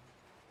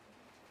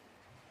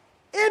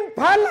อินผ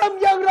าลัม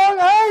ยังร้อง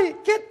ไห้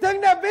คิดถึง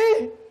นบี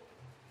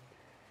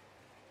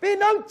พี่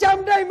น้องจ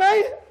ำได้ไหม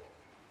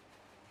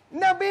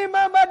นบีม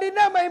ามาดิน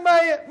ะห์ใหม่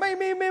ๆไม่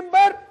มีมิม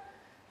บัร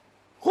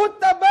คุ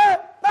ตบะ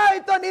ใต้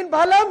ต้นอินผ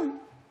าลัม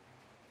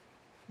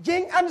หญิ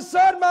งอันซ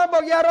อรมาบอ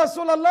กยารอ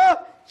ซูลุลลอฮ์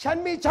ฉัน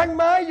มีช่างไ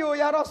ม้อยู่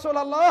ยารอซูลุ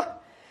ลลอฮ์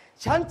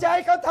ฉันจะใ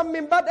ห้เขาทำ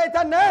มิมบัรให้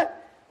ท่านนะ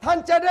ท่าน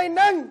จะได้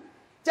นั่ง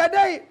จะไ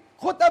ด้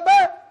คุตบะ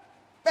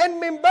เป็น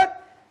มิมบัร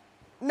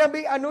น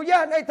บีอนุญา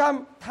ตให้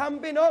ท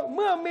ำพี่น้องเ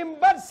มื่อมิม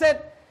บัรเสร็จ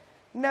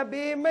น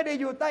บีไม่ได้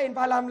อยู่ใต้อินท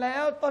ผลัมแล้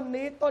วต้น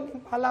นี้ต้นอิ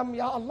นทผลัม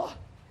ยาอัลลอฮ์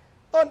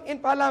ต้นอิน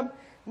ทผลัม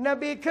น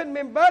บีขึ้น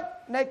มิมบัร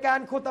ในการ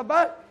คุตบ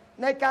ะ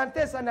ในการเท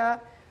ศนา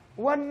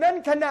วันนั้น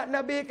ขณะน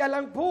บีกำลั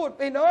งพูด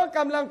พี่น้องก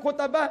ำลังคุ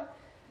ตบะ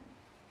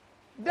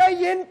ได้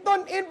ยินต้น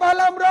อินทผ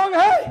ลัมร้อง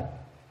ไห้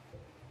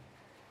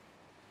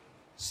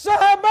ซอ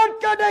ฮาบะห์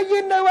ก็ได้ยิ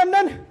นในวัน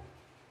นั้น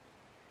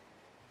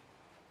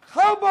เข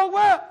าบอก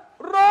ว่า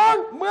ร้อง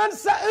เหมือน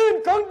สะอื้น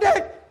ของเด็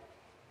ก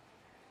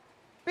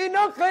พี่น้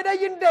องเคยได้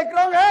ยินเด็ก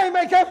ร้องไห้ไหม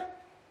ครับ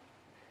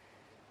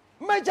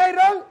ไม่ใช่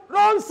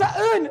ร้องสะ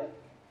อื้น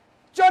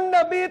จนน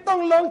บีต้อง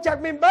ลงจาก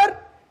มิมบัร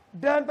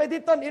เดินไป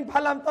ที่ต้นอินทผ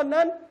ลัมต้น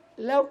นั้น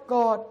แล้วก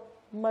อด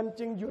มัน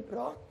จึงหยุด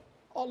ร้อง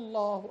อัลล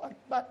อฮฺอัก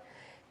บัร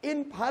อิน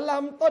ทผลั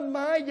มต้นไ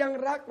ม้ยัง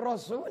รักรอ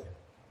ซูล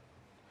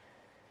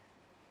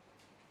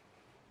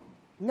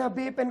น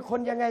บีเป็นคน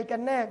ยังไงกั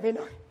นแน่พี่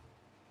น้อง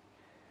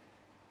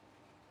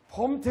ผ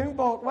มถึง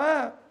บอกว่า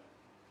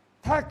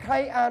ถ้าใคร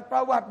อ่านปร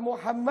ะวัติมุ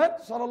ฮัมมัด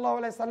ศ็อลลัลลอฮุ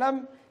อะลัยฮิวะซัลลัม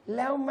แ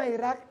ล้วไม่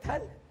รักท่า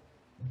น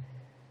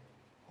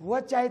หัว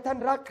ใจท่าน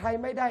รักใคร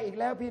ไม่ได้อีก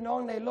แล้วพี่น้อง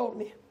ในโลก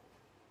นี้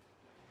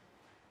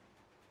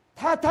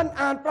ถ้าท่าน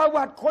อ่านประ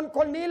วัติคนค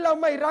นนี้เรา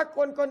ไม่รักค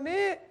นคน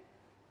นี้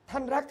ท่า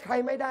นรักใคร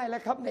ไม่ได้แล้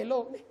วครับในโล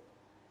กนี้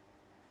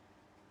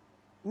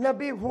น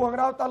บีห่วง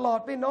เราตลอด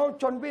พี่น้อง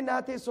จนวินา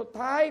ทีสุด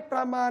ท้ายปร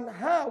ะมาณ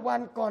5 วั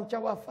นก่อนจะ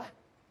วะฟาต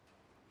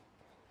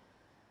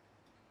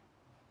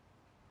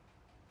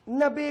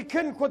นบี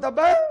ขึ้นคุตบ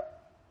ะห์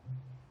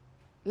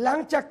หลัง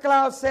จากกล่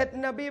าวเสร็จ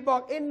นบีบอ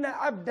กอินนะ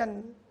อับดัน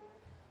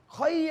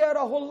ขัยยะเร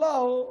าะฮุลลอ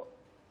ฮุ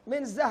มิ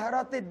นซะฮร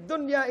ติดดุ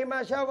นยาอิมา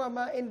ชาวะม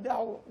าอินดะ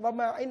วะ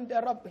มาอินดะ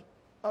ร็อบบิ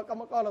เอากะ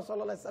มะกอลศ็อล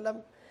ลัลลอฮุอะลัยฮิวะซัลลัม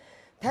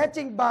แท้จ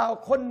ริงบ่าว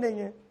คนหนึ่ง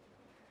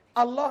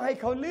อัลลอฮ์ให้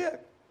เขาเลือก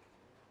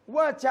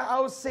ว่าจะเอ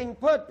าสิ่ง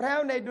เพลิดเพลิน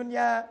ในดุนย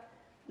า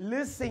หรื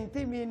อสิ่ง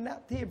ที่มีหน้า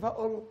ที่พระ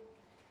องค์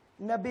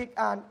นบี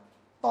อ่าน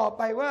ต่อไ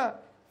ปว่า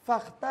ฟั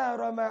กตา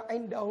รมาอิ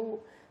นดาหู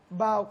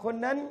บ่าวคน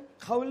นั้น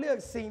เขาเลือก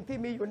สิ่งที่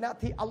มีอยู่ณ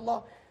ที่อัลลอ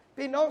ฮ์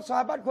พี่น้องซอฮ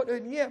าบะห์คน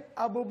อื่นเงียบ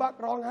อบูบักร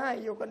ร้องไห้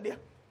อยู่คนเดียว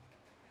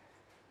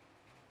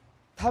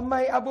ทำไม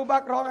อบูบั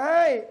กรร้องไ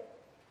ห้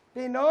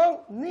พี่น้อง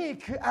นี่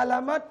คืออาลา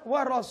มัตว่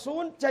ารอซู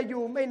ลจะอ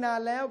ยู่ไม่นาน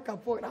แล้วกับ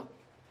พวกเรา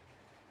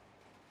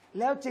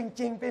แล้วจ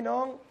ริงๆพี่น้อ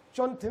งจ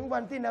นถึงวั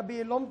นที่นบี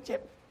ล้มเจ็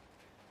บ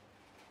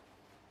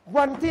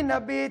วันที่น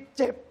บีเ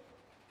จ็บ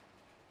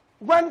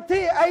วัน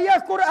ที่อายะ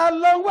กุรอาน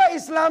ลงว่า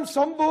อิสลามส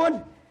มบูรณ์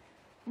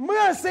เ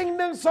มื่อสิ่ง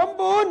หนึ่งสม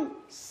บูรณ์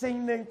สิ่ง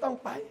หนึ่งต้อง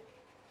ไป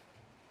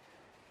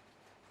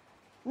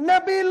น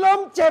บีล้ม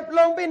เจ็บล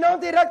งพี่น้อง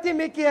ที่รักที่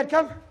มีเกียรติค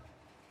รับ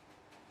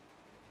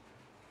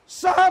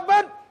ซอฮาบะ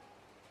ห์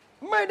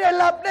ไม่ได้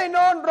หลับได้น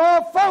อนรอ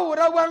เฝ้า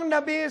ระวังน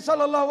บีศ็อล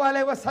ลัลลอฮุอะลั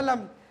ยฮิวะซัลลัม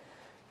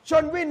จ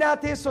นวินา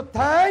ทีสุด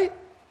ท้าย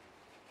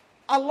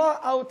อัลลอฮ์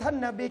เอาท่าน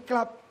นบีก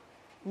ลับ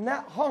ณ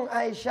ห้องไอ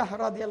ชะฮ์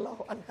รอฎิยัลลอ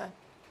ฮุอันฮา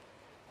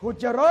ฮุ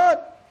จรอต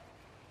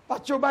ปั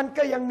จจุบัน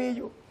ก็ยังมีอ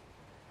ยู่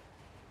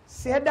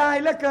เสียดาย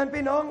เหลือเกิน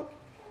พี่น้อง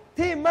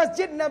ที่มัส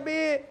ยิดนบี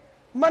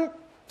มัน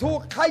ถูก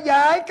ขย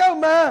ายเข้า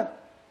มา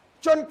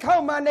จนเข้า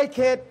มาในเข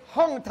ต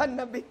ห้องท่าน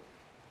นบี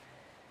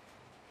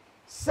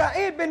ซะ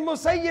อีดบินมุ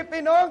ซัยยิบ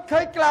พี่น้องเค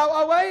ยกล่าวเอ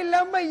าไว้แล้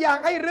วไม่อยาก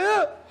ให้รื้อ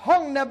ห้อ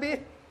งนบี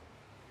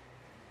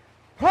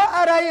เพราะอ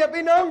ะไรอะ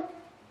พี่น้อง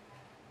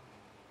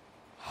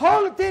ห้อ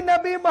งที่น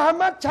บีมุฮัม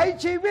มัดใช้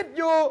ชีวิต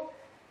อยู่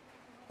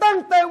ตั้ง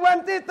แต่วัน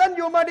ที่ท่านอ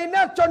ยู่มะดีน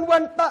ะห์จนวั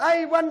นตาย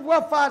วันวะ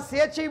ฟาตเสี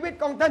ยชีวิต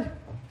ของท่าน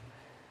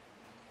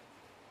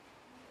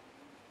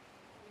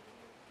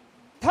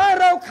ถ้า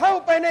เราเข้า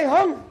ไปใน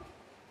ห้อง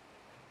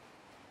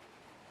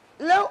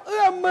แล้วเ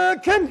อื้อมมือ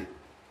ขึ้น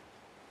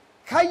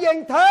เขย่ง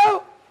เท้า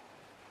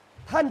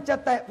ท่านจะ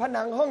แตะผ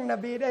นังห้องน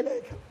บีได้เลย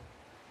ครับ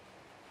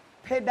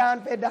เพดาน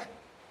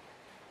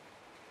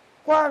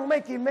กว้างไม่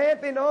กี่เมตร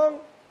พี่น้อง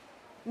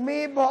มี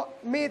เบาะ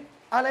มี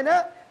อะไรน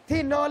ะ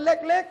ที่นอนเ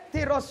ล็กๆ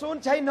ที่รอซูล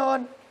ใช้นอน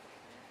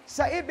ซ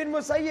ะอีดบิน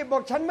มุซัยยิบบอ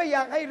กฉันไม่อย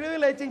ากให้รื้อ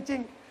เลยจริ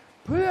ง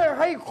ๆเพื่อ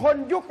ให้คน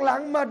ยุคหลั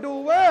งมาดู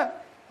ว่า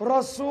ร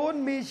อซูล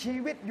มีชี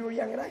วิตอยู่อ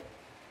ย่างไร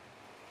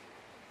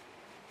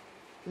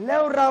แล้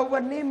วเราวั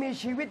นนี้มี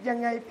ชีวิตยัง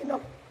ไงพี่น้อ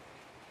ง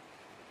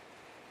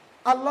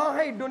อัลลอฮ์ใ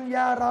ห้ดุนย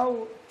าเรา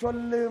จน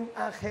ลืม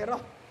อาคิเรา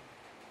ะห์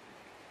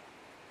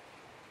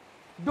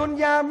ดุน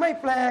ยาไม่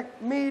แปลก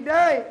มีไ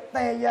ด้แ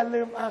ต่อย่า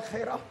ลืมอา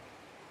คิเราะห์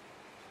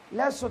แ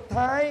ละสุด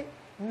ท้าย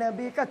น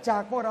บีก็จา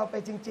กพวกเราไป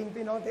จริงๆ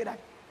พี่น้องที่รัก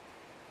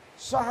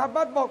ซอฮาบ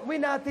ะห์บอกวิ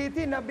นาที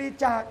ที่นบี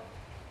จาก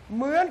เ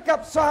หมือนกับ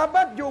ซอฮาบ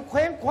ะห์อยู่เค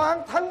ว้งคว้าง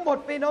ทั้งหมด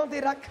พี่น้อง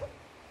ที่รัก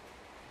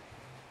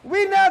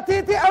วินาที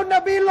ที่เอาน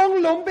บีลง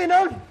หลุมพี่น้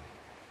อง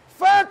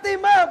ฟาติ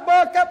มาบอ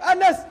กกับอา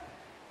นัส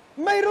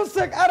ไม่รู้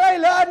สึกอะไร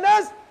เหรออานั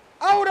ส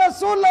เอารอ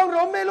ซูลลงห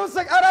ลุมไม่รู้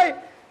สึกอะไร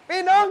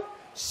พี่น้อง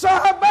ซอ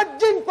ฮาบะห์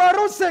ยิ่งกว่า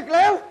รู้สึกแ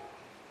ล้ว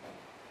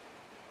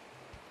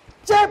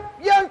เจ็บ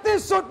อย่างที่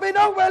สุดพี่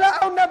น้องเวลาเ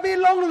อานบี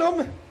ลงหลุม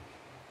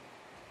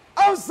เ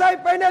อาใส่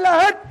ไปในละ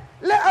หัด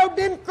และเอา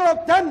ดินกลบ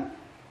ท่าน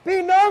พี่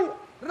น้อง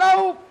เรา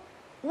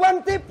วัน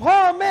ที่พ่อ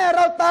แม่เร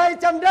าตาย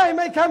จำได้ไห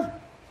มครับ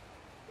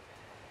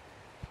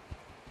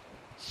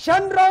ฉั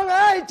นร้องไ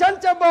ห้ฉัน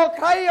จะบอกใ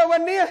ครวั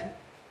นนี้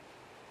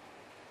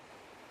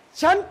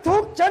ฉันทุ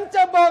กข์ฉันจ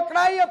ะบอกใค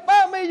รป้า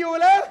ไม่อยู่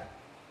แล้ว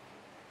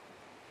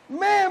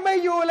แม่ไม่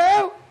อยู่แล้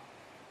ว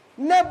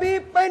นบี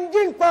เป็น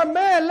ยิ่งกว่าแ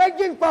ม่และ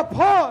ยิ่งกว่า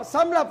พ่อส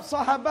ำหรับซ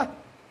อฮาบะห์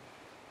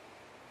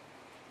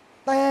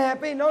แต่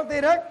พี่น้อง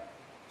ที่รัก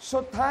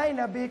สุดท้าย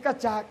นบีก็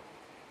จาก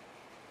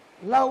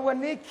เราวัน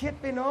นี้คิด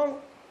พี่น้อง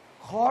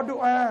ขอดุ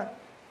อา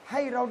ใ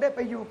ห้เราได้ไป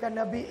อยู่กับ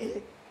นบีอี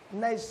ก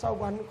ในส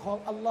วรรค์ของ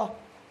อัลลอฮ์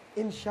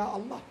อินชาอั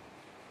ลลอฮ์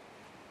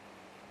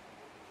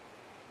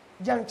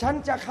อย่างฉัน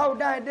จะเข้า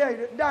ได้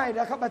น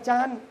ะครับอาจ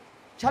ารย์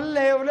ฉันเ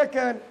ลวเหลือเ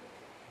กิน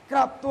ก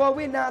ลับตัว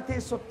วินาที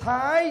สุด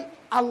ท้าย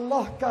อัลลอ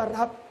ฮ์ก็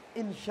รับ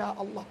อินชา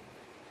อัลลอฮ์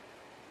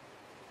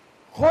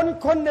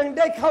คนหนึ่งไ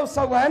ด้เข้าส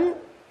วรรค์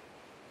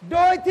โด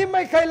ยที่ไ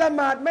ม่เคยละห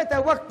มาดแม้แต่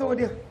วักตัวเ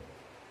ดียว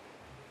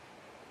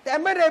แต่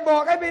ไม่ได้บอ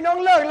กให้พี่น้อง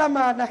เลิกละหม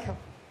าดนะครับ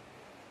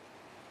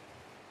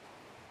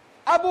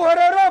อบูฮุ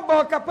รอยเราะห์บอ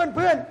กกับเ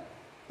พื่อน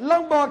ๆลอ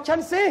งบอกฉัน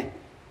สิ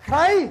ใคร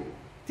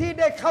ที่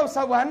ได้เข้าส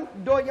วรรค์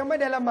โดยยังไม่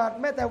ได้ละหมาด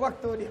แม้แต่วัก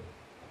ตัวเดียว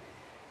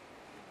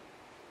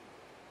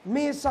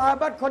มีซอฮา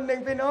บะห์คนหนึ่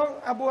งพี่น้อง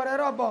อบูฮุรอย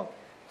เราะห์บอก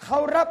เขา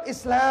รับอิ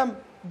สลาม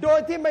โดย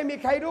ที่ไม่มี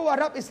ใครรู้ว่า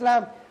รับอิสลา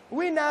ม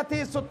วินาที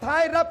สุดท้า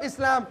ยรับอิส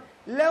ลาม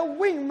แล้ว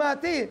วิ่งมา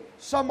ที่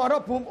สมร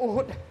ภูมิอู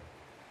ฮุด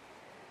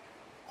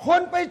ค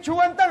นไปช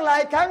วนตั้งหลา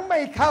ยครั้งไม่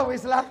เข้าอิ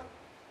สลาม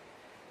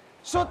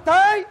สุด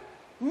ท้าย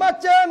มา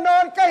เจอนอ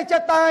นใกล้จะ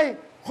ตาย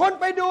คน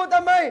ไปดูท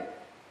ำไม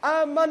อา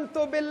มัน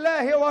ตุบิลลา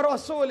ฮิวะรอ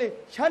ซูลิ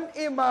ฉัน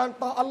อีมาน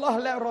ต่ออัลลอฮ์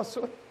และรอ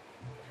ซูล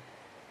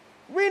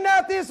วินา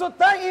ทีสุด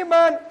ท้ายอีม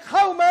านเ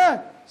ข้ามา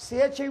เสี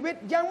ยชีวิต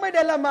ยังไม่ไ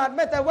ด้ละหมาดแ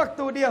ม้แต่วัก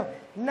ตัวเดียว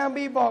น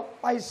บีบอก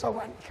ไปสว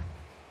รรค์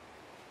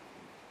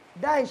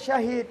ได้ชะ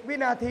ฮีดวิ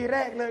นาทีแร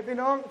กเลยพี่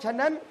น้องฉะ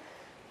นั้น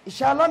อินช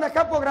าอัลลอฮ์นะค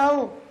รับพวกเรา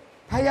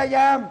พยาย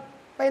าม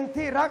เป็น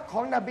ที่รักข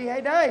องนบีใ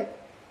ห้ได้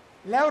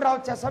แล้วเรา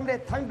จะสำเร็จ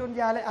ทั้งดุน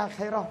ยาและอา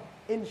คิเราะห์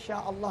อินชา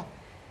อัลลอฮ์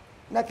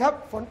นะครับ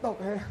ฝนตก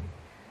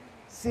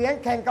เสียง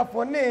แข่งกับฝ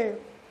นนี่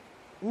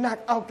หนัก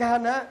เอาการ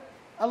นะ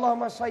อัลลอฮฺ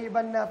มาชัยบั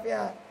นนาฟิอ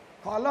า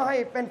ขอเราให้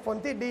เป็นผล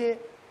ที่ดี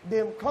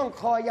ดื่มคล่อง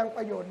คอยังป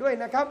ระโยชน์ด้วย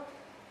นะครับ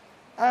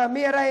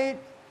มีอะไร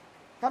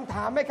คำถ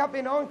ามไหมครับ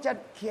พี่น้องจะ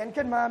เขียน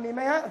ขึ้นมามีไห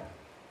มฮะ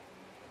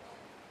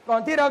ก่อ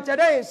นที่เราจะ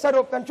ได้ส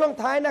รุปกันช่วง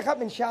ท้ายนะครับ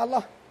อินชาอัลลอ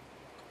ฮ์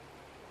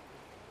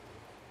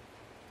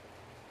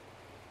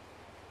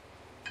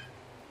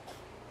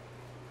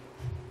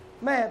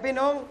แม่พี่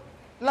น้อง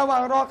ระหว่า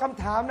งรอค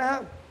ำถามนะฮะ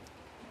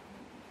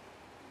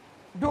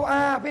ดุอ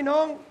าพี่น้อ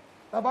ง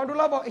บางดุ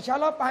ลาบอกอินชาอั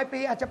ลลอฮ์ปลายปี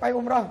อาจจะไป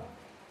อุมเราะห์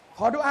ข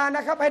อดุอาน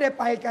ะครับให้ได้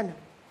ไปกัน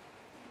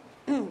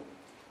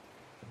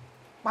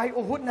ไป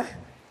อุฮุดนะ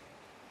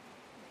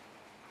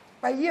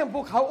ไปเยี่ยมภู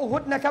เขาอุฮุ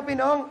ดนะครับพี่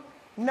น้อง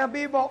น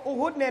บีบอกอุ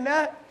ฮุดเนี่ยนะ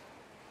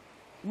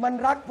มัน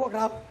รักพวกเ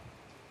รา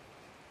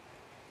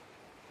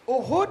อุ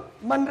ฮุด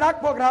มันรัก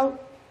พวกเรา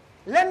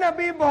และน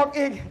บีบอก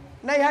อีก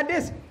ในหะดี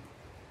ษ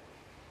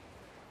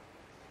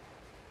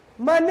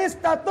มานิส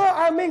ตาโต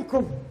อามินคุ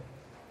ม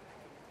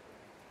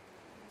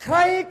ใคร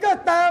ก็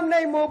ตามใน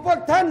หมู่พวก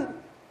ท่าน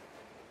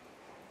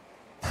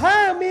ถ้า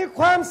มี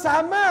ความสา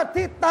มารถ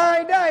ที่ตาย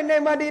ได้ใน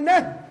มะดีนะ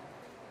ห์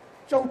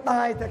จงต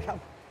ายเถอะครับ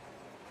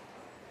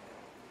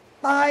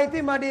ตาย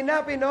ที่มะดีนะ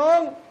ห์พี่น้อง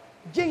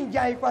ยิ่งให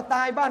ญ่กว่าต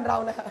ายบ้านเรา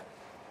นะ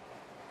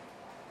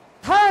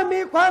ถ้า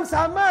มีความส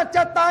ามารถจ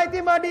ะตาย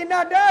ที่มะดีนะ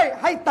ห์ได้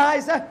ให้ตาย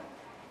ซะ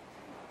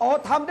โอ้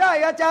ทำได้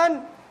อาจารย์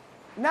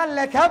นั่นแห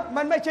ละครับ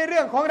มันไม่ใช่เรื่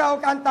องของเรา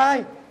การตาย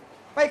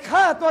ไป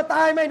ฆ่าตัวต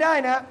ายไม่ได้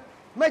นะ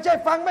ไม่ใช่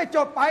ฟังไม่จ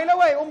บไปแล้ว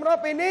เว้ยอุมเราะ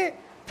ห์ปีนี้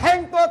แทง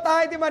ตัวตา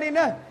ยที่มะดีน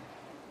ะห์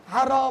ฮ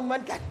ารอมเหมื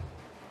อนกัน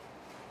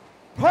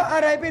เพราะอะ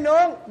ไรพี่น้อ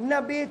งน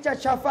บีจะ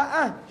ชะฟาอ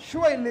ะห์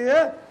ช่วยเหลือ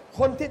ค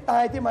นที่ตา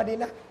ยที่มะดี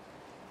นะห์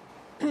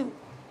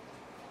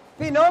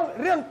พี่น้อง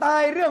เรื่องตา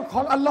ยเรื่องข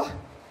องอัลลอฮ์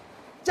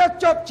จะ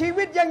จบชี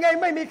วิตยังไง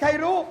ไม่มีใคร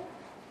รู้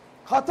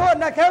ขอโทษ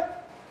นะครับ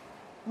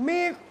มี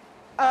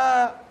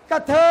กร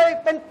ะเทย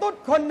เป็นตุ๊ด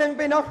คนหนึ่ง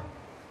พี่น้อง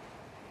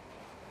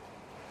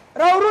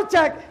เรารู้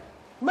จัก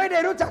ไม่ได้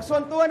รู้จักส่ว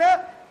นตัวนะ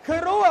คือ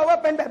รู้ว่า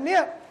เป็นแบบนี้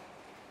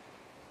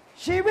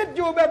ชีวิตอ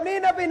ยู่แบบนี้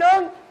นะพี่น้อง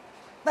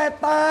แต่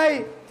ตาย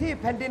ที่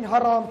แผ่นดินฮา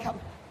รอมครับ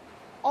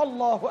อัล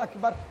ลอฮฺอัก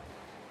บัร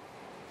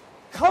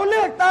เขาเ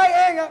ลือกตายเอ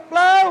งเป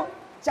ล่า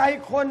ใจ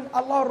คน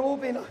อัลลอฮ์รู้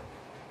พี่น้อง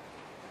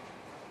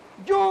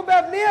อยู่แบ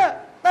บนี้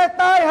แต่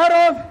ตายฮาร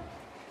อม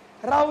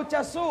เราจะ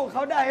สู้เข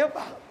าได้หรือเป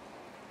ล่า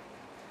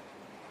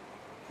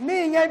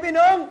นี่ไงพี่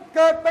น้องเ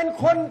กิดเป็น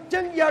คนจึ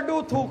งอย่าดู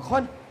ถูกค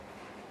น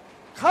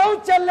เขา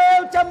จะเลว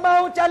จะเมา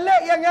จะเล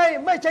ะยังไง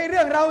ไม่ใช่เ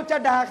รื่องเราจะ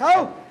ด่าเขา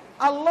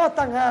อัลลอฮ์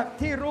ต่างหาก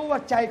ที่รู้ว่า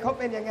ใจเขา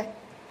เป็นยังไง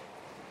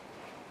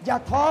อย่า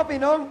ท้อพี่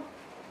น้อง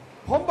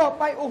ผมบอก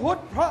ไปอุฮุด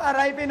เพราะอะไ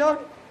รพี่น้อง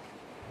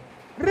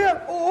เรื่อง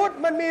อุฮุด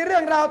มันมีเรื่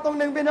องราวตรง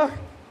หนึ่งพี่น้อง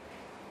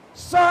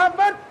ซอฮาบ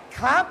ะห์ข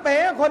าเป๋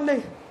คนหนึ่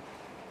ง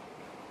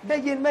ได้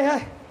ยินไหมฮะ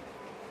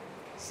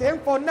เสียง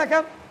ฝนนะค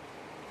รับ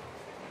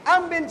อั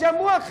มบินจา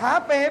มัวขา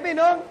เป๋พี่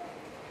น้อง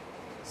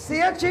เสี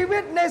ยชีวิ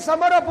ตในส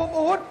มรภูมิ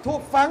อุฮุดถู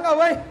กฝังเอา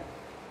ไว้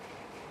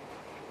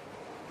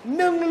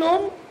1 หลุ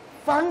ม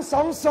ฝัง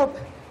2 ศพ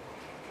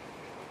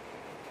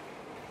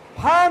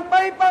ผ่านไป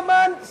ประม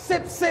าณ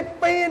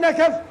10 ปีนะ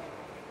ครับ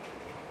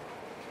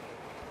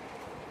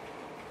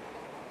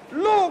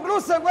ลูก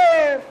รู้สึกว่า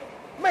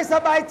ไม่ส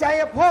บายใจ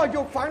พ่ออ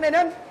ยู่ฝังใน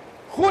นั้น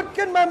ขุด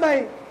ขึ้นมาใหม่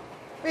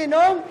พี่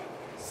น้อง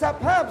ส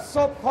ภาพศ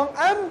พของ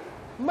อัม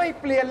ไม่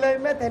เปลี่ยนเลย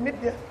แม้แต่นิด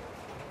เดียว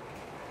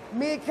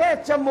มีแค่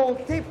จมูก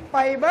ที่ไป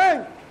บ้าง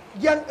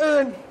อย่าง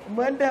อื่นเห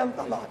มือนเดิม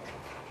ตลอด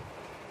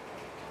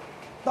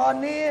ตอน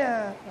นี้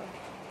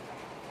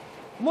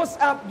มุส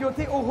อับอยู่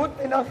ที่อูฮุด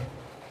พี่น้อง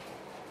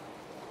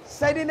ไ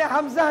ซดีนะ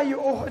ฮัมซาอยู่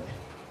อูฮุด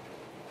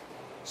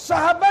ซอ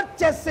ฮาบะห์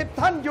70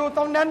 ท่านอยู่ต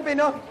รงนั้นพี่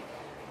น้อง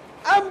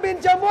อัมบิน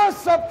จามัว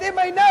ศพที่ไ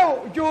ม่เน่า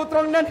อยู่ตร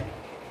งนั้น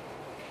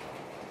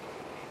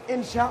อิ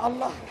นชาอัล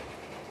ลอฮ์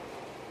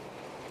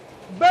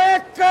แบ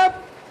กกับ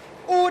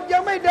อูดยั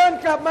งไม่เดิน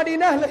กลับมาดี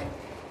นะเลย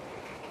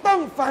ต้อง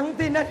ฝัง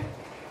ที่นั่น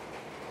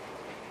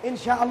อิน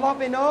ชาอัลลอฮ์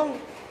พี่น้อง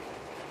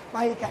ไป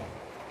กัน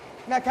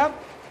นะครับ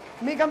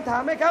มีคำถา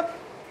มไหมครับ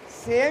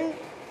เสี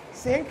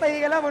ยงตี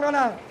กันแล้วมัน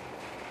นะ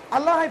อั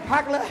ลลอฮ์ให้พั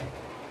กเลย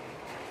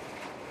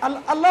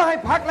อัลลอฮ์ให้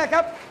พักเลยค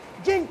รับ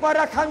ยิ่งกว่า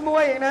ระฆังมว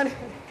ยอย่างนั้น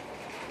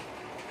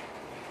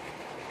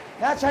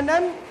นะฉะนั้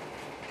น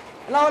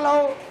เรา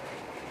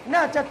น่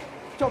าจะ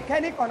จบแค่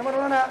นี้ก่อนนะมั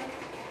นนะ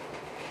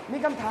มี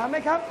คำถามไหม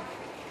ครับ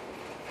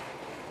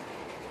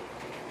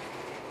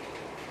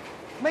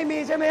ไม่มี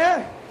ใช่ไหมฮะ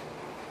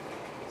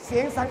เสี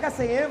ยงสังกะ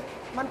สี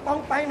มันป้อง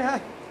ไปนะ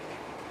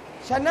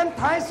ฉะนั้น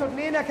ท้ายสุด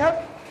นี้นะครับ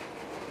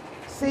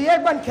สี่แยก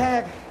บ้านแข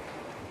ก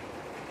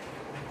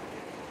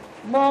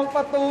มองป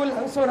ระตูห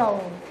ลังสุเรา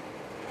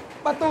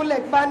ประตูเหล็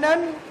กบานนั้น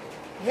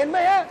เห็นไหม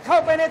ฮะเข้า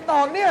ไปในต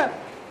อกเนี่ย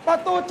ประ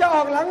ตูจะอ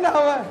อกหลังเรา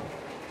อะ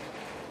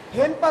เ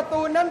ห็นประตู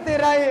นั้นที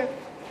ไร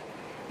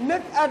นึ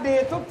กอดี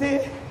ตทุกที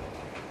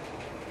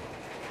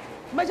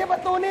ไม่ใช่ปร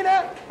ะตูนี้นะ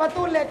ประ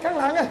ตูเหล็กข้าง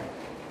หลังอะ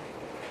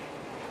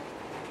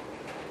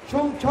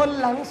ชุมชน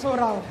หลังสุ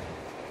เรา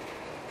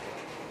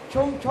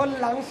ชุมชน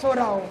หลังสุ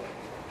เรา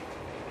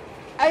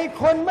ไอ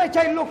คนไม่ใ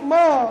ช่ลูกห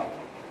ม้อ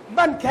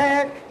บ้านแข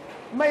ก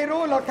ไม่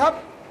รู้หรอกครับ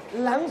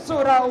หลังสุ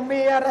เรา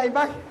มีอะไร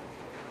บ้าง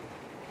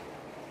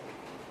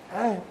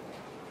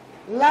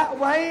ละ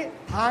ไว้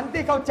ฐาน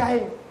ที่เข้าใจ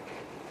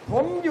ผ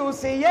มอยู่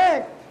สี่แยก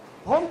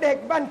ผมเด็ก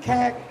บ้านแข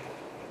ก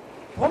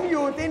ผมอ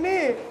ยู่ที่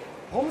นี่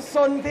ผมซ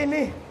นที่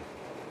นี่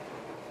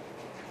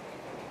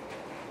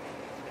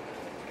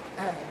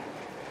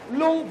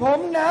ลุงผม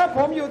นะผ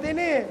มอยู่ที่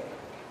นี่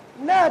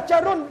น่าจะ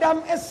รุ่นด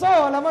ำเอสโซ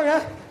แล้วมั้งน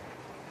ะ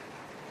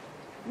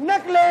นั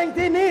กเลง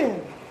ที่นี่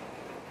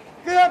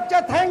เกือบจะ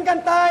แทงกัน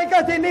ตายก็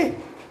ที่นี่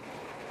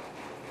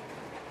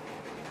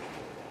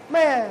แ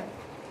ม่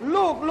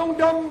ลูกลุง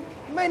ดม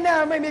ไม่น่า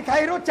ไม่มีใคร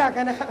รู้จัก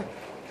กันนะ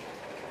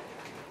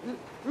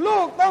ลู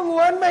กต้องห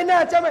วนไม่น่า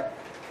จะไม่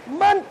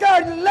มันก็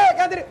เลิก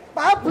กันที่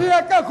ป๋าเผือ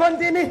กก็คน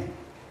ที่นี่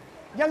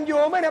ยังอ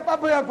ยู่ไหมเนี่ยป๋า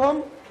เผือกผม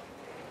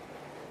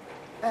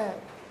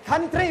คั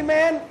นทรีแม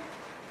น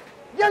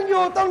ยังอ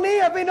ยู่ตรงนี้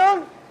อ่ะพี่น้อง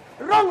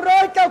ร่องรอ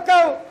ยเก่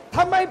าๆท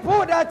ำไมพู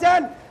ดอาจาร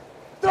ย์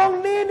ตรง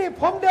นี้นี่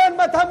ผมเดิน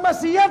มาทำมั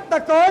สยิดต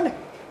ะกอน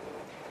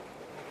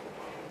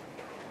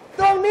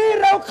ตรงนี้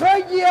เราเคย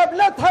เหยียบแ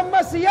ล้วทำ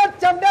มัสยิด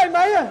จำได้ไหม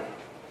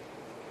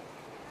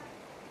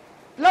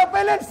เราไป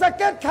เล่นสเ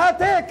ก็ตคา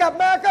เท่กลับ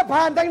มาก็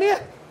ผ่านทางนี้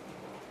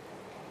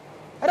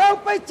เรา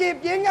ไปจีบ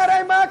หญิงอะไร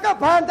มาก็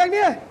ผ่านทาง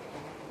นี้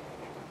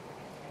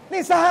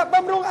นี่สหบ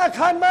ำรุงอาค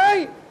ารใหม่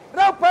เ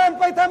ราผ่าน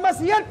ไปทำมั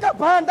สยิดก็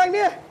ผ่านทาง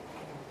นี้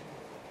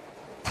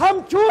ท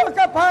ำชั่ว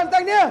ก็ผ่านท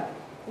างนี้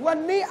วัน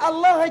นี้อัล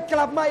ลอฮ์ให้ก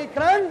ลับมาอีกค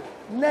รั้ง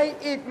ใน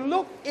อีกลุ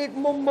กอีก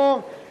มุมมอง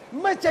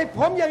ไม่ใช่ผ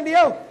มอย่างเดี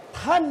ยว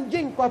ท่าน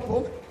ยิ่งกว่าผ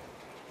ม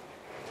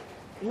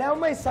แล้ว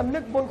ไม่สำนึ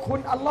กบุญคุ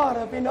ณอัลลอฮ์เหร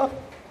อพี่น้อง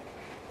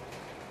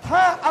ถ้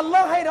าอัลลอ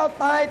ฮ์ให้เรา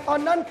ตายตอน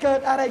นั้นเกิด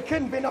อะไรขึ้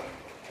นพี่น้อง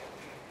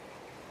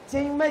จ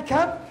ริงไหมค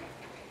รับ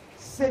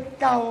ศิษย์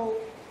เก่า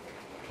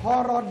พ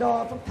รด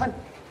ทุกท่าน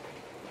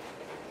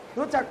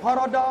รู้จักพ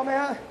รดไหม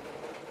ฮะ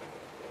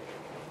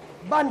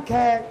บ้านแข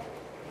ก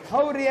เข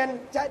าเรียน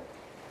จะ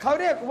เขา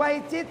เรียกวัย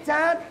จิตจ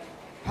าด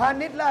พา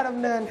ณิชย์ลาดด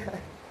ำเนิน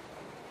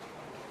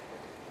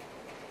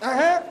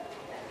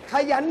ข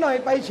ยันหน่อย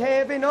ไปเช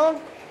พี่น้อง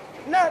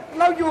นะ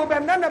เราอยู่แบ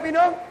บนั้นนะพี่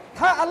น้อง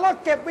ถ้าอัลลอฮ์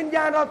เก็บวิญญ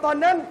าณเราตอน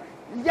นั้น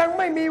ยังไ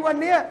ม่มีวัน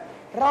นี้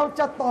เรา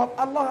จะตอบ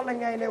อัลลอฮ์ยัง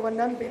ไงในวัน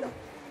นั้นพี่น้อง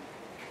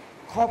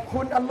ขอบ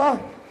คุณอัลลอฮ์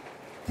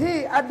ที่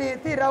อดีต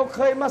ที่เราเค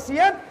ยมาเสี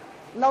ย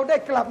เราได้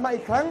กลับมา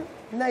อีกครั้ง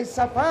ในส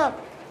ภาพ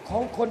ขอ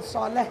งคนซ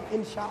อลิห์อิ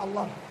นชาอัลล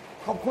อฮ์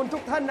ขอบคุณทุ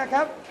กท่านนะค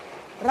รับ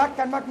รัก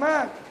กันมา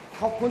กๆ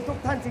ขอบคุณทุก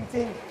ท่านจ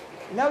ริง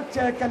ๆแล้วเจ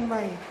อกันให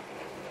ม่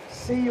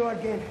see you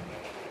again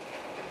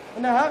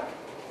นะฮะ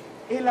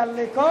อิลัล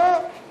ลิกอ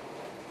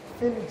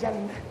ฟิลจัน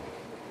นะห์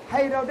ใ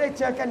ห้เราได้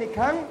เจอกันอีกค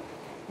รั้ง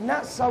ณ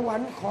สวร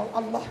รค์ของ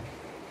อัลลอฮ์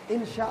อิ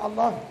นชาอัล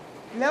ลอฮ์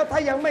แล้วถ้า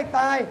ยังไม่ต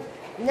าย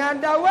งาน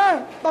ดาวะ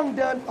ต้อง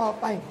เดินต่อ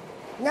ไป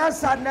งาน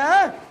ศาสนา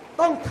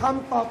ต้องท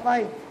ำต่อไป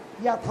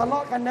อย่าทะเลา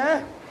ะกันนะ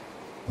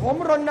ผม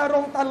รณร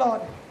งค์ตลอด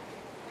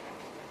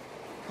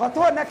ขอโท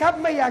ษนะครับ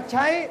ไม่อยากใ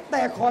ช้แ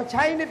ต่ขอใ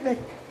ช้นิดหนึ่ง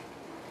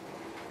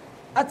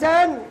อาจา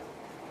รย์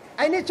ไ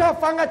อ้นี่ชอบ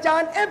ฟังอาจา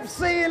รย์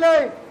FC เล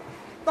ย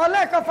ตอนแร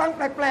กก็ฟังแ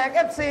ปลก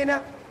ๆ FC น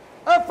ะ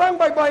ฟัง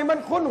บ่อยๆมัน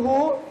คุ้นหู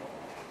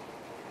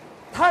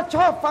ถ้าช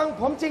อบฟัง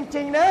ผมจ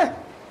ริงๆนะ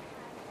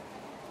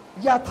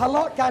อย่าทะเล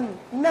าะกัน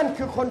นั่น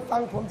คือคนฟั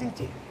งผมจ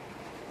ริง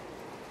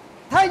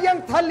ๆถ้ายัง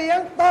ทะเลียง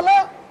ทะเลา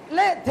ะเล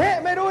ะเทะ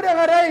ไม่รู้เรื่อง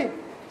อะไร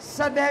แ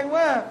สดง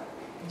ว่า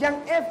ยัง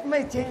ไม่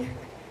จริง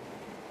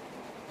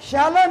ช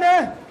าลนะ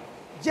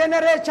เจเน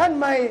เรชัน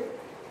ใหม่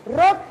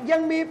รถยั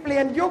งมีเปลี่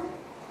ยนยุค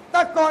แ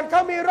ต่ก่อนเข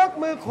ามีรถ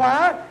มือขวา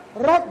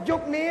รถยุ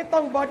คนี้ต้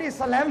องบอดี้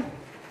สแลม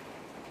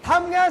ท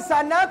ำงานศา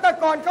สนาแต่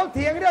ก่อนเขาเ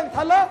ถียงเรื่องท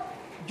ะเลาะ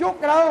ยุค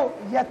เรา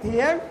อย่าเถี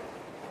ยง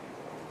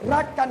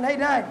รักกันให้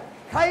ได้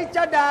ใครจ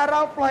ะด่าเร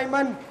าปล่อย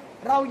มัน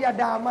เราอย่า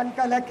ด่ามัน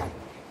ก็แล้วกัน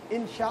อิ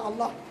นชาอัล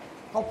ลอฮ์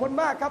ขอบคุณ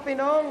มากครับพี่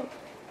น้อง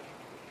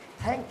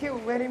thank you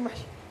very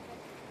much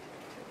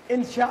อิ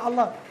นชาอัลล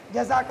อฮ์ย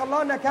ะซากัลลอ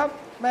ฮ์นะครับ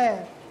แม่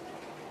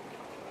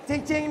จ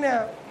ริงๆเนี่ย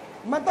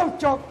มันต้อง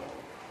จบ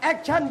แอค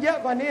ชั่นเยอะ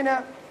กว่านี้นะ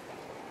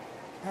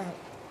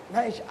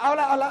เอา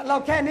ละเรา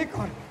แค่นี้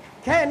ก่อ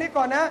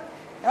นนะ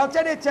เราจะ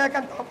ได้เจอกั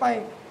นต่อไป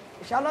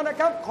อินชาอัลลอฮ์นะ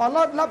ครับขอ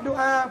รับดุ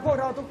อาพวก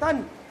เราทุกท่าน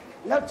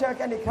แล้วเจอ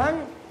กันอีกครั้ง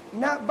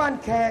ณบ้าน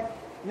แขก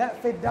และ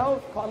ฟิดเดา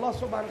ส์ของอัลลอฮฺ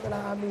ซุบฮานะฮูวะตะอาล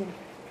าอามีน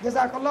ญะซ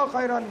ากัลลอฮุค็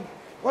อยรอน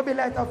วะบิล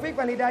ลาฮิตตอฟิก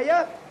วัลฮิดายะ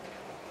ฮ์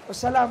อัส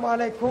สลามุอะ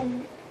ลัยกุม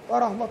วะ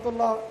เราะห์มะตุล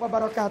ลอฮ์วะบะ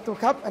เราะกาตุฮ์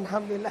ครับอัลฮั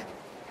มดุลิลลาห์